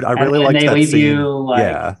tension. Dude, I really and liked they that leave scene. you like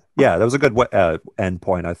Yeah, that was a good end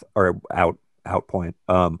point. Or out point.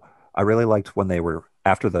 I really liked when they were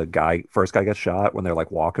after the first guy gets shot when they're like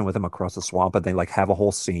walking with him across the swamp and they like have a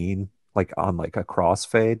whole scene like on like a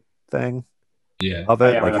crossfade thing Yeah. of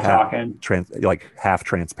it, yeah, like we're half talking. half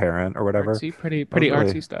transparent or whatever. Artsy, pretty really-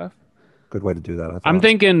 artsy stuff. Good way to do that. I I'm thought.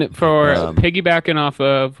 thinking for Um, piggybacking off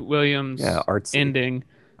of Williams' Yeah, artsy. ending.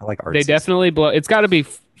 I like artsy. They definitely blow. It's got to be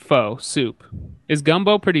pho soup. Is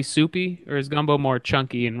gumbo pretty soupy, or is gumbo more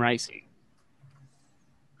chunky and ricey?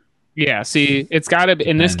 Yeah, see, it's got to be.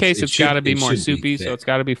 In this Depends. case, it's It got to should- be it more should be soupy, so thick. it's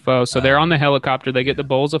got to be pho. So they're on the helicopter. They get the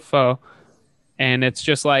bowls of pho, and it's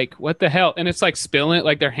just like, what the hell? And it's like spilling.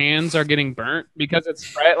 Like their hands are getting burnt because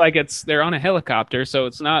it's right. Like they're on a helicopter, so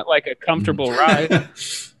it's not like a comfortable ride.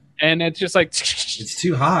 And it's just like. It's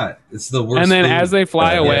too hot. It's the worst. And then food. as they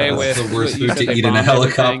fly away Yeah, with it's the worst you food said to they eat in a bomb everything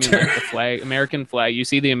and, helicopter. like, the flag, American flag. You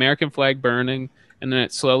see the American flag burning, and then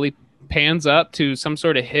it slowly pans up to some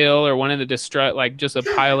sort of hill or one of the like just a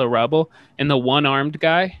pile of rubble, and the one-armed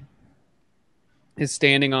guy is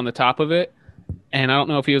standing on the top of it. And I don't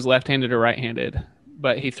know if he was left-handed or right-handed,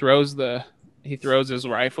 but he throws his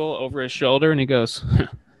rifle over his shoulder and he goes,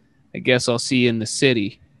 I guess I'll see you in the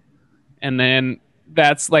city. And then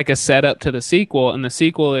that's like a setup to the sequel, and the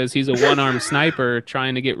sequel is he's a one-armed sniper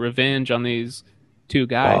trying to get revenge on these two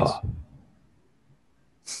guys. Oh.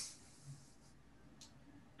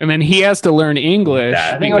 And then he has to learn English.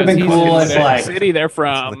 I think it would have been because cool he's if, in the like... city they're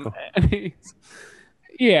from.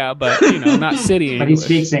 Yeah, but, not city English. But he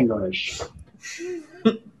speaks English.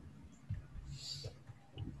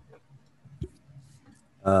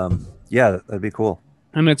 Yeah, that'd be cool.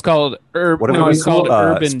 And it's called What if it's called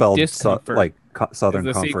Urban spelled Discomfort. like Southern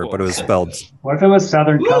is the Comfort, sequel. but it was spelled What if it was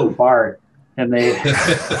Southern Come Fart? And they...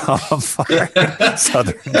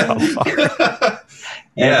 Southern Comfort.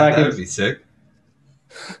 Yeah, if I that could- would be sick.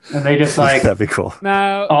 And they just like... That'd be cool.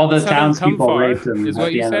 Now, all the Southern townspeople Comfort raped him is at what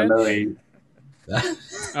the you end said? of the movie.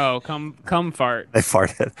 Oh, come fart. They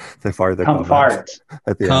farted. They farted the Come cum fart. out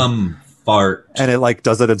at the end. Come fart. And it like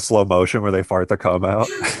does it in slow motion where they fart the cum out,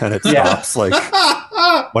 and it Yeah. stops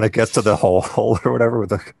like when it gets to the hole or whatever with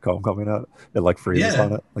the cum coming out. It like freezes Yeah.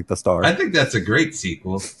 on it, like the star. I think that's a great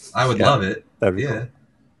sequel. I would Yeah. love it. That'd be Yeah. cool.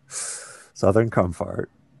 Southern cum fart.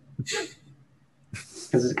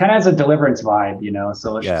 Because it kind of has a Deliverance vibe,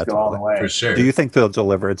 so let's Yeah, just go all the totally. way. For sure. Do you think the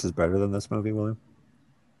Deliverance is better than this movie, William?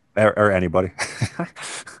 Or anybody? I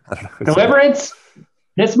don't know. Deliverance,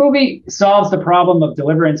 this movie solves the problem of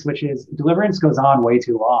Deliverance, which is Deliverance goes on way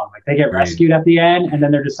too long. Like they get Right. rescued at the end, and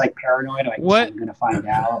then they're just like paranoid, like What? I'm gonna find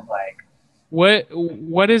out. Like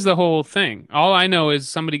What is the whole thing? All I know is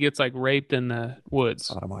somebody gets like raped in the woods,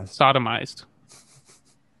 sodomized.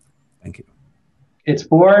 Thank you. it's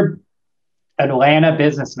for Atlanta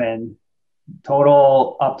businessmen,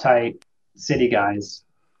 total uptight city guys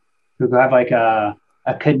who have like a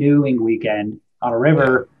canoeing weekend on a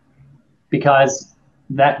river because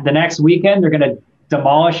that the next weekend they're going to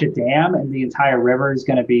demolish a dam and the entire river is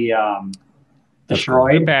going to be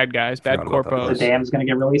destroyed. Bad guys, bad Forgot about that. The corpos. dam's going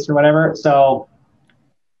to get released or whatever.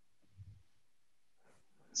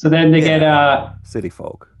 So then they get City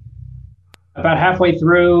folk. about halfway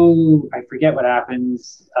through. I forget what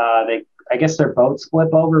happens. I guess their boats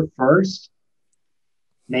flip over first,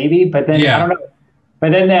 maybe. But then Yeah. I don't know.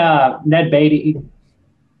 But then Ned Beatty,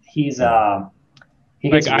 he gets Like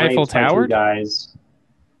Eiffel raped by Tower? two guys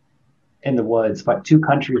in the woods, but two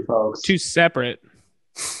country folks. Two separate.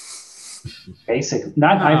 Basic,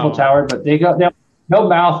 not Oh. Eiffel Tower, but they go no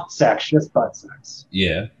mouth sex, just butt sex.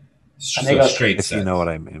 Yeah. And they So go- straight If you sex. know what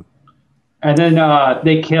I mean. And then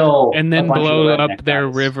they kill And a then bunch of blow the up redneck their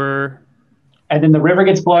guys. river. And then the river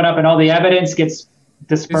gets blown up, and all the evidence gets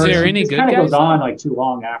dispersed. Is there any This good kind of goes guys? on like too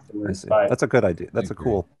long I afterwards. see. But That's a good idea. That's a Agree.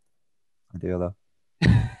 cool idea, though.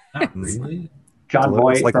 Not really. John It's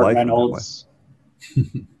Voight, like Burt life in that Reynolds.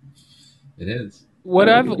 It is. What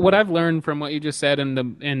I've learned from what you just said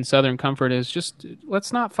in Southern Comfort is just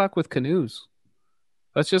let's not fuck with canoes.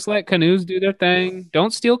 Let's just let canoes do their thing.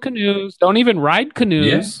 Don't steal canoes. Don't even ride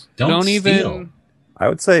canoes. Yeah, don't even. steal. I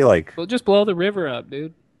would say like Well, just blow the river up,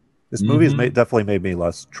 dude. this movie's Mhm. definitely made me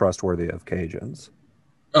less trustworthy of Cajuns.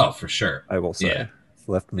 Oh, for sure. I will say. Yeah. It's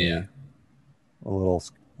left me Yeah. a little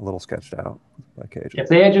sketched out by Cajuns. If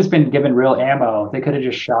they had just been given real ammo, they could have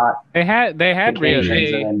just shot They had the real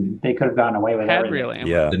Cajuns, and they could have gotten away with had everything. real ammo.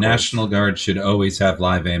 Yeah, The National Guard should always have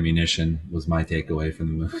live ammunition, was my takeaway from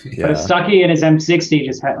the movie. Yeah. But if Stuckey in his M60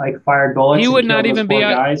 just had like fired bullets, He and would not killed those even be four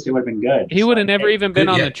on- guys, it would have been good. He Just would have like, never hey, even been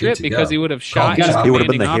good- on yeah, the good trip to because go. he would have Call shot him. his He would have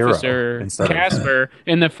been commanding the hero officer instead of- Casper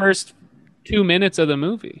in the first 2 minutes of the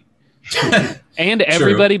movie, and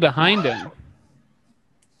everybody behind him.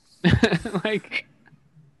 Like,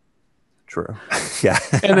 True. Yeah.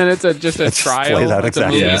 and then it's just a It's trial. played out It's a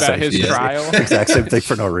movie exactly about the his same. trial. Exact same thing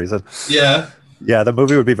for no reason. Yeah, Yeah, the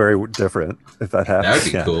movie would be very different if that happened. that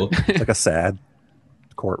would be Yeah. cool. Like a sad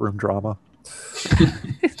courtroom drama.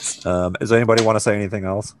 Does anybody want to say anything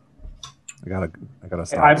else? I gotta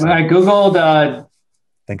stop. I googled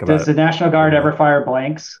Think about does the it. National Guard ever fire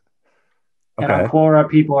blanks? And Okay. on Quora,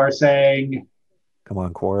 people are saying, Come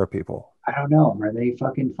on, Quora people. I don't know, are they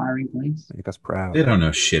fucking firing blanks? Make us proud. They don't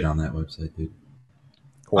know shit on that website, dude.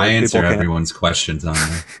 Quora I answer people can't- everyone's questions on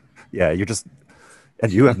there. Yeah,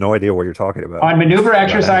 and you have no idea what you're talking about. On maneuver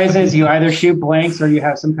exercises, you either shoot blanks or you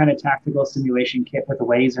have some kind of tactical simulation kit with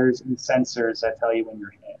lasers and sensors that tell you when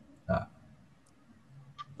you're hit.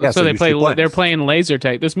 Yeah, so they you play. shoot blanks. They're playing laser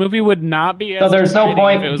tag. This movie would not be. So As there's no exciting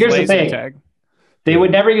point- if it was here's the laser thing. tag. They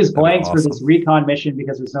would never use That'd be blanks for this awesome. recon mission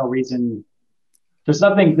because there's no reason. There's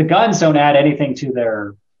nothing. The guns don't add anything to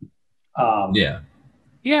their. Yeah.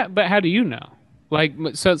 Yeah, but how do you know? Like,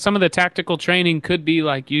 so some of the tactical training could be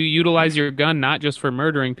like you utilize your gun not just for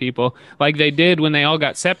murdering people, like they did when they all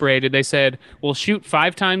got separated. They said, we'll shoot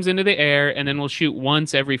 5 times into the air, and then we'll shoot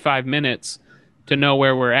once every 5 minutes to know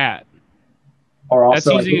where we're at. Or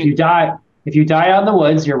also, like, if you die out in the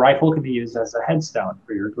woods, your rifle can be used as a headstone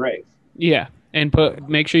for your grave. Yeah, and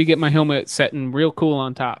make sure you get my helmet setting real cool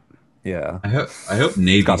on top. Yeah. I hope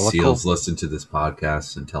Navy SEALs listen to this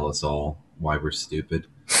podcast and tell us all why we're stupid.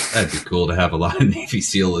 That'd be cool to have a lot of Navy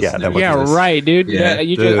SEAL listeners. Yeah, right, dude. Yeah,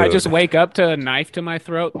 I just wake up to a knife to my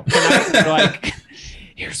throat tonight. And like,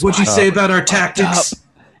 here's what'd you say about our tactics?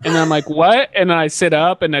 And I'm like, what? And I sit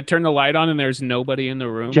up and I turn the light on and there's nobody in the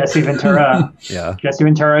room. Jesse Ventura. Yeah. Jesse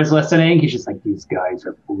Ventura is listening. He's just like, these guys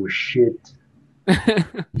are full of shit.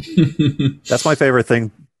 That's my favorite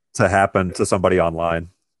thing to happen to somebody online,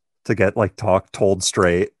 to get like told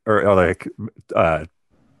straight or like,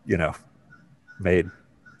 made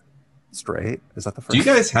straight. Is that the phrase? Do you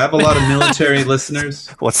guys have a lot of military listeners?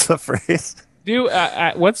 What's the phrase?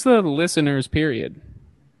 What's the listeners period?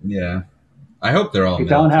 Yeah. I hope they're all We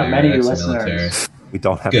military. don't have many ex-military. listeners. We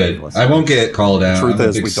don't have Good. many listeners. I won't get called out. The truth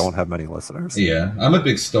is, we don't have many listeners. Yeah. I'm a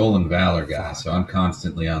big stolen valor guy, so I'm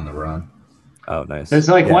constantly on the run. Oh, nice. There's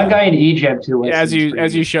like one guy in Egypt who as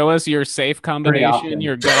listens you show us your safe combination,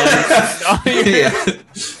 your gun.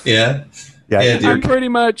 Yeah. Yeah, I'm pretty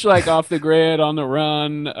much like off the grid, on the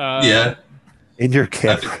run. Yeah. In your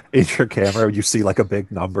camera, you see like a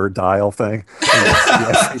big number dial thing. And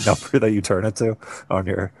that's the number that you turn it to on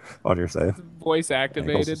your safe. Voice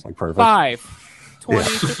activated. Like perfect. 5,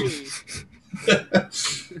 23.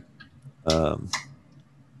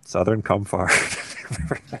 Southern Comfort.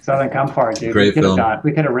 Southern Comfort, dude. Great film.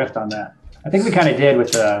 We could have riffed on that. I think we kind of did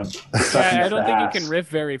with the stuff. I don't think you can riff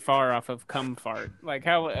very far off of Comfort. Like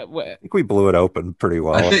how? I think we blew it open pretty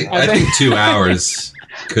well. I think 2 hours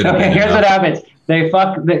could have been here's enough. what happens. They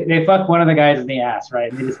fuck one of the guys in the ass,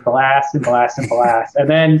 right? And they just blast and blast and blast. And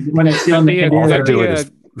then when they're stealing the canoe, that'd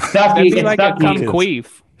be like a cum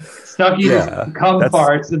queef. Stucky just cum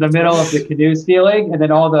farts in the middle of the canoe stealing, and then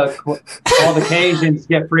all the Cajuns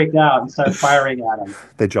get freaked out and start firing at him.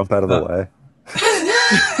 They jump out of the way.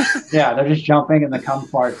 Yeah, they're just jumping and the cum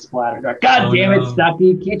fart splatter. Like, God damn it,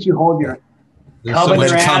 Stucky! Can't you hold your There's so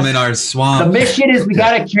much cum in our swamp. The mission is we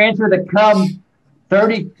got to transfer the cum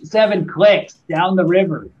 37 clicks down the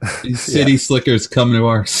river. These city slickers come to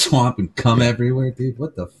our swamp and cum everywhere, dude.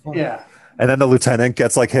 What the fuck? Yeah. And then the lieutenant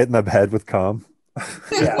gets like hit in the head with cum.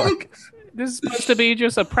 Yeah. This is supposed to be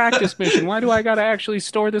just a practice mission. Why do I got to actually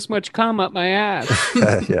store this much cum up my ass?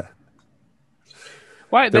 Yeah.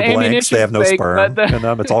 Why They're the blanks. ammunition? They have no sperm in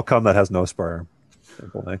them. It's all cum that has no sperm. They're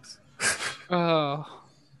blanks. Oh.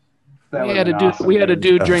 That We had a would've been awesome,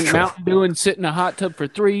 dude drink Mountain Dew and sit in a hot tub for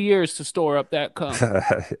 3 years to store up that cum.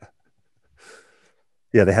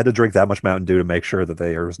 Yeah, they had to drink that much Mountain Dew to make sure that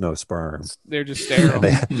there was no sperm. They're just sterile.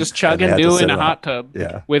 Just chugging Dew in a hot tub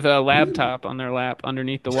with a laptop on their lap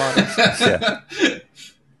underneath the water. Yeah.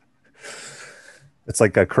 It's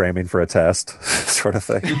like a cramming for a test sort of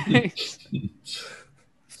thing. Hey,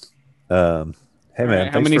 man.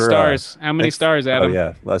 Right, how many stars? How many stars, Adam? Oh,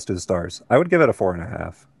 yeah. Let's do the stars. I would give it a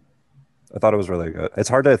 4.5. I thought it was really good. It's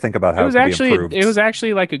hard to think about how it could be improved. It was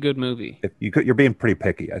actually like a good movie. You're being pretty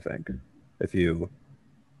picky, I think. If you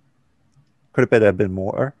could have been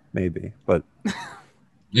more, maybe, but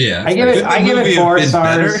yeah, I give it 4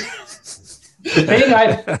 stars. The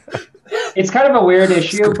thing it's kind of a weird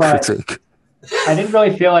issue, but I didn't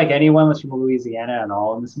really feel like anyone was from Louisiana at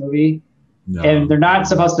all in this movie. No. And they're not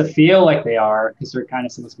supposed to feel like they are because they're kind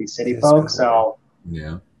of supposed to be city folk. So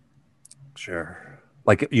yeah, sure.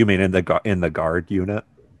 Like you mean in the guard unit?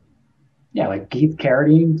 Yeah, like Keith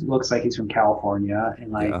Carradine looks like he's from California,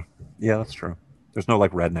 and like yeah, that's true. There's no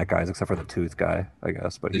like redneck guys except for the tooth guy, I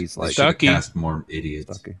guess. But he's like Stucky. Cast more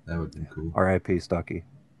idiots. Stucky. That would be cool. R.I.P. Stucky.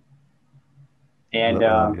 And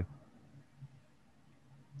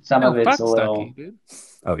some of it's a little. Stucky, dude.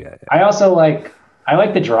 Oh yeah. I also like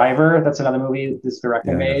The Driver. That's another movie this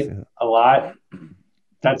director made a lot.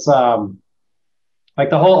 That's like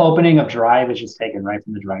the whole opening of Drive is just taken right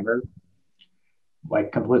from The Driver,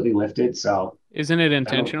 like completely lifted. So isn't it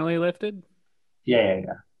intentionally lifted? Yeah.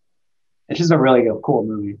 It's just a really good, cool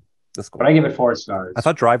movie. That's cool. But I give it 4 stars. I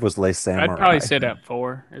thought Drive was Les Samurai. I'd probably sit at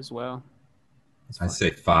 4 as well. I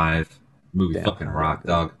say 5. Movie fucking rock,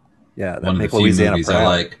 dog. Yeah, that one of the few Louisiana movies proud. I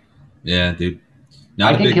like. Yeah, dude.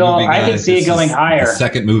 Not I a big movie guy. I can see it going higher. The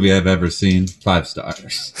second movie I've ever seen, 5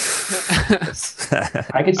 stars.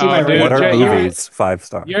 I can see my rating. What are movies? 5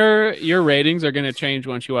 stars. Your ratings are going to change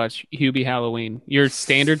once you watch Hubie Halloween. Your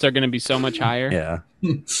standards are going to be so much higher. Yeah.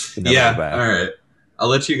 Yeah. All right. I'll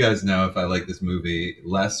let you guys know if I like this movie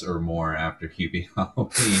less or more after Hubie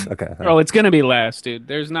Halloween. Okay. Oh, it's gonna be last, dude.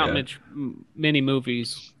 There's not many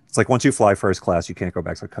movies. It's like once you fly first class, you can't go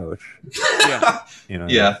back to coach. Yeah. You know.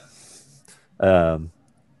 Yeah.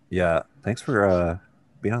 Yeah. Thanks for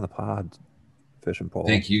being on the pod, Fish and Pole.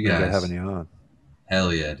 Thank you Good guys. having you on.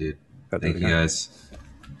 Hell yeah, dude. Thank you guys.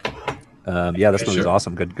 Yeah, this movie's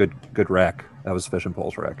awesome. Good rec. That was Fish and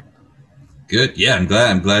Pole's rec. Good. Yeah, I'm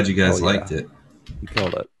glad you guys liked it. You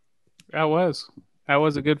killed it. That was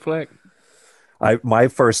a good flick. My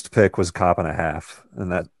first pick was Cop and a Half,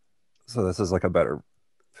 and so this is like a better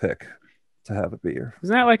pick to have it be here.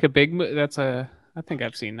 Isn't that like a big? I think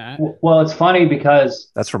I've seen that. Well, it's funny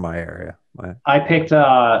because that's from my area. I picked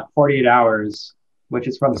 48 Hours, which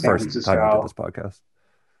is from San Francisco. Time I did this podcast.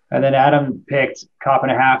 And then Adam picked Cop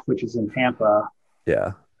and a Half, which is in Tampa.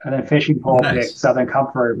 Yeah. And then Fishing Pole picked Southern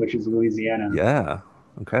Comfort, which is Louisiana. Yeah.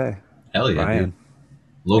 Okay. Hell yeah, Ryan. dude.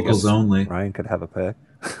 Locals only. Ryan could have a pick.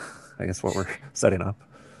 I guess what we're setting up.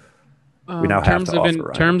 We now have to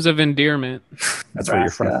offer terms of endearment. That's where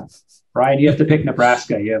you're from. Ryan, you have to pick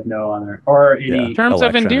Nebraska. You have no other or any terms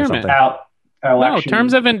of endearment. No,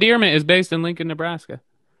 terms of endearment is based in Lincoln, Nebraska.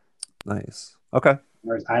 Nice. Okay.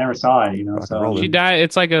 I never saw it. So she died.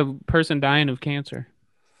 It's like a person dying of cancer.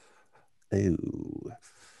 Ew.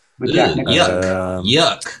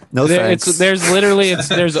 Yuck. No thanks. There's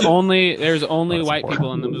only white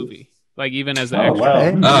people in the movie. Like even as the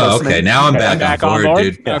extra. Okay. Now I'm back on board,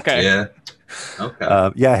 dude. Okay. Yeah.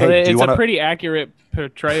 Okay. Hey, it's a pretty accurate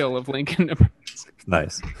portrayal of Lincoln, Nebraska.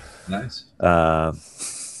 Nice.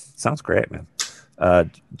 Sounds great, man.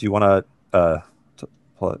 Do you want to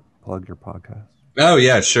plug your podcast? Oh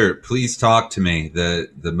yeah, sure. Please Talk to Me,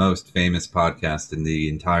 the most famous podcast in the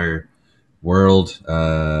entire world.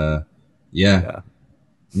 Yeah.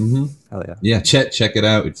 Mm-hmm. Hell yeah. Yeah, check it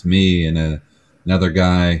out. It's me and another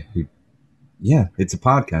guy who. Yeah, it's a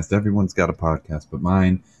podcast. Everyone's got a podcast, but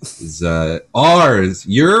mine is ours.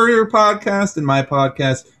 Your podcast and my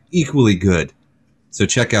podcast equally good. So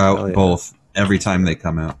check out both every time they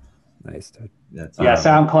come out. Nice, dude.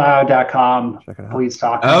 SoundCloud.com. Please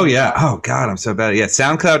talk to me. Oh, yeah. Oh, God, I'm so bad. Yeah,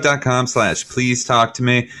 SoundCloud.com/please talk to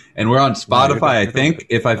me. And we're on Spotify, I think,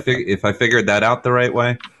 if I figured that out the right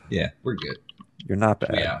way. Yeah, we're good. You're not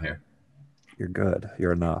bad. We out here. You're good.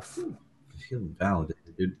 You're enough. I feel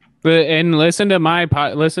validated, dude. And listen to my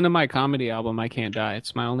comedy album, I Can't Die.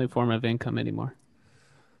 It's my only form of income anymore.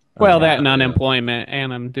 That and unemployment,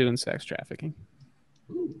 and I'm doing sex trafficking.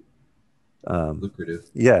 Lucrative.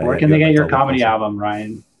 Yeah. Where can they get your comedy album,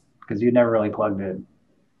 Ryan? Because you never really plugged it.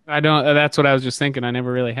 I don't. That's what I was just thinking. I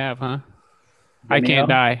never really have, huh? Vimeo? I Can't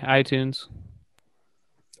Die. iTunes.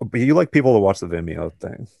 But you like people to watch the Vimeo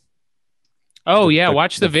thing. Oh yeah,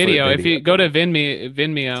 watch the video. If you go to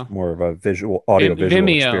Vimeo, more of a audio visual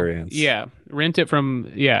experience. Yeah, rent it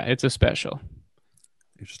from. Yeah, it's a special.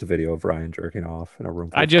 It's just a video of Ryan jerking off in a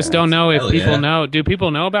room. I just don't know if people know. Do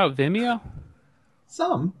people know about Vimeo?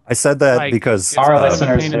 Some. I said that because our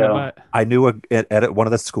listeners do. I knew at one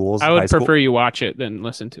of the schools. I would prefer you watch it than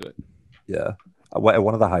listen to it. Yeah, at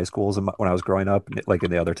one of the high schools when I was growing up, like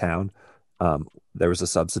in the other town, there was a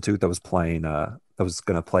substitute that was playing. That was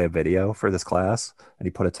going to play a video for this class, and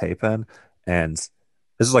he put a tape in. And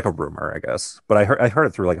this is like a rumor, I guess, but I heard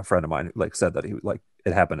it through like a friend of mine who said that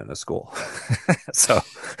it happened in his school. So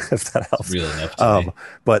if that helps, real enough to me.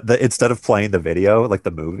 But instead of playing the video like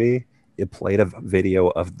the movie, it played a video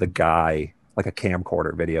of the guy, like a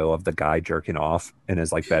camcorder video of the guy jerking off in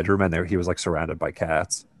his like bedroom, and he was like surrounded by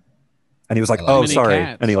cats, and he was like, "Oh, sorry,"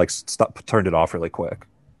 and he like turned it off really quick.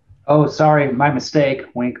 Oh, sorry, my mistake.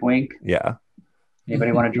 Wink, wink. Yeah.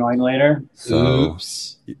 Anybody want to join later? So,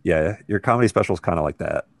 yeah, your comedy special is kind of like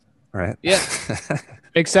that, right? Yeah.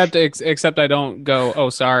 except I don't go, oh,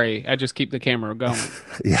 sorry. I just keep the camera going.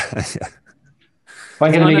 Yeah.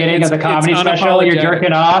 Like in the beginning of the comedy special, you're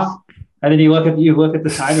jerking off, and then you look at the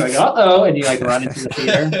time, you're like, uh-oh, and you like run into the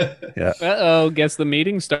theater. Yeah. Uh-oh, guess the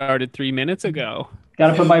meeting started 3 minutes ago.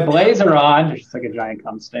 Got to put my blazer on. It's just like a giant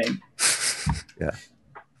cum stain. Yeah.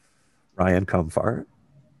 Ryan cum fart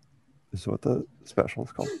is what the special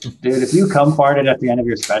is called. Dude, if you cum farted at the end of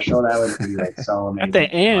your special, that would be like so amazing. At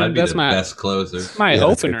the end, that's my best closer. My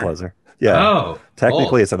opener. Closer. Yeah. Oh,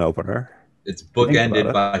 technically, it's an opener. It's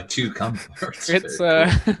bookended by two cum farts.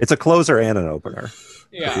 It's a closer and an opener.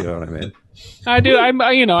 Yeah, you know what I mean. I do.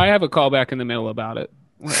 I have a callback in the middle about it.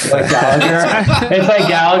 Like Gallagher. It's like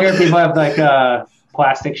Gallagher. People have like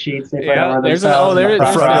plastic sheets they put over themselves.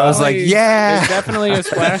 I was like, yeah. There's definitely a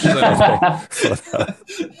splash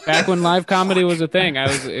zone. Back when live comedy was a thing,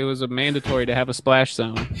 it was a mandatory to have a splash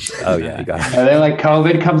zone. Oh yeah, you got it. And then like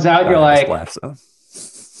COVID comes out, you're like, splash zone.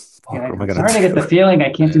 What am I I'm gonna starting to get do? the feeling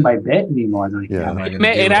I can't do my bit anymore. Like, Yeah. What am I gonna do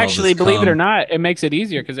It with all actually, this believe it or cum? not, it makes it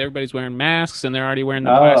easier because everybody's wearing masks and they're already wearing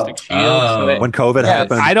the Oh. plastic shields. So that, When COVID yeah,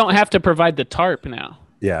 happened, I don't have to provide the tarp now.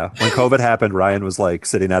 yeah, when COVID happened, Ryan was like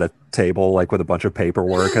sitting at a table like with a bunch of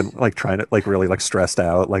paperwork and like trying to like really like stressed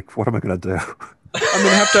out. Like, what am I gonna do?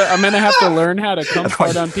 I'm gonna have to learn how to come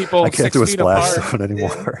fart on people I can't 6 do a feet splash apart. zone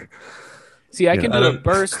anymore. See, I can I do a don't-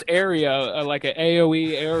 burst area, like an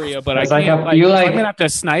AOE area, but I It's like can't. a- Like, you, so like- I'm gonna have to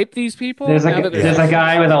snipe these people. There's now like that they're there's a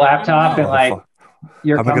guy with a laptop and like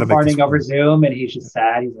you're How am I cum gonna make this farting over work? Zoom, and he's just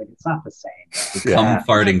sad. He's like, it's not the same. Yeah. Cum Yeah.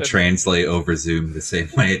 farting translate over Zoom the same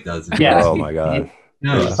way it does. in Yeah. person. Oh my god.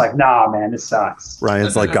 No, He's just like, nah, man, this sucks.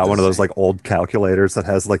 Ryan's like got one of those like old calculators that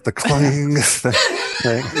has like the cling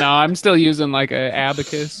thing. No, I'm still using like a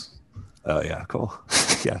abacus. Oh yeah, cool.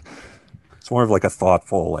 Yeah. It's more of like a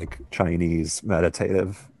thoughtful, like Chinese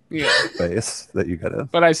meditative Yeah, base that you gotta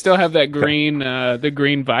but I still have that green, the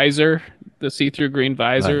green visor, the see-through green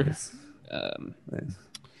visor. Nice. Um,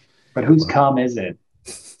 But whose cum is it?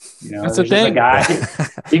 You know, That's the there's just thing. a guy.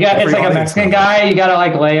 You got it's Every like a audience Mexican member. guy. You gotta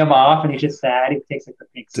like lay him off, and he's just sad. He takes like the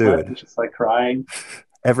pink slip. Dude. He's just like crying.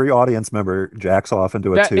 Every audience member jacks off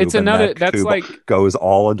into a That- tube. it's and another- that that's tube like- goes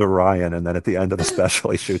all into Ryan, and then at the end of the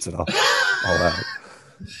special, he shoots it all out.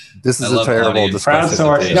 This I is a love terrible audience discussion.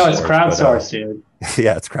 Crowdsourced. No, it's but, crowdsourced, dude.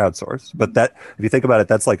 yeah, it's crowdsourced. But that, if you think about it,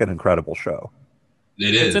 that's like an incredible show.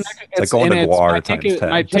 it is. like going to and Noir my times ticket, 10.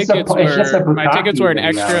 my It's just a- tickets it's just a were my tickets were an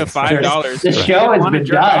bukkake, you know. extra $5. The If you show has wanna been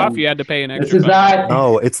jerk done. off, you had to pay an This extra. is $5. not.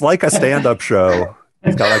 No, it's like a stand-up show.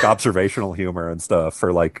 It's got like observational humor and stuff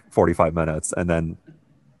for like 45 minutes, and then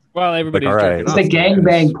Well, everybody's all right. jerking It's off. a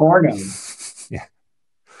gangbang porno.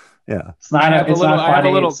 yeah, It's not. I have a It's little, not I have a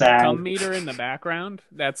funny. little It's sad. cum meter in the background.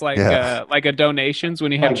 That's like Yeah. like a donations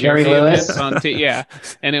when you have Like Jerry charity Lewis? events on yeah,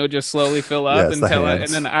 and it would just slowly fill up Yes, the until it, and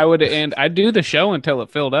hands. then I would and I'd do the show until it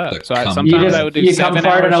filled up. The So I, cum You sometimes just I would do you come 7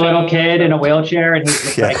 fart on hour a little shows. kid in a wheelchair, and he's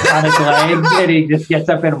just Yeah. like on his legs, and he just gets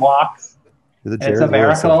up and walks. the And it's Jared a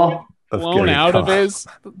Lewis of- miracle. of blown getting out of caught. his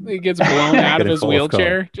he gets blown out of Getting his full of cum.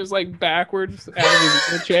 wheelchair, just like backwards out of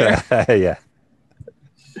his wheelchair. yeah,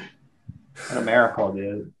 What a miracle,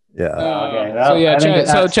 dude. yeah. Okay, so well, yeah, I think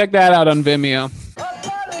so that's- check that out on Vimeo.